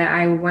a doubt that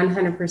I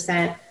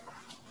 100%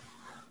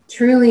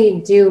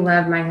 truly do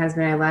love my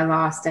husband. I love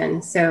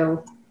Austin.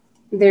 So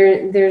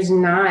there's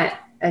not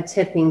a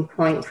tipping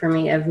point for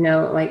me of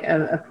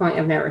a point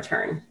of no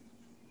return.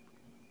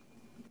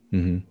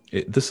 Mm-hmm.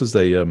 This is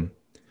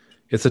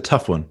it's a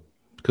tough one,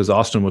 because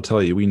Austin will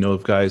tell you, we know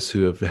of guys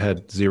who have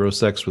had zero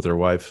sex with their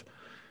wife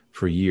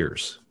for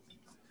years.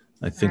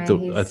 I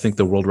think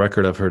the world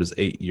record I've heard is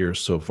 8 years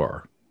so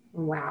far.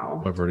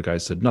 Wow. I've heard a guy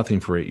said nothing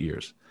for 8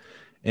 years.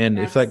 And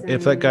if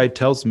that guy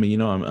tells me, you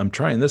know, I'm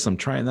trying this, I'm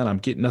trying that, I'm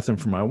getting nothing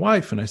from my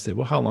wife, and I say,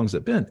 well, how long's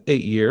it been?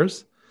 8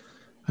 years.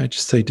 I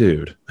just say,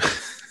 dude,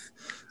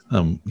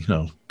 you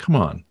know, come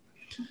on.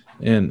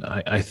 And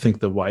I think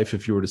the wife,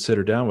 if you were to sit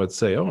her down, would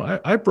say, oh,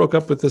 I broke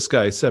up with this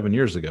guy 7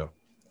 years ago.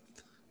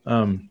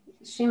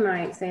 She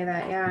might say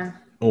that, yeah.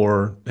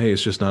 Or, hey,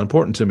 it's just not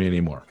important to me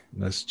anymore.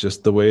 That's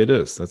just the way it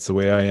is. That's the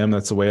way I am.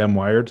 That's the way I'm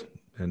wired.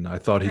 And I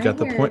thought he got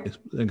the point.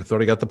 I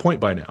thought he got the point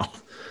by now.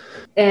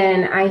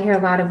 And I hear a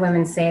lot of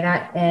women say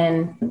that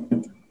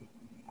in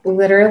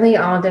literally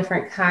all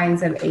different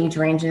kinds of age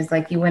ranges,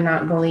 like you would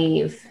not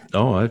believe.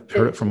 Oh, I've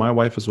heard it from my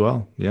wife as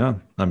well. Yeah.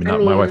 I mean,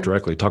 not my wife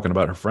directly, talking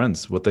about her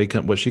friends,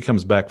 what she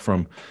comes back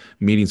from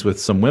meetings with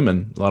some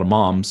women, a lot of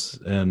moms,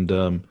 and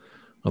a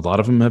lot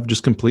of them have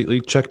just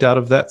completely checked out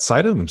of that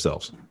side of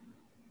themselves.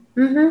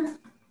 Mm-hmm.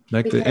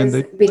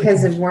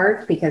 Because of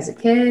work, because of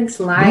kids,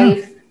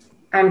 life. Yeah.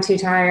 I'm too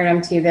tired. I'm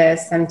too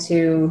this. I'm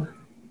too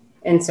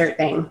insert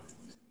thing.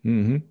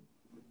 Mm-hmm.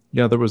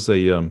 Yeah, there was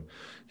in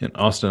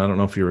Austin, I don't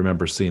know if you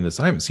remember seeing this.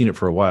 I haven't seen it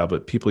for a while,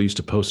 but people used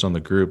to post on the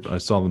group. I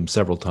saw them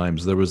several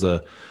times. There was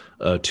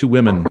two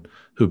women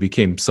who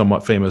became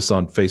somewhat famous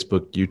on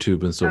Facebook,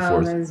 YouTube, and so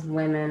forth. Oh, those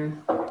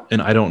women.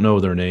 And I don't know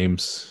their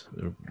names.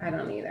 I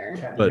don't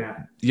either. But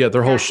yeah,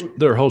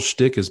 their whole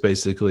shtick is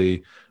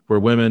basically, we're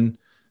women,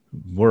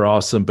 we're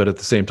awesome, but at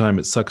the same time,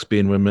 it sucks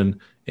being women.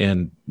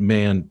 And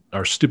man,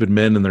 our stupid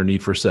men and their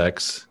need for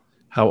sex.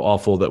 How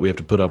awful that we have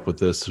to put up with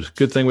this.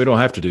 Good thing we don't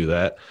have to do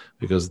that,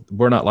 because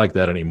we're not like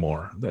that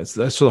anymore. That's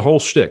the whole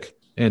shtick,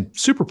 and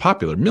super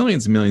popular,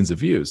 millions and millions of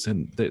views.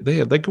 And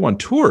they go on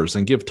tours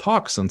and give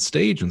talks on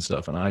stage and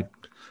stuff. And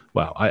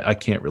I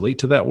can't relate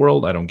to that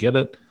world. I don't get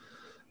it.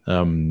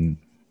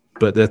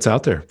 But that's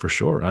out there for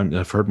sure.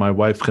 I've heard my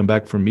wife come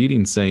back from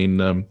meetings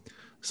saying,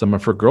 some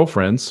of her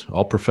girlfriends,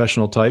 all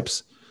professional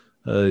types,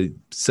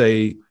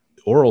 say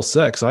oral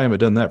sex. I haven't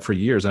done that for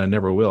years, and I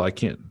never will. I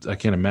can't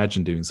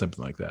imagine doing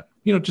something like that.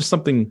 Just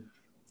something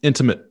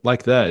intimate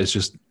like that is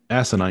just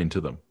asinine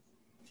to them.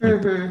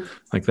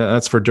 Like that.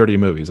 That's for dirty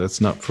movies.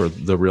 That's not for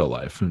the real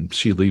life. And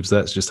she leaves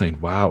that just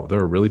saying, wow, there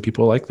are really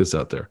people like this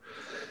out there.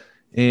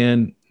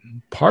 And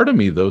part of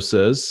me, though,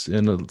 says,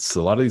 and a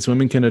lot of these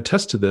women can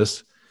attest to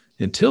this,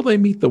 until they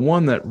meet the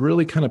one that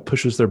really kind of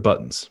pushes their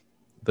buttons,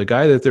 the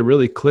guy that they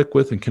really click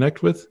with and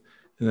connect with.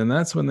 And then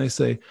that's when they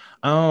say,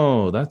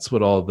 oh, that's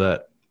what all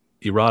that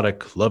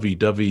erotic,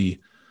 lovey-dovey,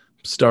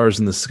 stars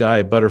in the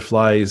sky,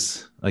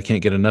 butterflies, I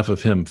can't get enough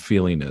of him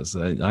feeling is.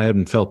 I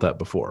haven't felt that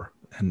before.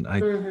 And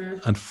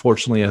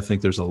unfortunately, I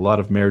think there's a lot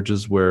of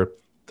marriages where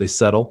they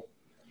settle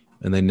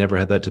and they never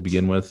had that to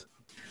begin with.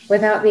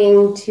 Without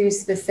being too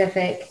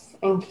specific,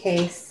 in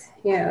case,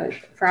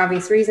 for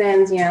obvious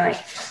reasons,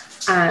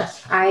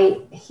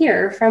 I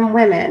hear from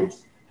women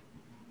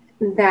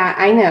that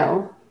I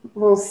know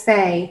will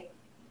say,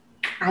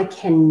 I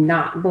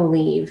cannot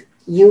believe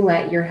you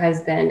let your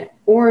husband,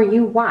 or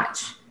you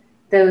watch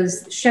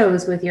those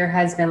shows with your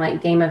husband,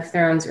 like Game of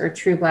Thrones or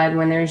True Blood,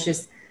 when there's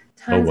just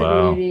tons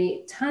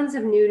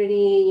of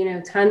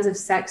nudity, tons of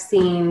sex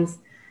scenes.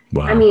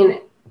 Wow. I mean,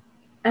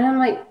 and I'm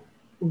like,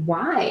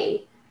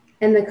 why?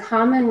 And the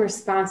common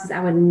response is,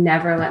 I would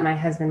never let my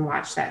husband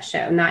watch that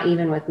show, not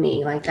even with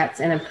me. Like, that's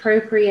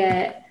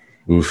inappropriate.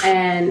 Oof.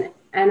 And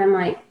I'm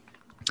like,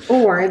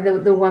 or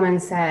the woman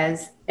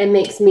says, it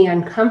makes me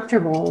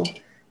uncomfortable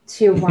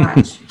to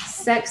watch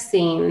sex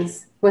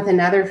scenes with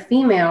another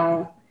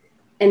female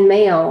and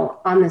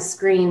male on the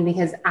screen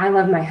because I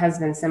love my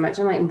husband so much.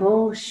 I'm like,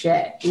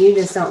 bullshit. You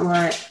just don't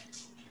want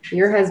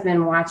your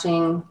husband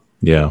watching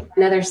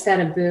another set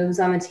of boobs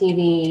on the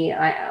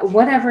TV,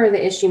 whatever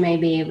the issue may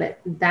be, but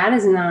that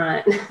is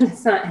not,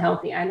 it's not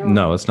healthy.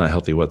 No, it's not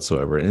healthy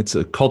whatsoever. And it's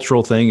a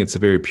cultural thing. It's a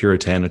very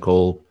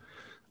puritanical,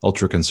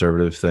 ultra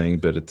conservative thing,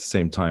 but at the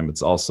same time,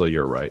 it's also,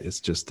 you're right.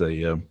 It's just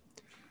I've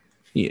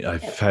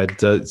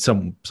had heard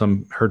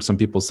some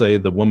people say,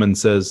 the woman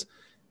says,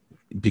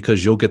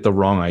 because you'll get the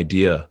wrong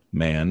idea,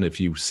 man, if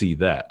you see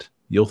that.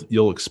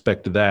 You'll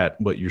expect that,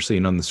 what you're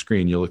seeing on the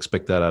screen, you'll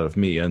expect that out of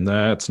me. And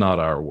that's not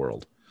our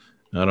world.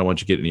 I don't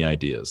want you to get any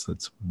ideas.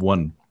 That's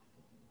one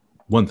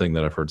thing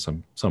that I've heard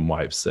some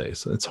wives say.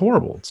 So it's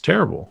horrible. It's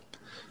terrible.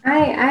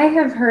 I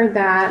have heard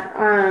that.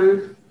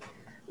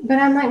 But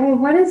I'm like, well,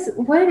 what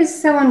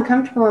is so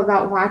uncomfortable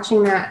about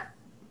watching that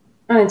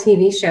on a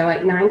TV show?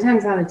 Like 9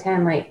 times out of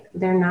 10, like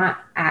they're not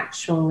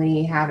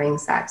actually having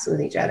sex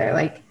with each other.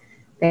 Like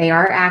they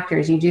are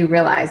actors. You do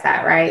realize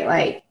that, right?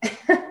 Like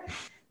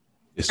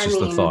it's just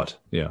the thought.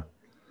 Yeah.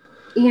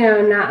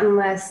 Not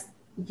unless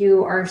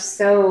you are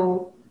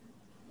so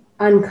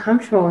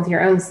uncomfortable with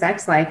your own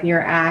sex life,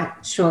 you're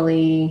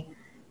actually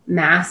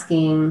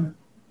masking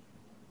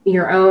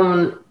your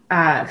own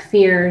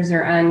fears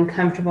or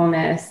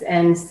uncomfortableness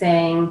and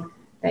saying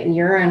that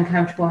you're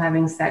uncomfortable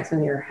having sex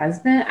with your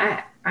husband.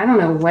 I don't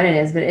know what it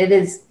is, but it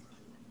is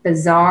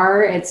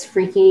bizarre. It's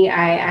freaky.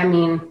 I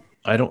mean,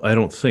 I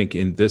don't think,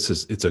 and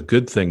it's a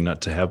good thing not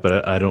to have,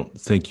 but I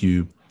don't think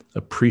you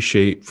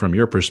appreciate from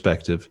your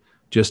perspective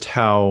just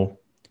how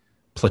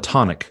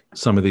platonic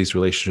some of these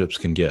relationships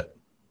can get.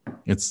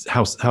 It's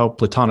how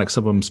platonic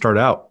some of them start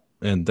out,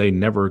 and they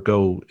never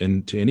go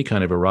into any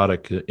kind of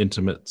erotic,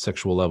 intimate,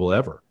 sexual level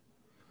ever.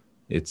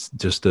 It's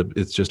just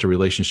a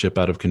relationship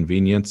out of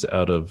convenience,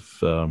 out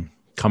of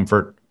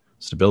comfort,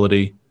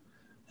 stability,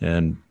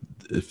 and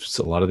if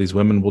a lot of these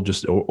women will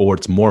just, or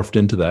it's morphed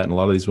into that, and a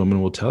lot of these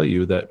women will tell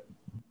you that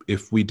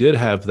if we did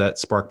have that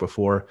spark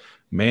before,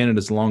 man, it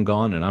is long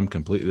gone, and I'm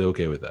completely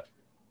okay with that.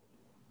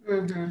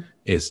 Mm-hmm.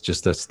 It's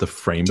just that's the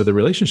frame of the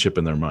relationship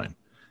in their mind.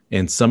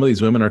 And some of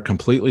these women are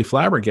completely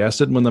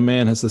flabbergasted when the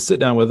man has to sit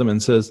down with them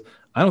and says,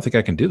 I don't think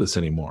I can do this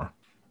anymore.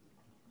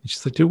 And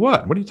she's like, do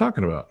what? What are you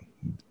talking about?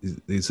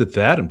 Is it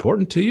that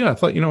important to you? I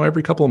thought,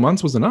 every couple of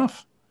months was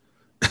enough.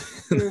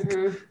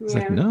 Mm-hmm. It's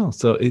like, no.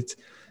 So it's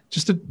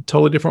just a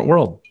totally different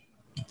world.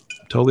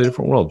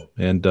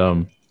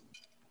 And,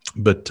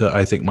 but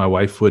I think my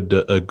wife would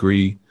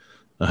agree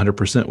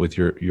 100% with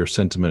your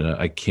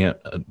sentiment.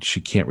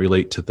 She can't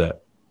relate to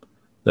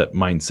that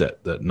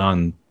mindset, that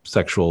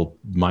non-sexual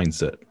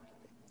mindset.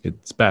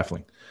 It's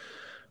baffling.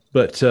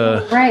 But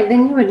right,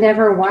 then you would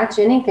never watch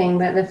anything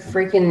but the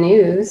freaking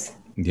news.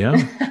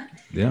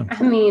 Yeah.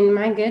 I mean,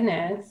 my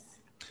goodness.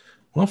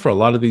 Well, for a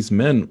lot of these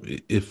men,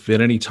 if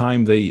at any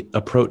time they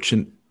approach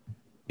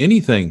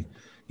anything,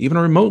 even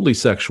remotely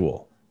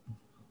sexual,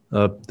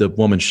 the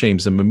woman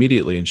shames them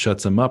immediately and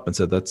shuts them up and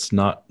said,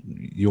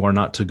 you are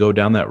not to go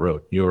down that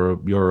road.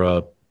 You're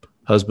a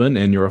husband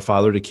and you're a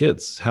father to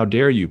kids. How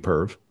dare you,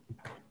 perv?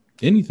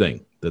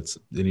 Anything that's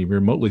any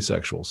remotely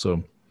sexual.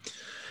 So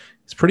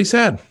it's pretty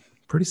sad.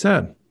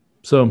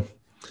 So,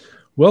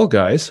 well,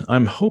 guys,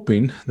 I'm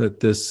hoping that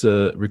this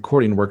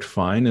recording worked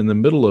fine. In the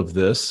middle of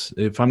this,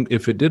 if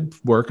it did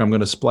work, I'm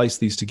going to splice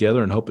these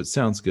together and hope it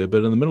sounds good.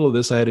 But in the middle of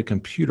this, I had a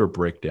computer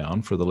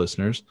breakdown for the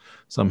listeners.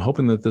 So I'm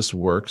hoping that this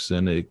works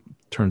and it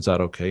turns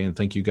out okay. And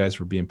thank you guys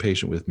for being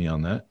patient with me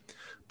on that.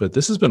 But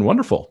this has been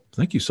wonderful.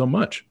 Thank you so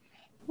much.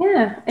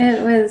 Yeah,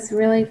 it was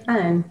really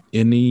fun.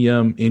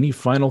 Any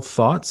final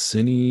thoughts?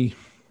 Any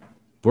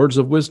words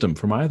of wisdom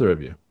from either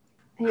of you?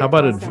 How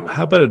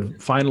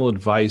about final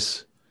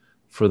advice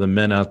for the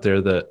men out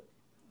there that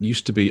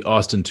used to be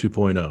Austin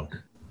 2.0?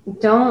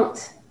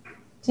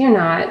 Do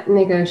not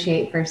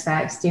negotiate for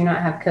sex. Do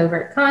not have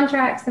covert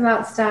contracts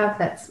about stuff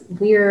that's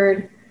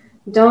weird.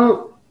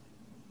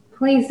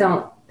 Please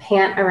don't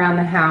pant around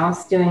the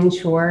house doing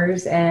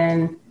chores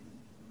and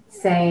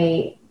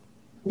say,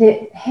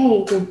 did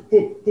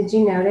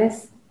you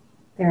notice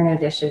there are no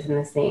dishes in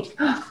the sink?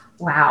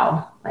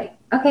 Wow. Like,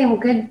 okay, well,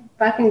 good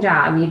fucking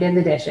job. You did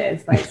the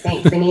dishes. Like,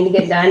 thanks. They need to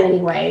get done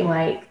anyway.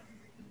 Like,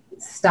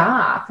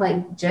 stop.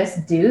 Like,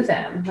 just do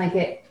them.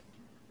 Like,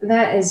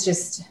 that is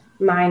just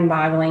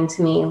mind-boggling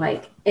to me.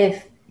 Like,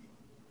 if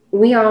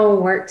we all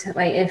worked,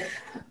 like,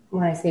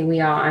 when I say we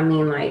all, I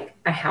mean like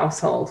a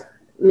household,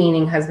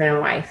 meaning husband and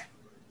wife.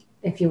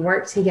 If you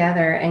work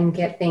together and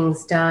get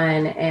things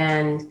done,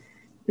 and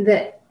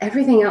that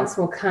everything else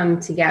will come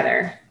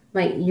together,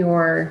 like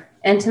your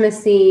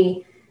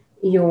intimacy,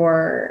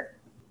 your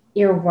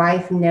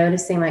wife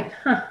noticing like,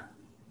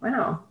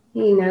 wow,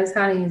 he knows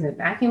how to use a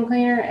vacuum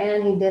cleaner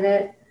and he did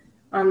it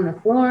on the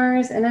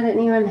floors and I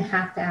didn't even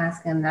have to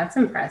ask him. That's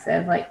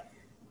impressive. Like,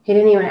 he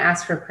didn't even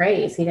ask for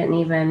praise. He didn't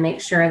even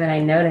make sure that I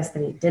noticed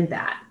that he did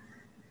that.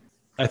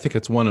 I think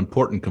it's one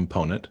important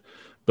component,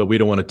 but we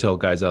don't want to tell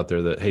guys out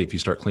there that, hey, if you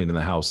start cleaning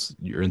the house,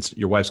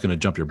 your wife's going to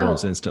jump your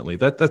bones instantly.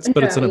 But it's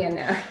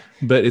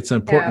an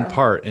important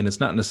part, and it's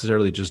not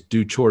necessarily just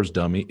do chores,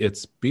 dummy.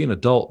 It's be an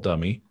adult,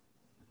 dummy.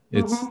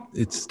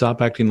 It's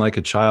stop acting like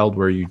a child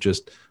where you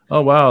just,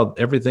 oh wow,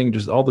 everything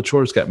just all the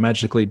chores got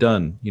magically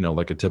done. You know,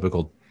 like a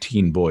typical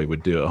teen boy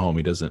would do at home.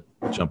 He doesn't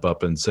jump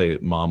up and say,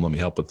 "Mom, let me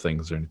help with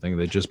things" or anything.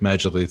 They just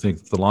magically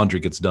think the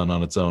laundry gets done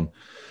on its own.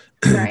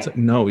 Right. Like,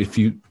 no, if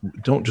you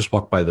don't just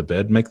walk by the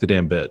bed, make the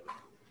damn bed.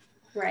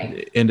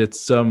 Right. And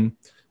it's and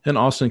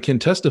Austin can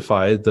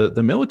testify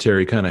the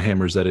military kind of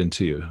hammers that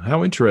into you.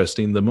 How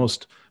interesting. The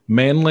most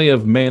manly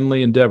of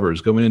manly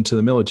endeavors, going into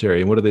the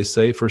military. And what do they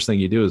say? First thing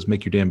you do is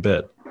make your damn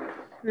bed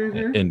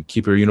and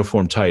keep your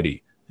uniform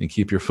tidy and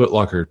keep your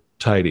footlocker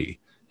tidy.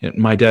 And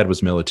my dad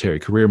was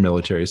career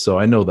military. So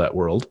I know that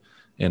world,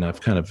 and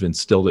I've kind of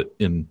instilled it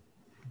in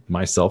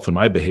myself and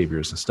my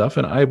behaviors and stuff.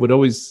 And I would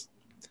always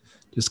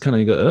just kind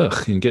of go,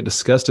 ugh, and get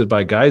disgusted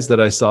by guys that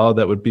I saw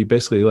that would be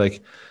basically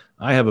like,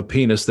 I have a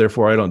penis,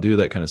 therefore I don't do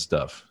that kind of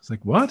stuff. It's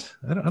like, what?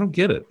 I don't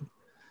get it.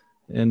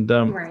 And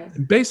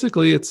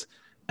basically it's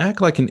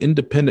act like an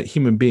independent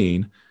human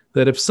being,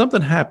 that if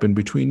something happened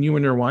between you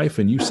and your wife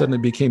and you suddenly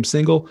became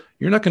single,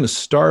 you're not going to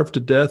starve to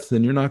death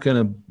and you're not going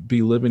to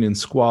be living in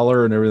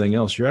squalor and everything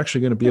else. You're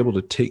actually going to be able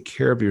to take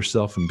care of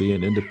yourself and be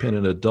an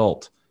independent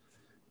adult.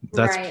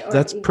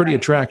 That's pretty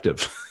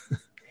attractive.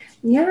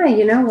 Yeah,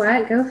 you know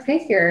what? Go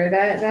figure.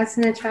 That's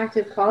an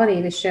attractive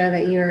quality to show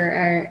that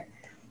you're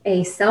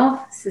a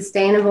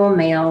self-sustainable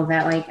male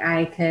that like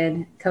I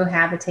could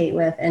cohabitate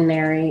with and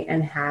marry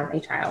and have a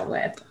child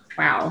with.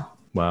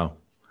 Wow.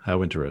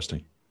 How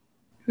interesting.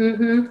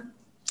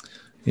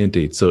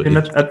 Indeed. So, and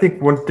I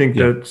think one thing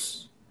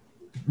that's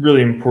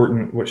really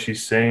important, what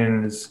she's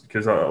saying, is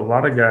because a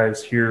lot of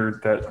guys hear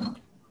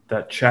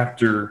that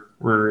chapter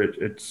where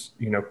it's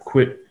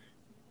quit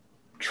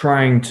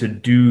trying to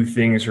do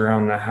things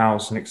around the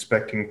house and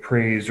expecting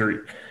praise,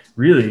 or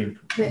really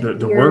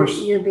the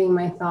worst. You're being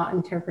my thought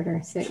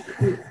interpreter. So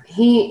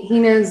he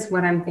knows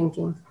what I'm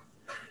thinking.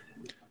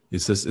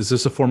 Is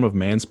this a form of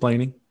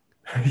mansplaining?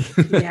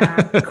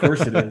 Yeah, of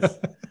course it is.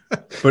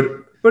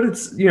 But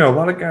it's a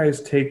lot of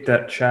guys take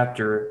that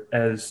chapter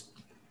as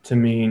to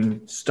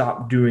mean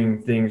stop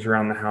doing things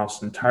around the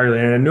house entirely.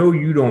 And I know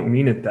you don't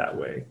mean it that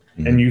way.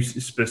 Mm-hmm. And you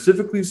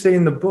specifically say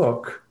in the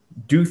book,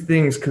 do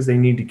things because they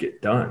need to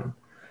get done.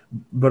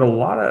 But a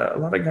lot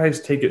of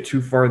guys take it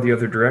too far the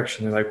other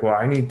direction. They're like, well,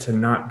 I need to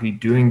not be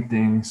doing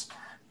things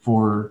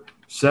for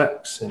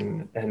sex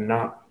and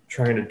not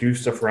trying to do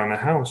stuff around the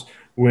house.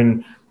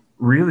 When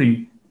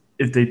really,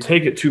 if they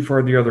take it too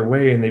far the other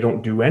way and they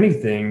don't do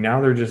anything,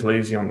 now they're just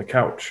lazy on the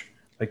couch.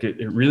 Like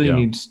it really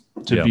needs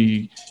to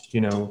be,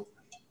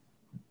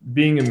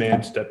 being a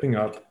man, stepping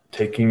up,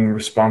 taking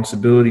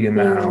responsibility in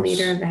the house. The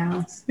leader of the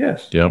house.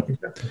 Yes. Yep.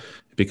 Exactly.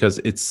 Because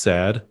it's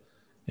sad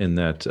in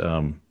that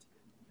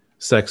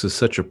sex is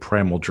such a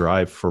primal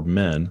drive for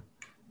men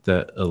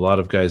that a lot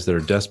of guys that are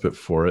desperate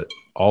for it,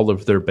 all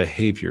of their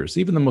behaviors,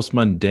 even the most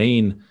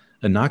mundane,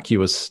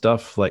 innocuous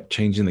stuff like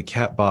changing the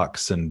cat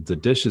box and the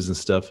dishes and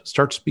stuff,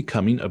 starts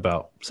becoming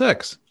about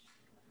sex.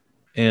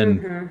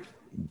 And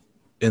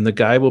and the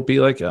guy will be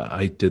like,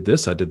 I did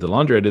this, I did the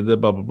laundry, I did the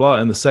blah, blah, blah,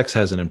 and the sex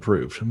hasn't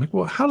improved. I'm like,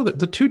 well, how do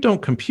the two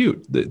don't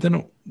compute? They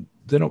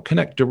don't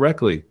connect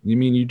directly. You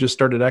mean you just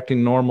started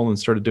acting normal and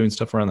started doing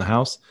stuff around the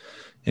house?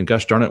 And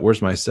gosh darn it,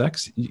 where's my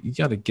sex? You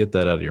got to get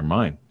that out of your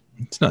mind.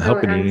 It's not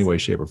helping you in any way,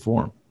 shape, or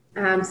form.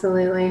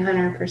 Absolutely,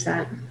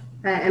 100%.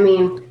 I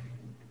mean,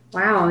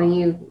 wow,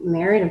 you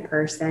married a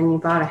person, you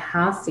bought a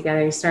house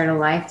together, you started a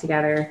life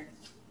together.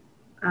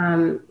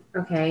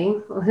 Okay,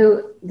 well,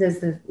 who does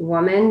the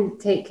woman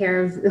take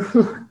care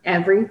of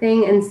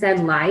everything in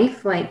said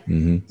life? Like,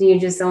 do you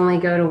just only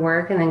go to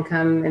work and then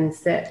come and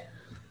sit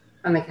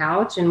on the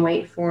couch and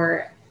wait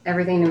for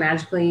everything to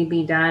magically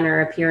be done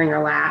or appear in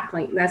your lap?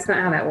 Like, that's not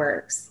how that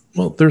works.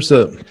 Well, there's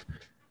an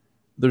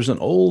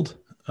old,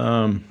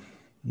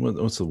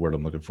 what's the word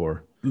I'm looking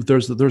for?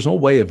 There's no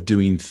way of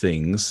doing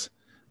things,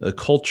 a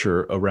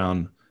culture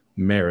around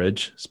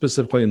marriage,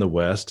 specifically in the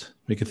West.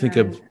 You could think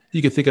of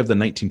the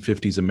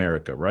 1950s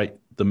America, right?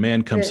 The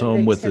man comes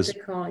home with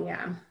typical,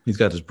 he's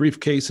got his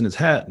briefcase and his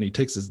hat, and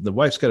the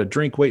wife's got a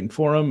drink waiting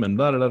for him, and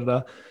blah, blah, blah,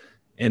 blah.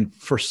 And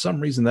for some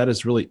reason, that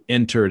has really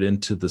entered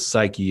into the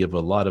psyche of a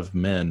lot of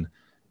men,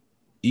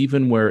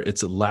 even where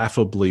it's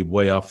laughably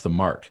way off the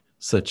mark,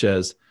 such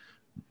as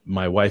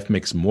my wife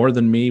makes more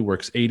than me,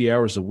 works 80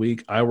 hours a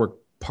week. I work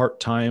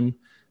part-time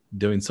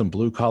doing some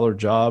blue-collar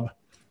job,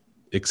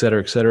 et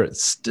cetera, et cetera.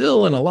 It's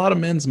still in a lot of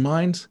men's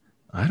minds,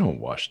 I don't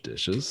wash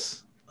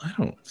dishes. I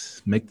don't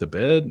make the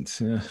bed.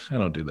 I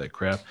don't do that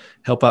crap.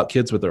 Help out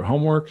kids with their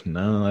homework.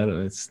 No, I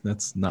don't,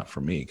 that's not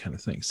for me, kind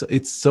of thing. So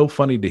it's so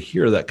funny to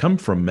hear that come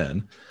from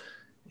men.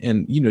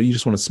 And, you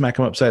just want to smack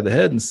them upside the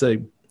head and say,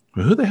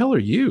 well, who the hell are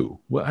you?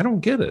 Well, I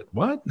don't get it.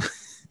 What?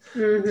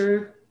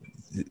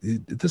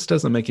 This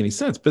doesn't make any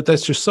sense. But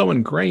that's just so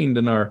ingrained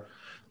in our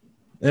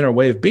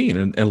way of being.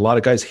 And a lot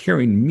of guys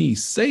hearing me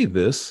say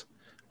this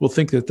will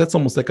think that that's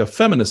almost like a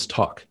feminist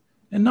talk.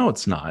 And no,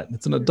 it's not.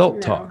 It's an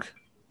adult talk.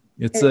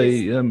 It's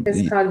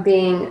called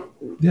being,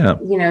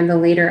 the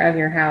leader of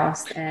your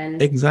house.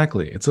 And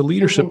exactly. It's a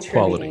leadership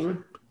quality.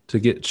 To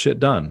get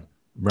shit done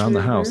around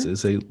the house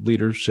is a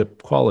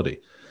leadership quality.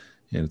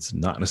 And it's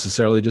not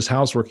necessarily just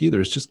housework either.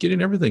 It's just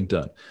getting everything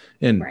done.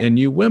 And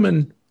you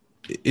women,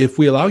 if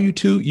we allow you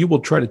to, you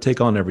will try to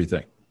take on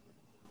everything.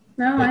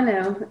 No, I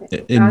know.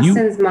 And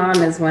Austin's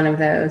mom is one of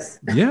those.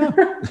 Yeah.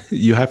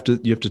 You have to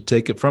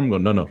take it from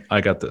them. No,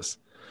 I got this.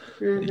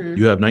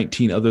 You have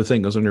 19 other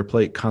things on your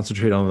plate.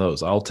 Concentrate on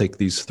those. I'll take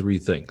these 3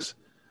 things.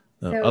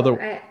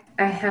 I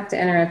have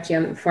to interrupt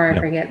you before I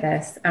forget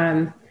this.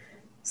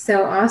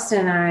 So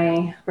Austin and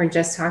I were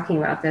just talking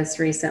about this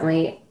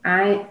recently.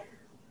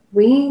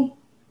 We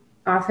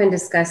often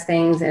discuss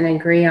things and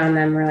agree on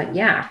them. We're like,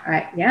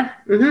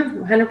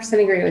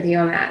 100% agree with you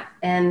on that.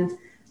 And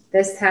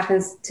this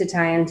happens to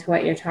tie into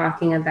what you're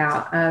talking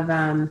about of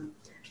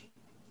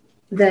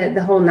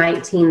the whole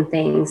 19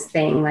 things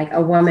thing, like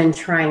a woman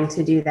trying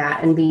to do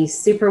that and be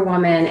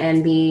superwoman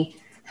and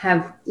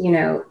have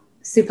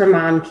super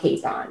mom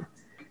cape on.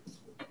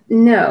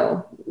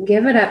 No,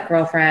 give it up,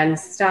 girlfriend.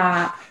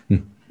 Stop.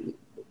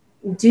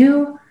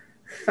 Do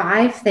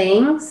 5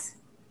 things,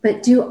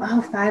 but do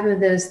all 5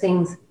 of those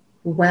things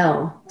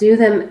well. Do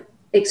them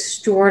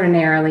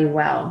extraordinarily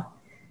well.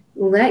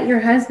 Let your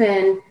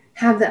husband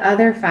have the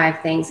other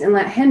 5 things and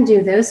let him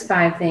do those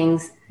 5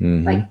 things,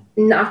 like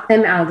knock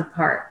them out of the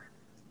park.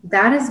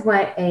 That is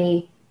what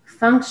a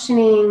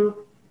functioning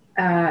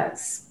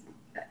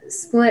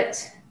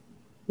split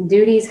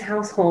duties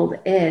household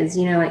is.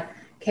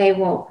 Okay,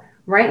 well,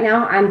 right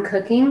now I'm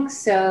cooking,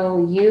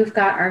 so you've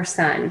got our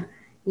son.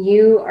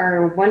 You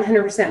are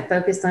 100%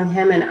 focused on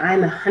him, and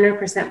I'm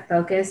 100%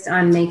 focused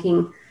on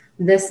making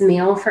this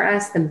meal for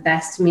us the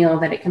best meal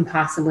that it can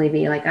possibly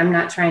be. Like, I'm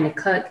not trying to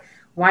cook,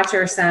 watch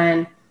our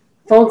son,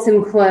 fold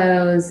some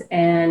clothes,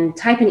 and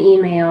type an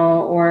email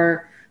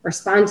or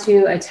respond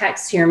to a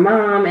text to your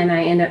mom, and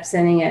I end up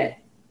sending it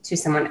to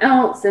someone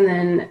else and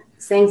then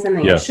saying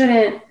something I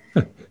shouldn't.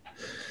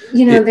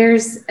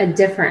 There's a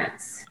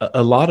difference.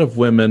 A lot of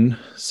women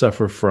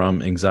suffer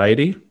from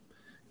anxiety,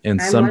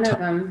 and one of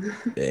them.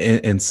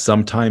 and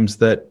sometimes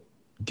that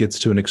gets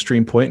to an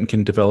extreme point and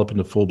can develop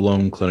into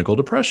full-blown clinical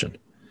depression.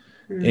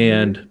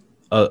 And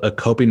a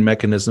coping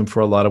mechanism for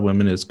a lot of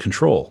women is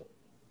control.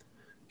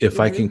 If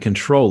I can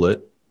control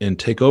it and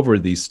take over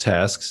these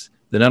tasks,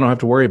 then I don't have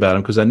to worry about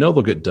them because I know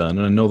they'll get done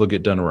and I know they'll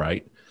get done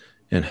right.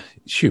 And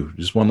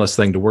just one less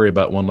thing to worry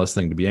about, one less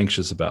thing to be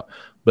anxious about.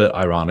 But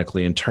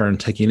ironically, in turn,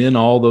 taking in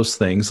all those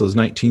things, those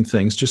 19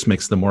 things, just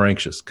makes them more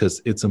anxious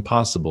because it's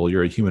impossible.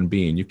 You're a human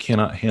being. You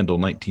cannot handle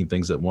 19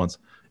 things at once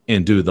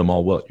and do them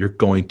all well. You're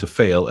going to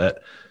fail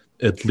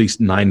at least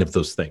 9 of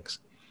those things.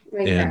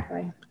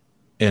 Exactly.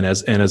 And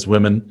as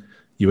women,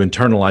 you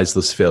internalize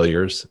those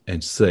failures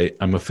and say,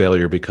 I'm a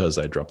failure because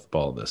I dropped the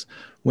ball on this.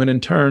 When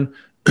in turn,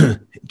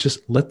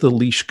 just let the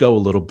leash go a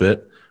little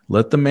bit.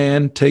 Let the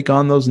man take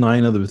on those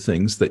 9 other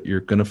things that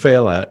you're going to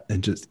fail at.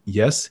 And just,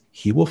 yes,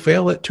 he will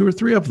fail at 2 or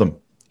 3 of them.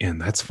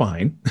 And that's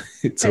fine.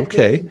 It's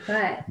okay.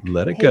 But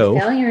let it go.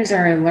 Failures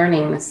are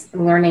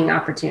learning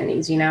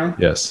opportunities,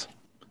 Yes.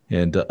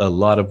 And a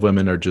lot of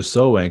women are just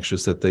so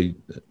anxious that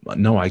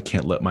I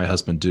can't let my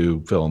husband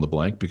do fill in the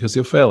blank because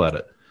he'll fail at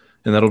it.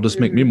 And that'll just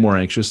make me more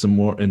anxious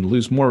and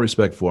lose more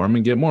respect for him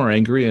and get more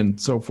angry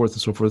and so forth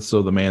and so forth.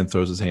 So the man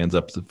throws his hands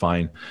up to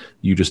fine.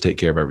 You just take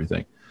care of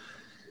everything.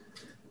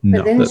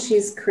 But then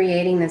she's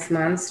creating this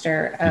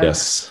monster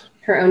of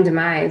her own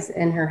demise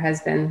in her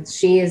husband.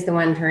 She is the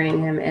one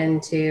turning him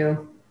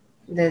into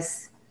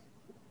this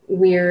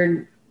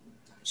weird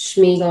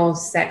Schmiegel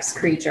sex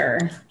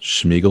creature.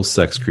 Schmiegel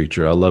sex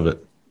creature. I love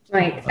it.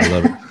 Like, I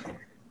love it.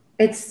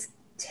 It's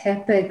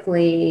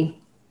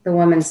typically the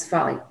woman's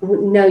fault. Like,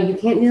 no, you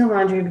can't do the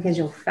laundry because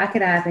you'll fuck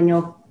it up and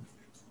you'll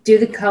do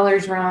the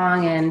colors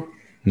wrong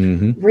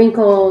and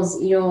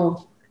wrinkles. You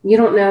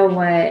don't know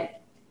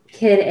what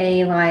kid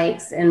A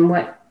likes and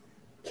what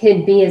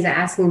kid B is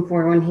asking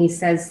for when he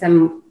says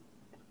some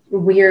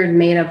weird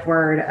made up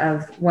word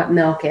of what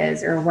milk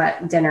is or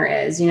what dinner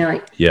is.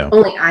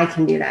 Only I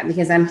can do that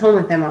because I'm home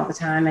with them all the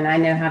time and I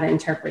know how to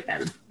interpret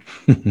them.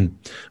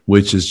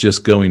 Which is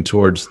just going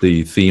towards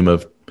the theme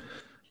of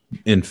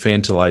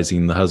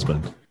infantilizing the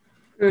husband.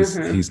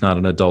 He's not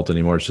an adult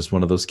anymore. It's just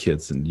one of those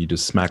kids, and you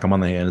just smack him on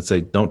the hand and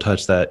say, "Don't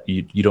touch that.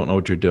 You don't know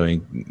what you're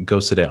doing.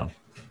 Go sit down."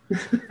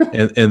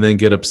 and then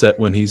get upset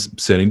when he's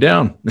sitting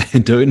down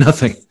and doing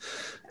nothing.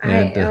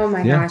 Oh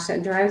my gosh,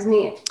 that drives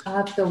me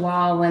up the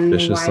wall when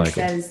the wife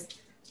says,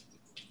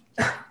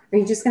 "Are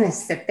you just going to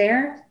sit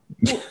there?"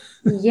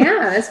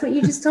 Yeah, that's what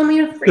you just told me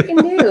to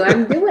freaking do.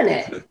 I'm doing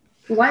it.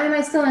 Why am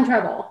I still in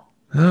trouble?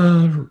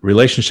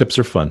 Relationships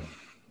are fun.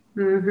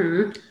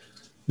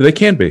 They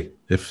can be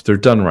if they're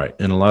done right.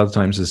 And a lot of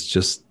times it's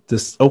just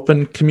this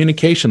open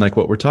communication like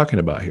what we're talking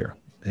about here.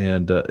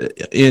 And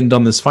end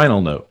on this final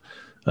note.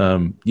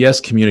 Yes,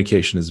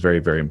 communication is very,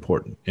 very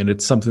important. And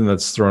it's something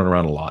that's thrown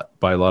around a lot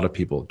by a lot of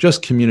people.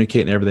 Just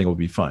communicate and everything will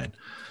be fine.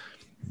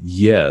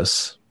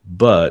 Yes,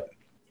 but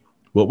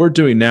what we're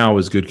doing now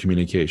is good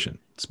communication.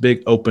 It's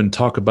big, open,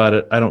 talk about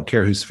it. I don't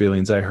care whose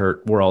feelings I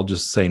hurt. We're all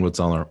just saying what's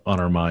on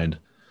our mind,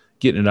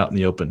 getting it out in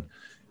the open.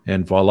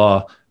 And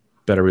voila,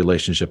 better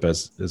relationship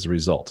as a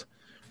result.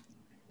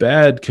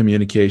 Bad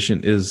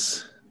communication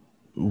is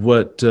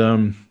what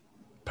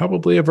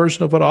probably a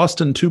version of what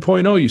Austin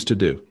 2.0 used to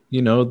do.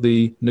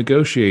 The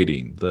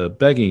negotiating, the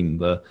begging,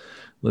 the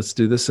let's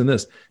do this and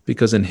this.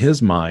 Because in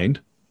his mind,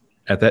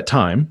 at that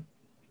time,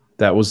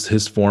 that was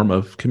his form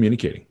of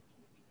communicating.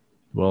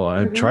 Well,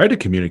 I tried to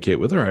communicate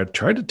with her. I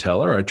tried to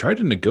tell her. I tried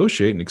to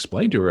negotiate and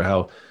explain to her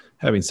how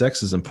having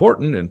sex is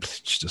important, and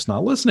she's just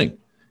not listening.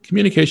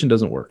 Communication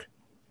doesn't work.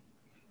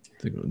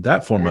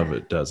 That form of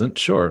it doesn't.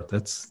 Sure,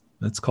 that's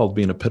called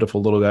being a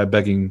pitiful little guy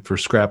begging for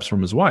scraps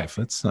from his wife.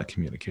 That's not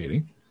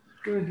communicating.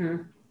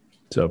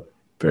 So,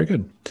 very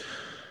good.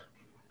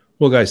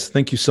 Well, guys,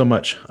 thank you so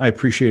much. I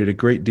appreciate it a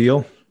great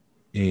deal,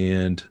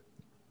 and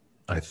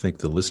I think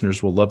the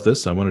listeners will love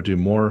this. I want to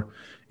do more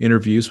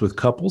interviews with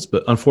couples,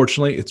 but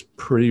unfortunately, it's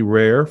pretty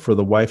rare for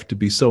the wife to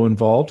be so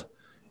involved,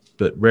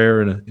 but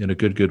rare in a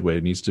good way.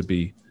 It needs to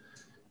be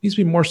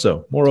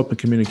more open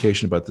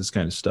communication about this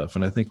kind of stuff,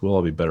 and I think we'll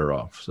all be better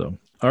off. So,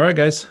 all right,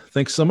 guys,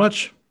 thanks so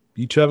much.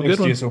 You two have a good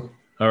one. Diesel.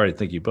 All right,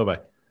 thank you. Bye-bye.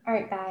 All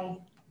right, bye.